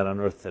person like that on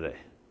earth today.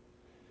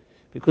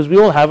 Because we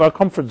all have our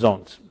comfort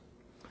zones.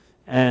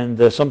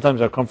 And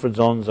sometimes our comfort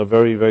zones are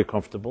very, very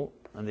comfortable,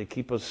 and they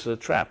keep us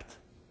trapped.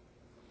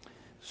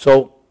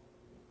 So,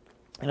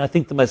 and I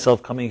think to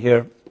myself, coming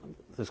here,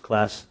 this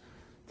class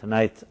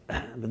tonight,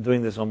 I've been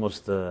doing this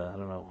almost, I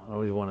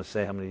don't even want to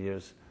say how many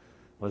years.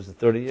 Was it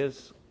 30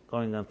 years?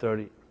 Going on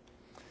 30.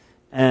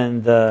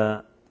 And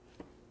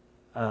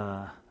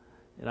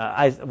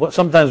I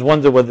sometimes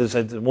wonder whether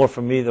it's more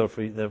for me or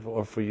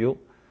for you.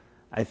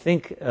 I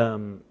think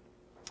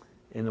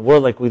in the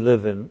world like we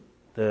live in,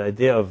 the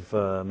idea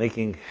of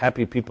making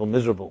happy people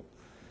miserable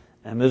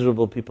and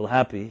miserable people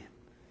happy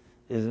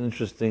is an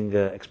interesting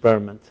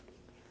experiment.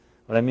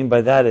 What I mean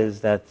by that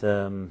is that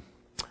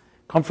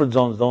comfort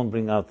zones don't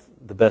bring out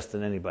the best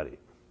in anybody.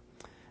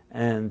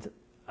 And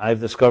I've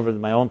discovered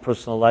in my own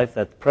personal life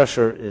that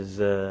pressure is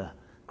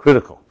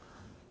critical.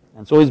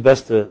 And it's always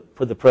best to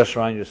put the pressure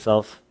on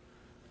yourself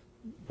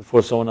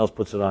before someone else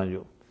puts it on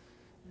you,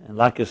 and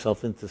lock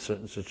yourself into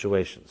certain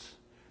situations.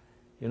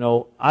 You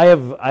know, I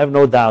have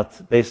no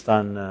doubt, based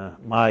on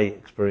my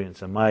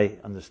experience and my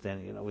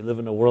understanding, you know, we live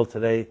in a world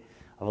today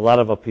of a lot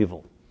of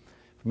upheaval.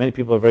 Many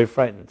people are very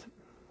frightened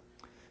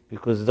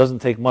because it doesn't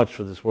take much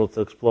for this world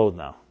to explode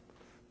now.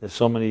 There's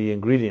so many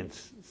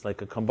ingredients. It's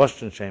like a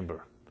combustion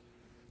chamber.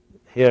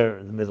 Here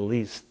in the Middle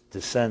East,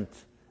 dissent,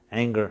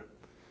 anger.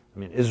 I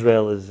mean,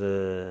 Israel is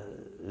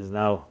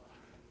now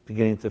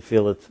beginning to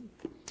feel it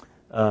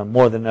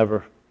more than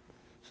ever.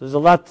 So there's a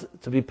lot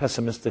to be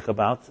pessimistic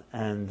about,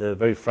 and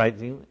very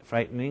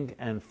frightening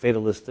and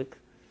fatalistic,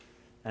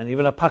 and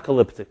even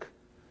apocalyptic.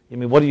 I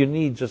mean, what do you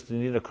need? You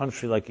need a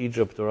country like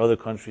Egypt or other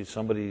countries.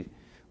 Somebody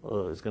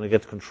is going to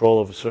get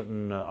control of a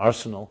certain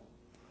arsenal,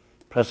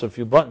 press a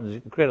few buttons. You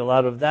can create a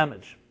lot of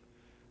damage.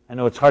 I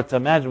know it's hard to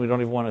imagine. We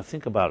don't even want to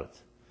think about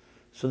it.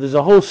 So there's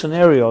a whole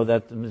scenario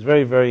that is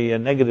very, very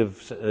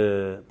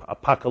negative,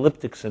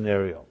 apocalyptic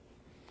scenario.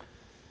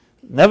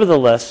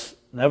 Nevertheless,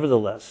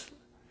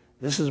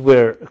 this is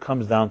where it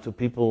comes down to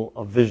people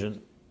of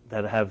vision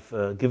that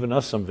have given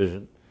us some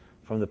vision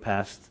from the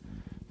past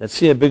that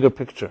see a bigger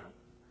picture.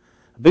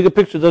 A bigger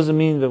picture doesn't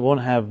mean that we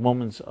won't have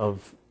moments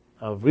of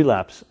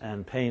relapse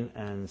and pain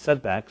and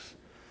setbacks,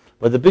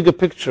 but the bigger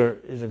picture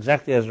is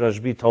exactly as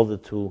Rabbi told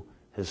it to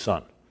his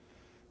son.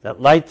 That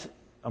light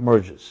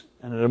emerges,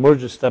 and it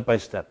emerges step by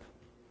step.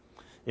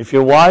 If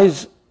you're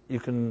wise, you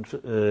can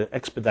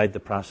expedite the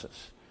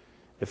process.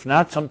 If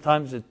not,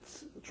 sometimes it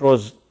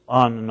draws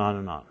on and on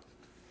and on.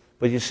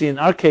 But you see, in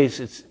our case,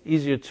 it's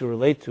easier to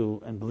relate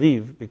to and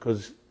believe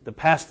because the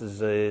past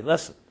is a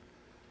lesson.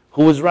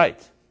 Who was right?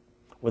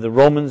 Were the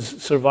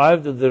Romans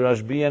survived, or did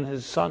Rabbi and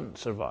his son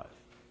survive?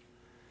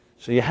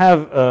 So you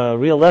have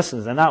real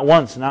lessons, and not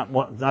once,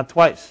 not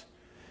twice.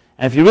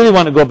 And if you really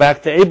want to go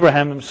back to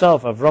Abraham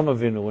himself, Avram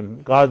Avinu,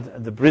 when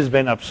God, the Bris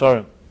Ben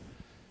Absarim,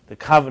 the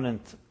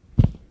covenant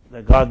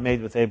that God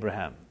made with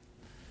Abraham,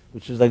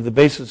 which is like the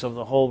basis of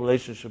the whole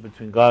relationship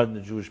between God and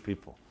the Jewish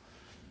people.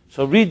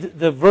 So read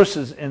the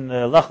verses in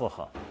Lech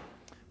Lecha,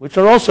 which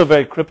are also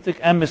very cryptic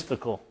and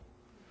mystical,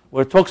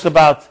 where it talks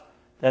about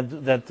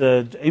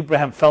that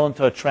Abraham fell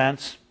into a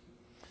trance,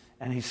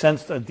 and he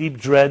sensed a deep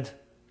dread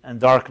and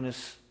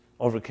darkness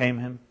overcame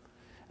him.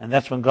 And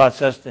that's when God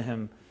says to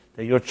him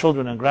that your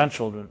children and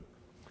grandchildren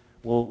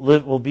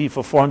will be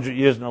for 400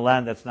 years in a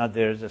land that's not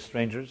theirs, as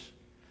strangers.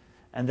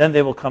 And then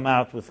they will come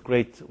out with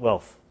great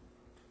wealth.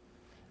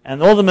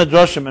 And all the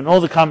Midrashim and all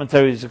the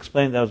commentaries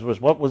explain that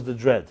verse. What was the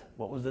dread?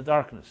 What was the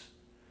darkness?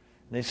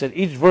 And they said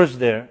each verse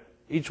there,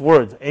 each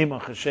word, Ema,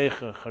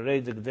 Cheshecha,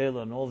 Chared,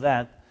 Gdela, and all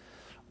that,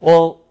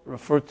 all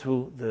refer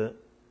to the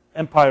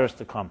empires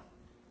to come.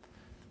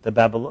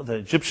 The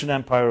Egyptian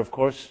Empire, of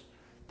course,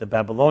 the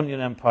Babylonian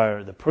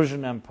Empire, the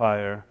Persian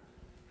Empire,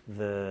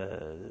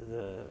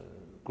 the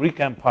Greek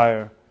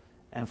Empire,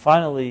 and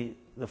finally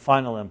the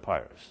final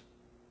empires.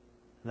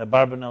 The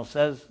Barbanel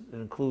says it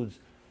includes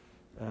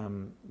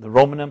the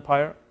Roman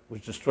Empire,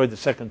 which destroyed the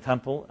Second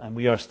Temple, and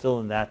we are still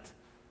in that,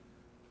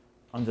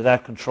 under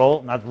that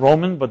control. Not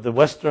Roman, but the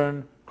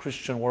Western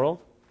Christian world.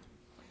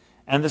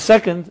 And the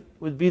second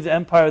would be the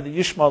empire, the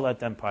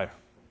Yishmaelite Empire,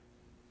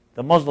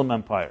 the Muslim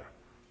Empire,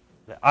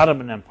 the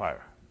Ottoman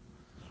Empire.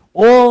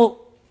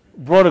 All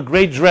brought a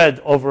great dread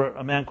over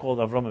a man called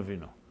Avram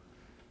Avinu.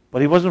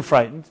 But he wasn't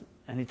frightened,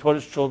 and he taught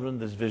his children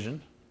this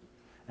vision,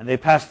 and they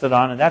passed it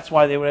on, and that's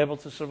why they were able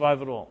to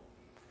survive it all.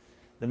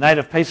 The night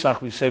of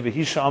Pesach, we say,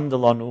 V'hisha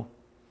amdelanu,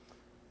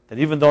 that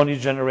even though in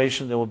each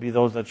generation there will be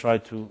those that try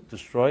to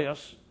destroy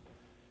us.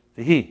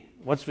 V'hi,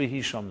 what's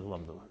V'hisha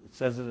amdelanu? It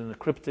says it in a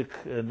cryptic,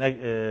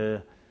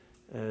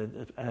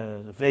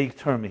 vague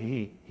term,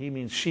 he. He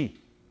means she.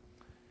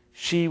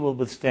 She will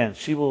withstand.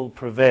 She will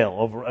prevail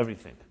over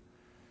everything.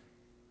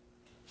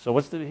 So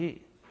what's the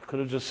he? Could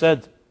have just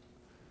said.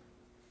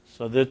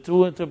 So there are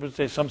two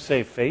interpretations. Some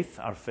say faith,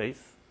 our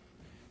faith.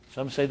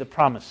 Some say the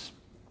promise.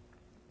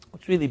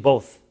 It's really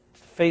both.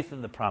 Faith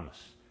and the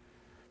promise.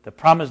 The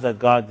promise that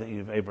God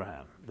gave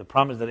Abraham. The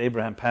promise that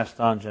Abraham passed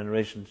on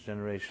generation to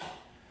generation.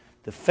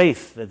 The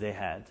faith that they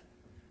had.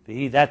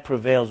 That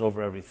prevails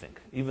over everything.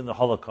 Even the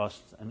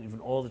Holocaust and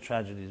even all the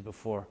tragedies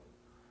before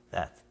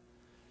that.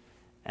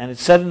 And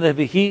it's said in the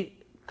Vihi,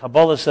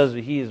 Kabbalah says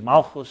Vihi is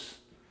Malchus,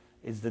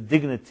 is the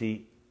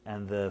dignity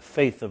and the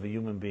faith of a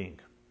human being.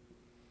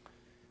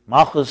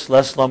 Malchus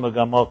les lo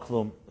megamal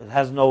klum. It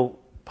has no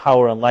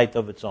power and light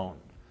of its own.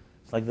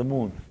 It's like the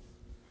moon.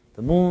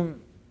 The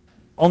moon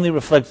only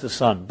reflects the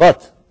sun,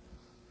 but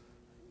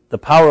the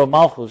power of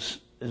Malchus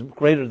is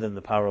greater than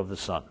the power of the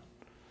sun.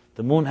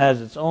 The moon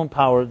has its own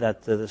power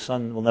that the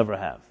sun will never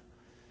have.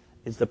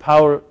 It's the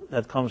power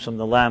that comes from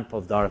the lamp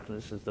of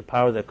darkness. It's the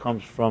power that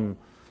comes from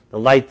the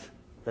light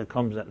that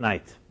comes at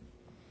night.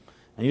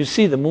 And you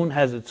see the moon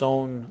has its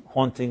own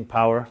haunting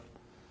power.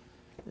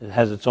 It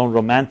has its own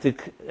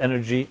romantic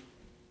energy,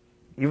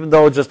 even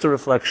though it's just a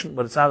reflection,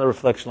 but it's not a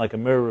reflection like a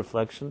mirror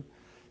reflection.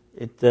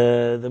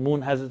 The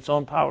moon has its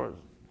own power.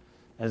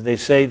 As they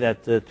say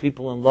that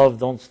people in love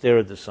don't stare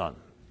at the sun.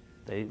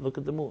 They look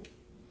at the moon.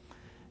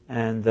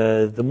 And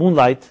the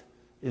moonlight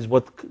is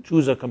what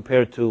Jews are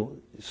compared to.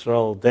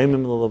 Israel,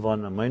 Daimim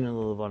l'Levana, Mainim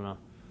l'Levana.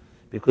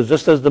 Because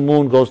just as the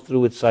moon goes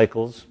through its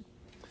cycles,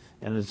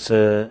 and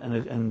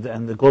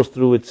it goes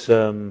through it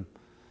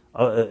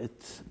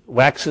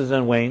waxes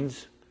and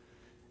wanes,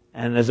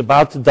 and is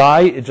about to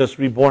die, it's just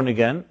reborn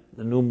again,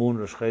 the new moon,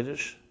 Rosh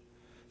Chodesh.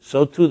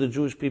 So too the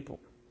Jewish people.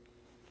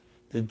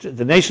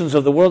 The nations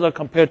of the world are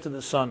compared to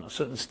the sun, a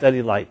certain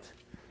steady light,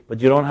 but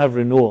you don't have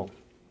renewal.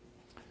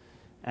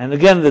 And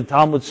again, the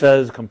Talmud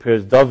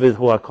compares David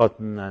hu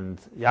HaKotan and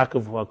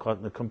Yaakov hu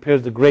HaKotan. It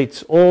compares the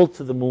greats all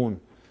to the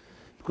moon,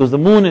 because the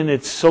moon, in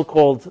its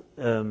so-called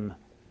in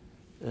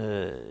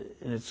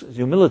its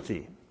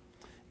humility,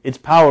 its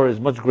power is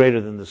much greater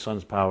than the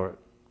sun's power.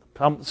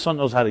 The sun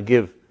knows how to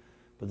give,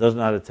 but doesn't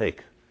know how to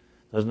take,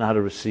 doesn't know how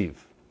to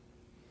receive.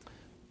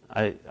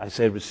 I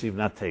say receive,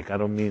 not take. I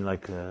don't mean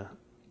like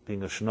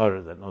being a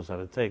schnorrer that knows how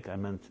to take. I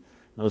meant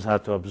knows how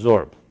to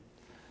absorb.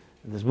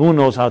 And this moon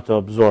knows how to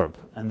absorb.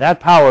 And that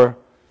power,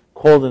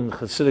 called in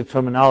Hasidic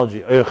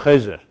terminology, Oyer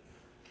Chezer,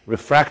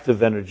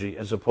 refractive energy,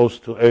 as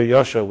opposed to Oyer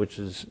Yosha, which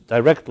is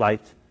direct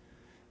light,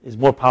 is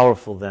more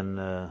powerful than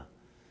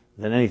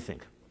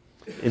anything.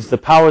 It's the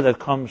power that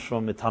comes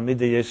from the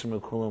Talmidei Yeshem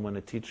Kulam when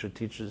a teacher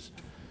teaches.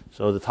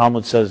 So the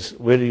Talmud says,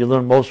 where do you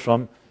learn most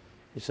from?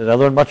 He says, I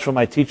learn much from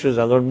my teachers,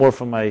 I learn more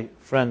from my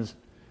friends,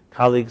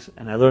 colleagues,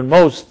 and I learn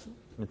most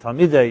from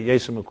Talmidei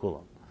Yeshem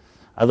Kulam.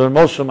 I learn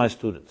most from my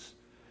students.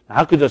 Now,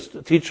 how could a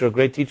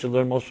great teacher,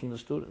 learn most from the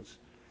students?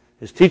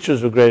 His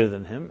teachers are greater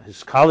than him.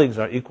 His colleagues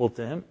are equal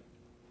to him.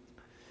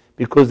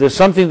 Because there's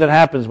something that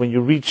happens when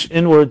you reach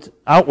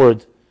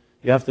outward,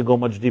 you have to go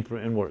much deeper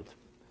inward.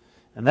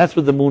 And that's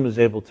what the moon is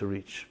able to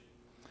reach.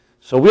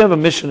 So we have a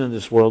mission in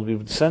this world.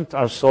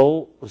 Our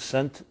soul was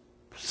sent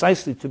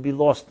precisely to be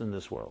lost in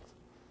this world.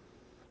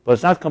 But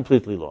it's not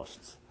completely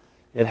lost.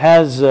 It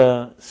has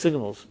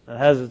signals. It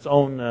has its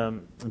own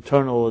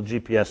internal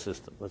GPS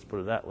system, let's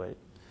put it that way,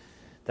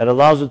 that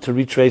allows it to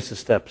retrace the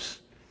steps.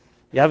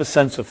 You have a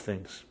sense of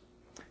things.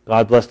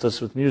 God blessed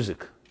us with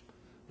music,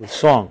 with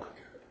song.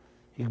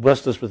 He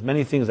blessed us with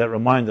many things that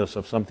remind us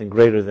of something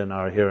greater than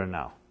our here and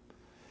now.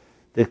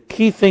 The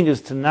key thing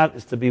is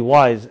to be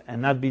wise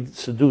and not be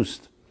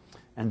seduced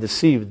and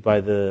deceived by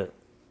the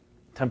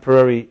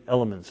temporary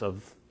elements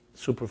of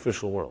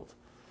superficial world.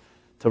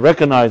 To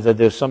recognize that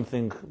there's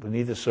something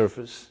beneath the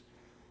surface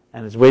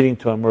and it's waiting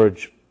to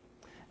emerge.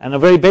 And on a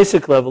very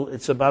basic level,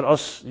 it's about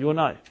us, you and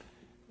I.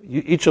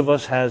 Each of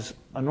us has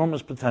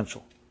enormous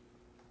potential.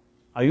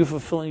 Are you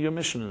fulfilling your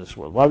mission in this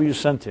world? Why were you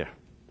sent here?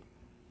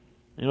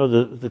 You know,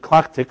 the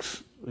clock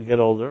ticks, we get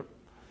older,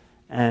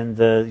 and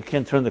you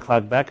can't turn the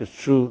clock back. It's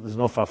true, there's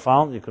no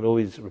farfal, you could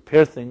always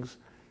repair things.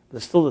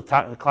 There's still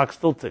the clock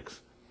still ticks.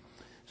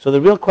 So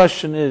the real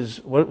question is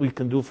what we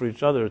can do for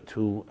each other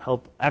to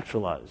help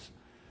actualize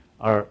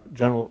our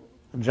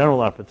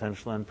our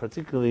potential, and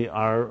particularly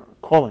our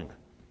calling.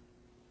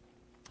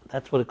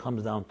 That's what it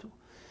comes down to.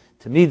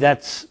 To me,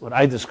 that's what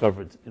I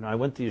discovered. You know, I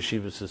went to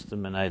yeshiva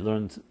system and I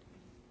learned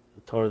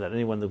the Torah that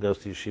anyone that goes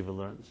to yeshiva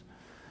learns.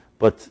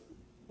 But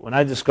when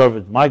I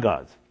discovered my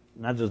God,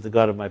 not just the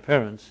God of my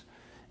parents,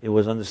 it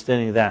was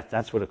understanding that.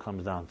 That's what it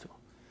comes down to.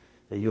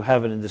 That you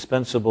have an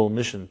indispensable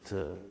mission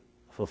to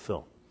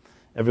fulfill.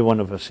 Every one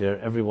of us here,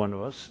 every one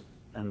of us.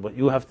 And what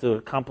you have to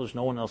accomplish,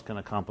 no one else can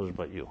accomplish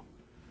but you.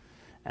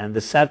 And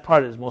the sad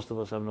part is most of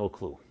us have no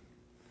clue.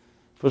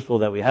 First of all,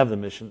 that we have the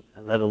mission,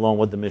 let alone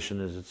what the mission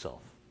is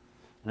itself.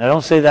 And I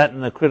don't say that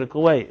in a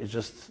critical way. It's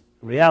just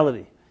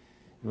reality.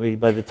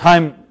 By the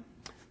time,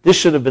 this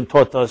should have been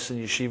taught to us in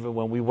yeshiva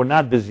when we were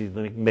not busy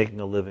making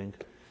a living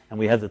and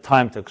we had the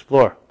time to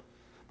explore.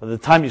 By the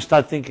time you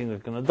start thinking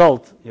like an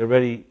adult, you're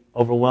already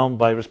overwhelmed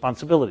by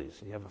responsibilities.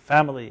 You have a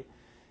family,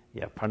 you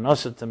have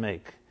parnasa to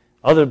make,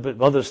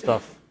 other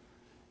stuff.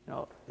 You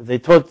know, they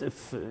taught.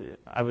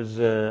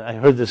 I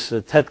heard this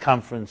TED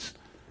conference,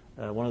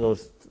 one of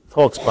those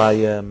talks by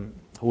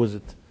who was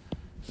it?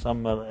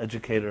 Some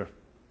educator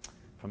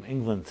from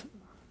England.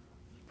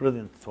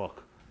 Brilliant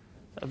talk.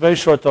 A very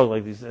short talk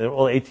like these. They're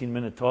all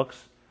 18-minute talks.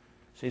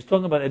 So he's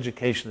talking about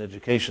education, the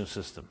education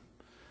system,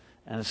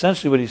 and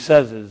essentially what he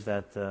says is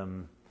that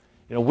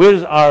where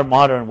does our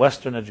modern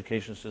Western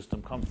education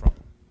system come from?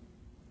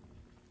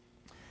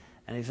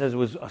 And he says it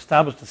was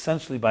established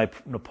essentially by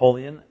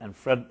Napoleon and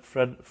Frederick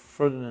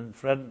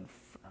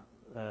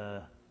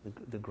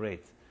the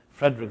Great.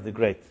 Frederick the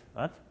Great.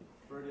 What?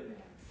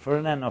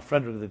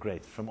 Frederick the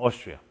Great from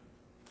Austria,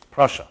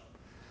 Prussia,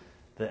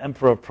 the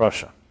Emperor of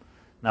Prussia.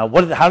 Now,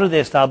 how did they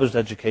establish the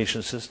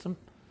education system,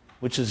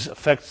 which is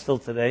affects still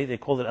today? They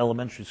call it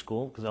elementary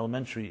school because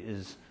elementary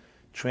is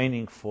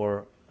training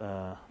for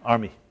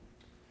army.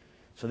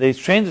 So they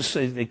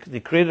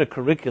created a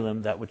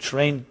curriculum that would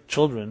train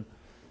children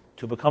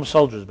to become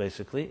soldiers,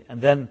 basically,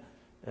 and then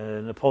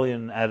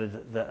Napoleon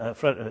added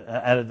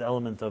the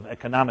element of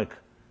economic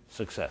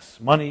success,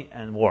 money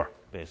and war,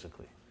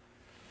 basically.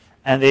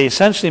 And they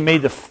essentially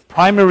made the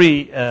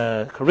primary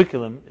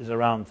curriculum is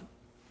around,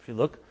 if you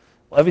look,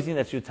 everything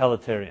that's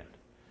utilitarian,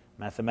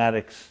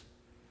 mathematics,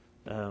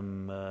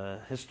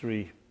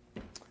 history,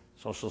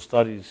 social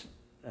studies,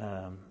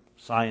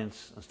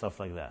 science, and stuff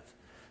like that.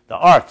 The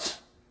arts,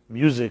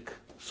 music,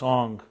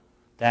 song,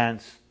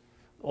 dance,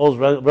 all is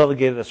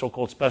relegated as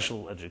so-called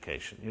special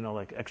education,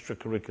 like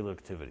extracurricular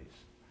activities.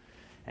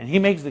 And he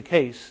makes the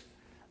case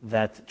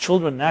that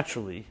children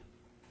naturally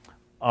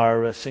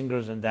are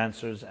singers and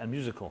dancers and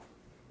musical.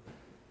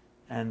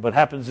 And what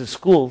happens is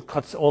school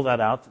cuts all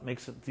that out,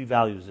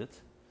 devalues it,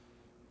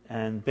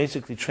 and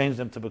basically trains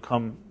them to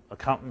become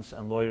accountants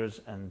and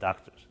lawyers and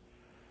doctors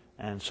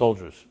and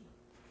soldiers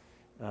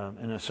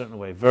in a certain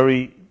way.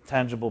 Very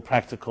tangible,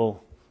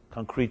 practical,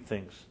 concrete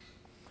things.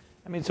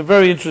 I mean, it's a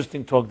very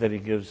interesting talk that he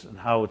gives and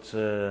how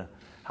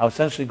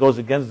essentially goes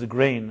against the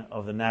grain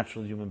of the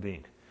natural human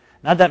being.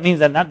 That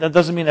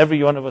doesn't mean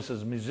every one of us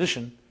is a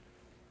musician,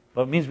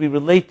 but it means we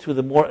relate to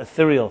the more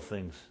ethereal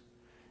things.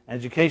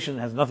 Education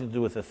has nothing to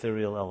do with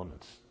ethereal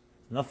elements.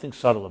 Nothing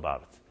subtle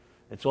about it.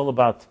 It's all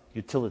about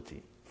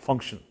utility,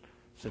 function,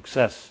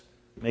 success,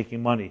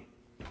 making money,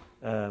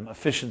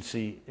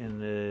 efficiency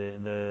on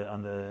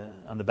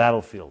the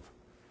battlefield.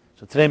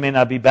 So today may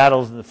not be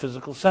battles in the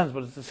physical sense,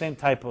 but it's the same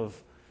type of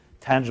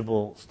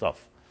tangible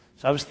stuff.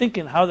 So I was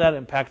thinking how that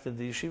impacted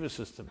the yeshiva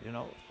system.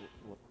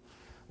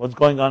 What's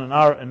going on in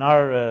our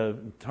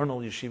internal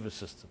yeshiva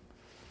system.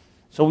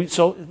 So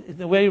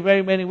in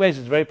very many ways,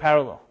 it's very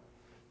parallel.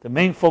 The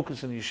main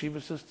focus in the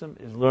yeshiva system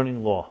is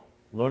learning law,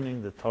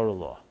 learning the Torah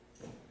law.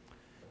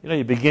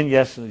 You begin,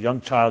 as a young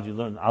child, you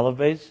learn Aleph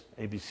Beis,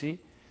 ABC,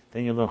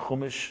 then you learn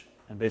Chumash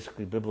and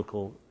basically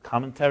biblical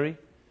commentary,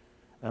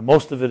 And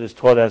most of it is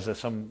taught as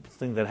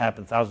something that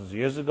happened thousands of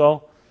years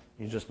ago.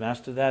 You just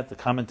master that. The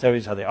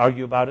commentaries, how they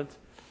argue about it.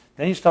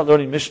 Then you start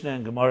learning Mishnah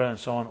and Gemara and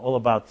so on, all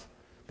about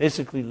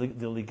basically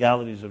the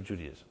legalities of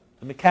Judaism,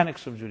 the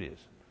mechanics of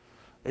Judaism.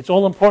 It's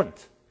all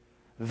important.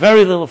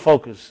 Very little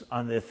focus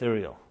on the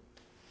ethereal.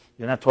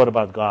 You're not taught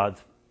about God.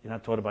 You're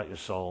not taught about your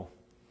soul.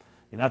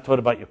 You're not taught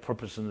about your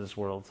purpose in this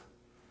world.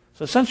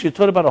 So essentially you're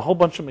taught about a whole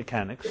bunch of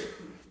mechanics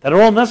that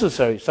are all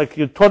necessary. It's like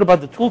you're taught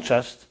about the tool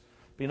chest,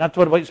 but you're not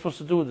taught about what you're supposed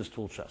to do with this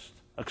tool chest,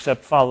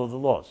 except follow the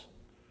laws.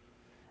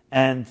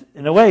 And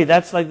in a way,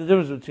 that's like the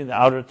difference between the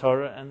outer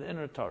Torah and the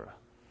inner Torah.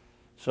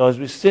 So as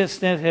we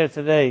stand here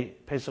today,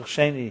 Pesach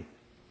Sheni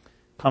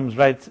comes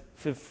right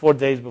 4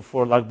 days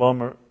before Lag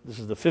BaOmer. This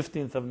is the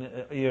 15th of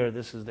the year.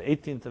 This is the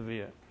 18th of the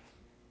year.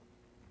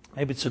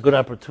 Maybe it's a good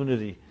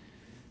opportunity.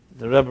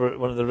 The Rebbe,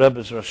 one of the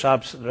Rebbes, the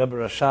Rebbe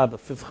Rashab, the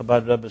 5th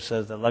Chabad Rebbe,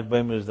 says that Lag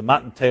BaOmer is the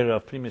Matan Torah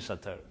of Primis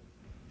HaTorah.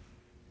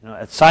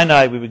 At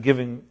Sinai, we were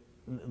giving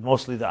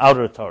mostly the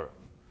outer Torah,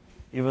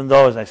 even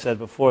though, as I said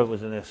before, it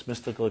was a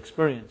mystical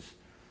experience.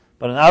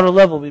 But on an outer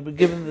level, we were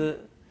given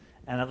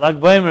and at Lag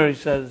BaOmer, he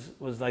says,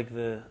 was like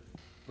the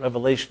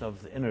revelation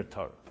of the inner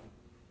Torah,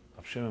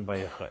 of Shimon Bar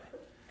Yochai.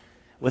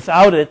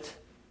 Without it,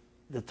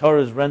 the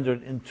Torah is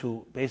rendered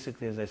into,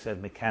 basically, as I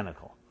said,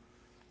 mechanical,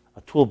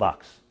 a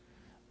toolbox.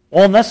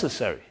 All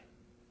necessary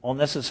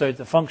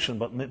to function,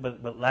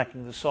 but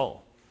lacking the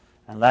soul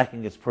and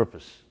lacking its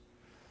purpose.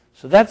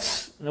 So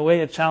that's, in a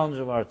way, a challenge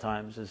of our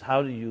times, is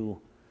how do you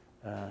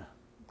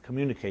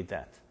communicate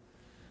that?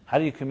 How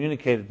do you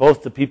communicate it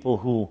both to people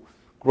who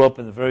grew up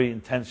in a very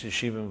intense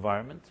yeshiva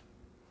environment,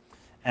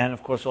 and,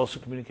 of course, also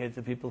communicate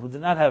to people who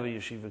did not have a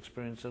yeshiva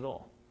experience at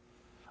all?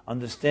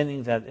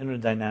 Understanding that inner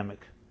dynamic.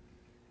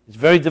 It's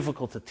very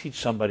difficult to teach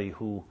somebody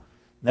who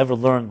never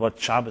learned what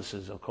Shabbos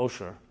is or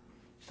kosher.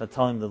 Start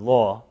telling them the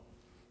law,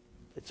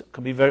 it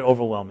can be very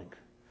overwhelming.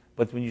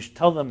 But when you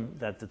tell them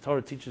that the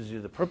Torah teaches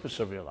you the purpose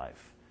of your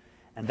life,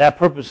 and that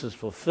purpose is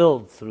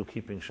fulfilled through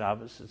keeping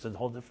Shabbos, it's a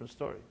whole different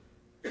story.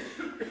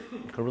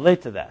 You can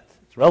relate to that.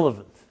 It's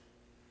relevant.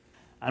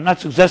 I'm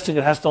not suggesting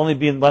it has to only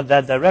be in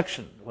that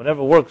direction.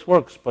 Whatever works,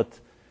 works. But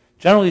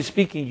generally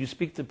speaking, you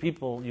speak to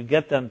people, you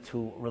get them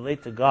to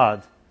relate to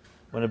God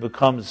when it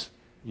becomes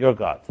your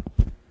God.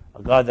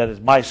 A God that is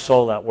my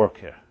soul at work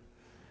here.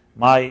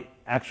 My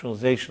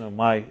actualization of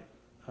my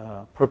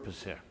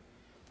purpose here.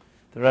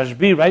 The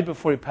Rabbi, right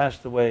before he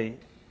passed away,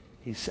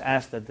 he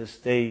asked that this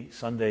day,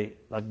 Sunday,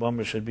 Lag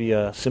BaOmer, should be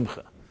a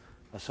simcha,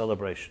 a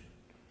celebration.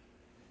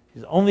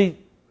 He's the only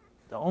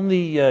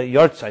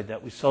yahrzeit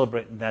that we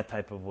celebrate in that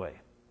type of way.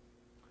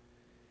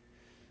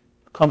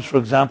 Comes, for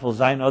example,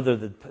 Zayin Adar,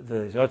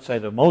 the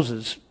yahrzeit of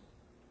Moses.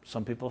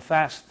 Some people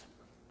fast.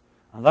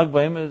 On Lag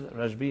BaOmer,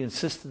 Rabbi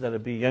insisted that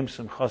it be Yom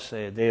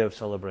Simchasei, a day of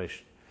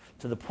celebration,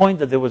 to the point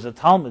that there was a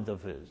Talmud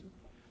of his,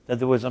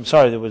 there was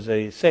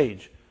a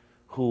sage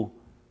who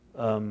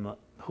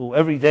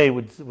every day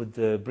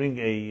would bring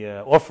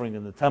a offering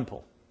in the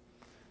temple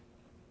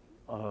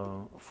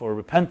for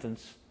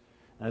repentance,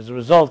 and as a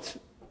result,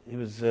 he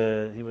was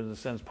in a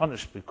sense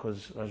punished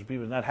because Rabbi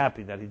was not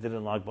happy that he did it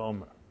in Lag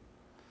BaOmer.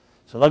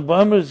 So Lag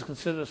BaOmer is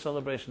considered a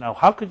celebration. Now,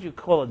 how could you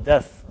call a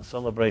death a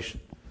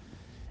celebration?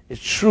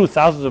 It's true,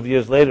 thousands of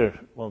years later,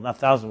 well, not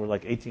thousands, we're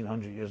like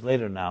 1,800 years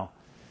later now,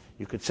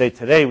 you could say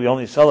today we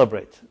only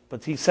celebrate.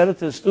 But he said it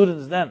to his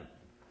students then.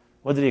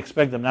 What did he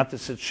expect them not to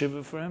sit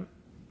shiva for him?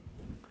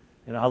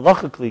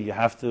 Halachically, you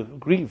have to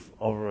grieve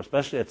over,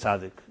 especially a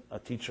tzaddik, a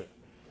teacher.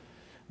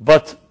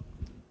 But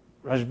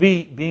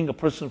Rabbi, being a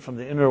person from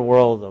the inner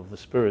world of the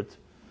spirit,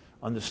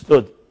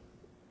 understood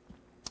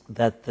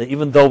that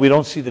even though we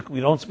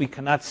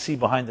cannot see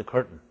behind the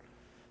curtain,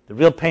 the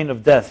real pain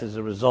of death is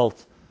a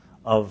result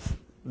of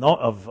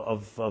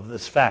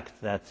this fact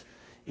that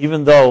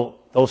even though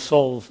those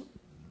souls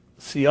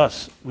see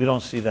us, we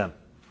don't see them.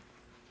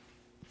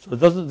 So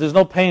there's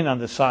no pain on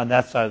that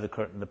side of the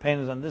curtain. The pain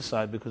is on this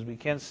side because we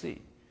can't see.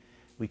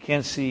 We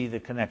can't see the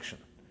connection.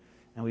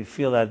 And we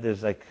feel that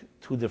there's like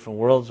two different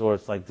worlds, or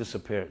it's like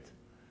disappeared.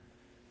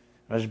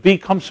 Rabbi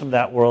comes from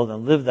that world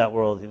and lived that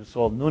world. He was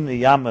called Nuni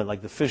Yama,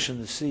 like the fish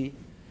in the sea,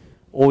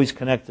 always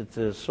connected to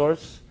the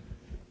source.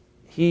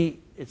 It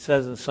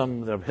says in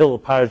some, the Hillel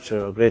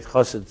Parasha, a great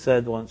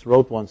chassid,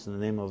 wrote once in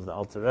the name of the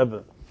Alter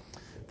Rebbe,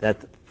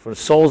 that for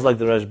souls like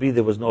the Rabbi,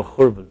 there was no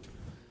churban.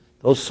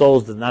 Those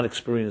souls did not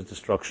experience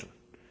destruction.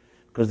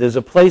 Because there's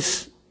a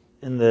place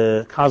in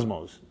the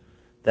cosmos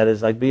that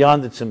is like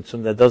beyond its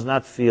symptom, that does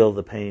not feel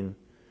the pain,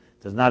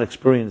 does not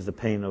experience the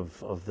pain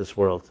of this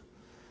world.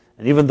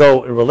 And even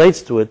though it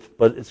relates to it,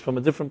 but it's from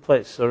a different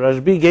place. So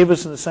Rabbi gave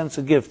us, in a sense,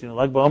 a gift.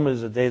 Lag BaOmer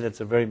is a day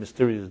that's a very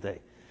mysterious day.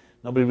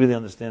 Nobody really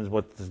understands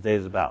what this day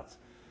is about.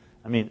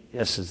 I mean,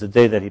 yes, it's the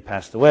day that he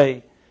passed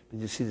away, but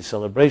you see the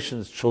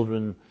celebrations.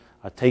 Children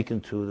are taken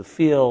to the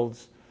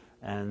fields,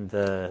 and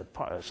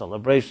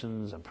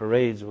celebrations and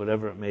parades, or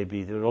whatever it may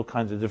be. There are all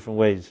kinds of different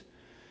ways.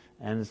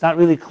 And it's not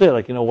really clear,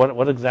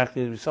 what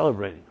exactly are we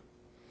celebrating?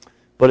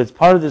 But it's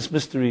part of this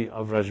mystery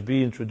of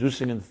Rabbi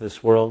introducing into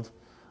this world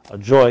a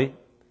joy.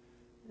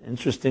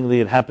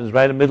 Interestingly, it happens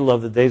right in the middle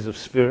of the days of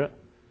Sfira.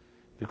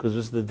 because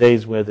this is the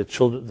days where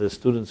the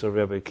students of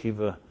Rabbi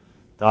Akiva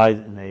died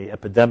in an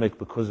epidemic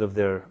because of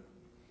their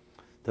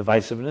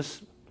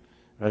divisiveness.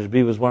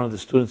 Rabbi was one of the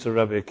students of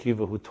Rabbi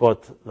Akiva who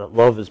taught that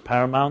love is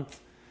paramount,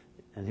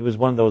 and he was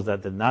one of those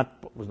that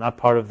was not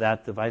part of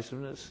that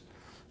divisiveness.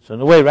 So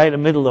in a way, right in the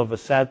middle of a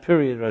sad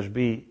period,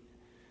 Rabbi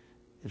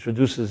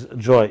introduces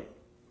joy,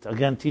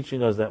 again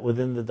teaching us that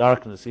within the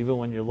darkness, even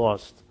when you're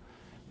lost,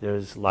 there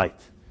is light.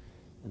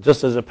 And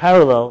just as a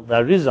parallel, the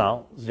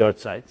Arizal's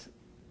Yortzeit,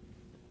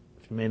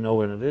 if you may know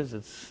when it is,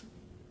 it's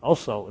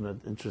also in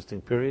an interesting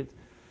period,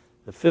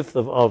 the 5th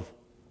of Av,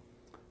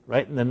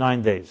 right in the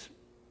 9 days,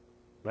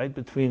 right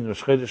between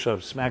Rosh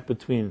Chodesh, smack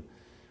between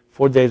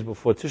 4 days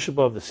before Tisha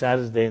B'Av, the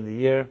saddest day in the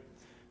year,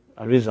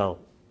 Arizal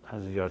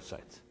has a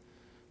Yortzeit.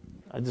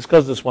 I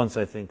discussed this once,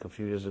 I think, a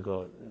few years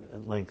ago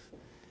at length.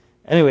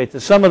 Anyway, to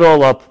sum it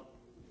all up,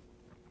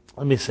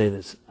 let me say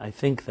this. I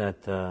think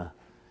that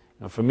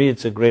for me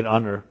it's a great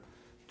honor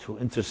to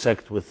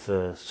intersect with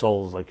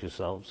souls like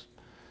yourselves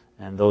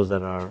and those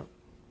that are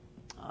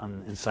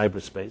in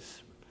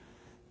cyberspace.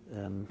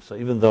 So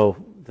even though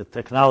the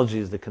technology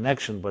is the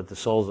connection, but the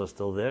souls are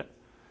still there.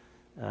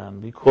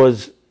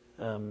 Because,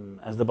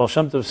 as the Baal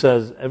Shem Tov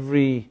says,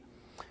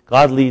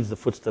 God leads the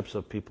footsteps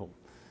of people.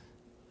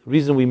 The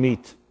reason we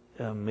meet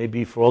may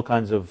be for all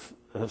kinds of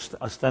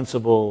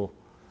ostensible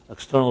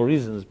external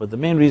reasons, but the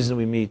main reason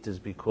we meet is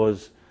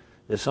because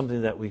there's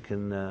something that we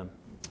can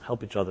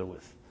help each other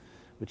with,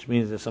 which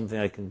means there's something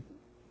I can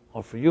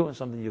offer you and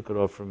something you could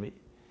offer me.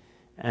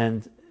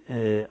 And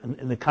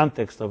in the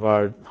context of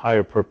our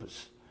higher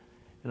purpose.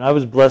 I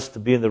was blessed to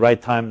be in the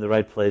right time, in the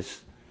right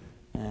place,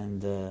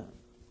 and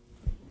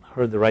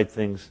heard the right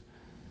things.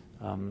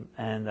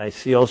 And I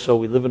see also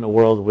we live in a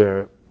world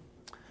where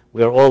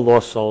we are all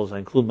lost souls. I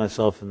include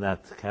myself in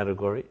that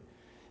category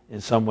in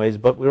some ways,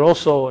 but we're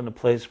also in a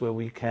place where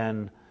we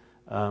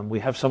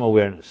have some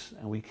awareness,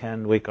 and we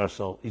can wake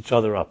each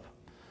other up.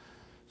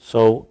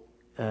 So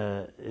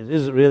it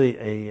is really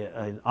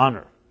an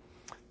honor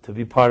to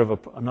be part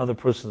of another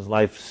person's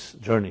life's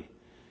journey,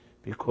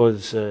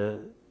 because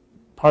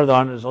part of the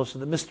honor is also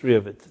the mystery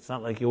of it. It's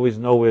not like you always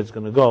know where it's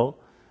going to go,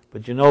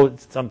 but you know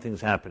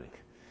something's happening.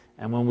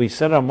 And when we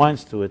set our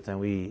minds to it and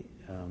we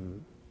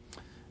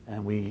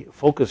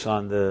focus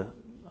on the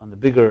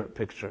bigger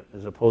picture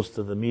as opposed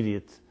to the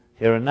immediate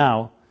here and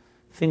now,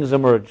 things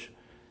emerge.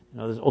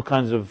 There's all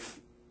kinds of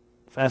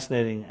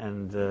fascinating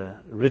and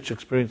rich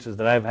experiences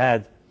that I've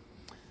had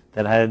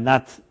that I had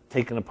not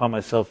taken upon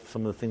myself.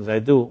 Some of the things I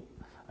do,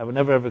 I would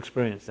never have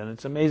experienced, and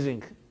it's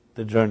amazing,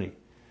 the journey.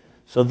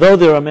 So though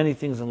there are many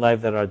things in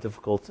life that are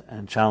difficult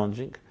and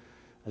challenging,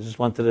 I just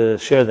wanted to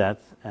share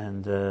that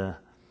and in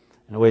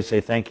a way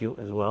say thank you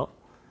as well.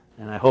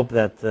 And I hope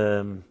that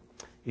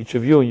each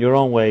of you in your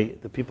own way,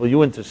 the people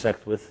you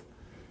intersect with,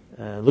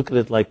 look at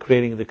it like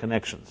creating the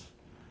connections.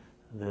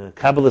 The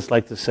Kabbalists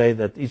like to say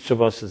that each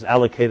of us is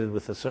allocated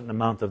with a certain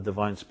amount of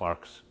divine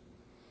sparks.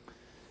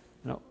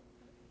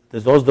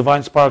 Those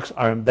divine sparks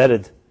are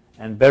embedded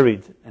and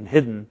buried and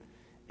hidden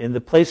in the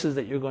places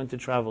that you're going to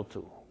travel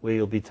to, where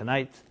you'll be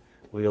tonight,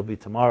 where you'll be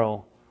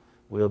tomorrow,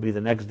 where you'll be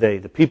the next day,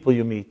 the people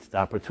you meet, the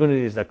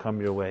opportunities that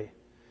come your way.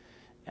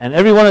 And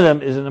every one of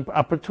them is an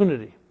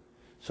opportunity.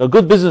 So a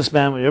good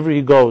businessman, wherever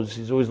he goes,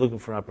 he's always looking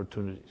for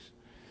opportunities.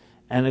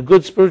 And a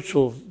good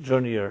spiritual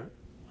journeyer,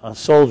 a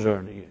soul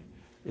journeyer,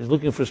 is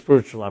looking for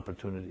spiritual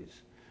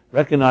opportunities,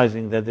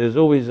 recognizing that there's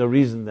always a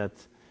reason that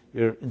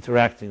you're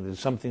interacting, there's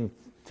something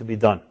to be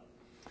done.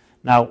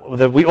 Now,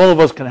 whether all of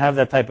us can have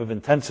that type of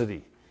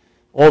intensity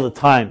all the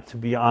time to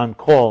be on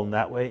call in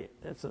that way,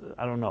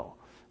 I don't know.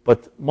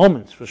 But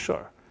moments for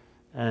sure.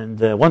 And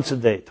once a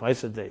day,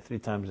 twice a day, 3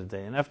 times a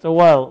day. And after a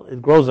while,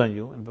 it grows on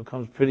you and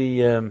becomes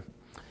pretty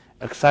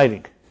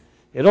exciting.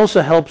 It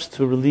also helps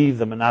to relieve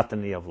the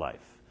monotony of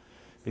life.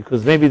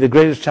 Because maybe the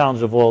greatest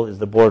challenge of all is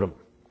the boredom,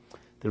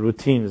 the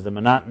routines, the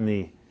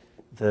monotony.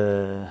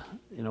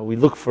 We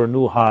look for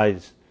new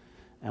highs.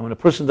 And when a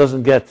person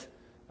doesn't get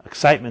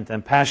excitement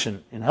and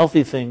passion in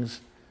healthy things,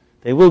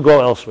 they will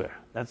go elsewhere.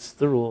 That's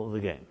the rule of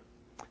the game.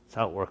 That's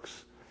how it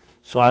works.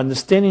 So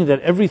understanding that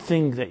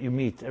everything that you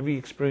meet, every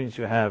experience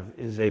you have,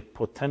 is a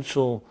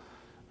potential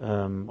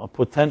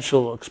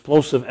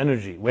explosive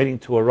energy waiting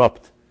to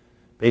erupt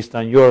based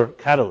on your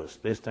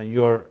catalyst, based on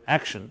your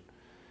action,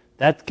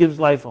 that gives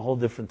life a whole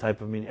different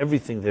type of meaning.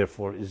 Everything,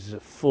 therefore, is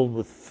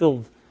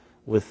filled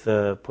with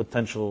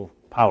potential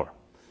power.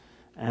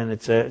 And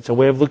it's a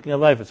way of looking at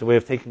life. It's a way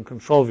of taking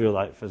control of your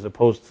life as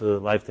opposed to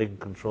life taking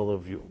control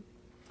of you.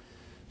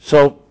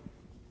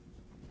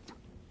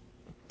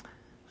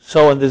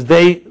 So on this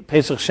day,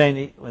 Pesach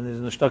Sheni, when there's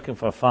Nishtakim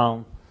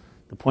Farfalm,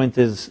 the point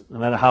is, no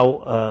matter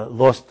how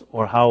lost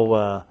or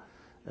how,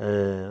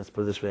 let's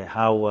put it this way, you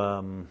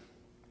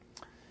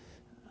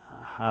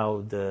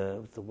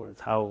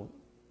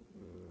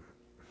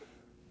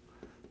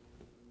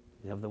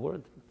have the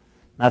word?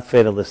 Not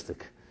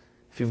fatalistic.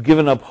 If you've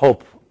given up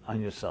hope on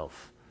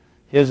yourself,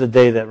 here's a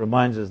day that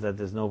reminds us that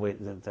there's no way,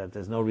 that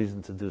there's no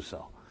reason to do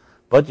so.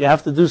 But you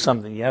have to do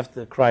something. You have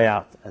to cry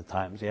out at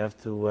times. You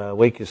have to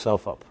wake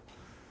yourself up.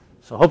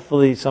 So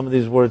hopefully some of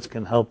these words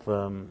can help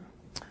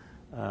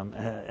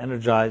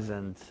energize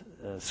and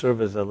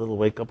serve as a little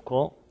wake-up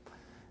call.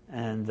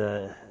 And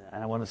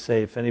I want to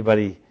say, if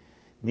anybody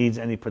needs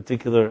any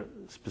particular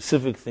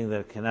specific thing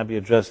that cannot be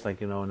addressed,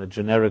 like, in a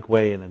generic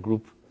way in a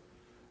group,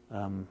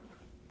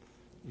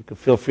 you can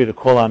feel free to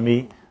call on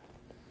me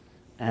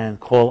and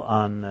call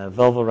on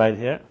Velva right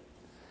here.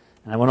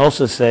 And I want to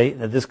also say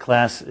that this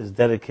class is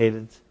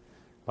dedicated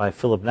by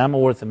Philip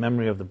Namaworth in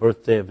memory of the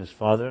birthday of his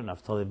father,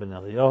 Naftali ben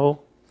Eliyahu,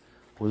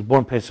 who was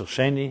born Pesach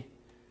Sheni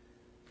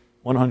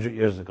 100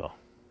 years ago.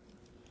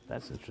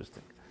 That's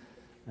interesting.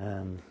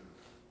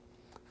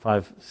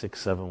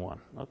 5671.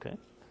 Okay.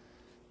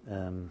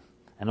 And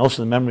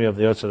also the memory of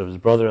the Yahrzeit of his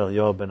brother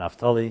Eliyahu ben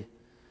Naftali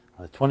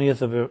on the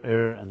 20th of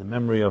Ir, and the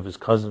memory of his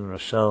cousin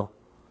Rachel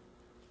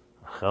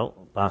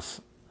Bas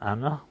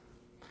Anna.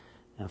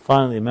 And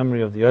finally, the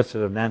memory of the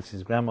Yahrzeit of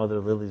Nancy's grandmother,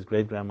 Lily's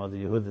great-grandmother,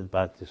 Yehudit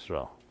Bat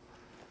Yisrael.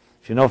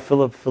 If you know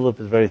Philip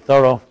is very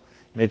thorough.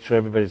 Made sure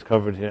everybody's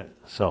covered here.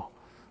 So,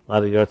 a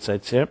lot of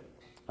Yahrzeits here.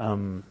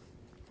 I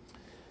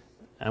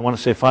want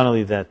to say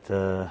finally that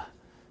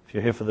if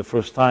you're here for the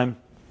first time,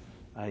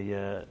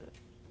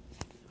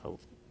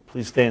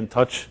 please stay in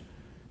touch.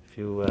 If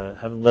you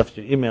haven't left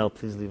your email,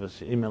 please leave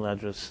us your email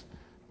address.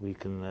 We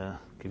can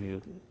give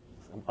you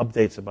some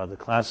updates about the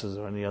classes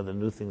or any other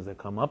new things that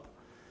come up.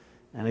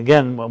 And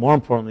again, more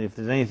importantly, if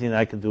there's anything that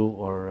I can do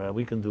or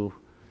we can do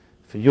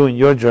for you in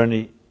your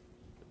journey,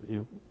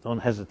 you don't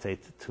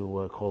hesitate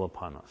to call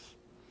upon us.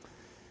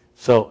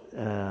 So,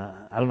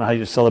 I don't know how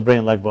you're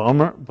celebrating Lag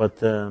BaOmer, but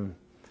there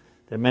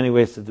are many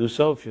ways to do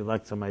so. If you'd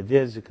like some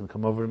ideas, you can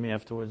come over to me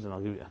afterwards and I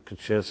could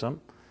share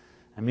some.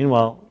 And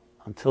meanwhile,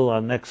 until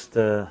our next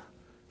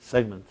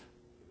segment,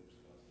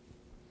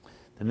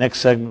 the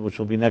next segment, which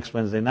will be next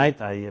Wednesday night,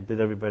 I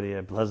bid everybody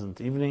a pleasant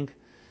evening.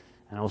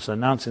 And also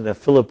announcing that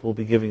Philip will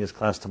be giving his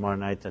class tomorrow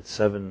night at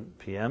 7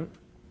 p.m.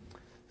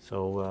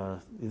 So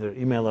either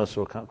email us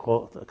or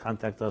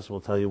contact us.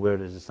 We'll tell you where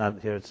it is. It's not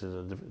here. It's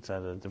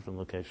at a different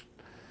location.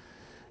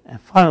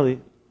 And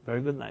finally, very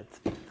good night.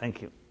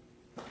 Thank you.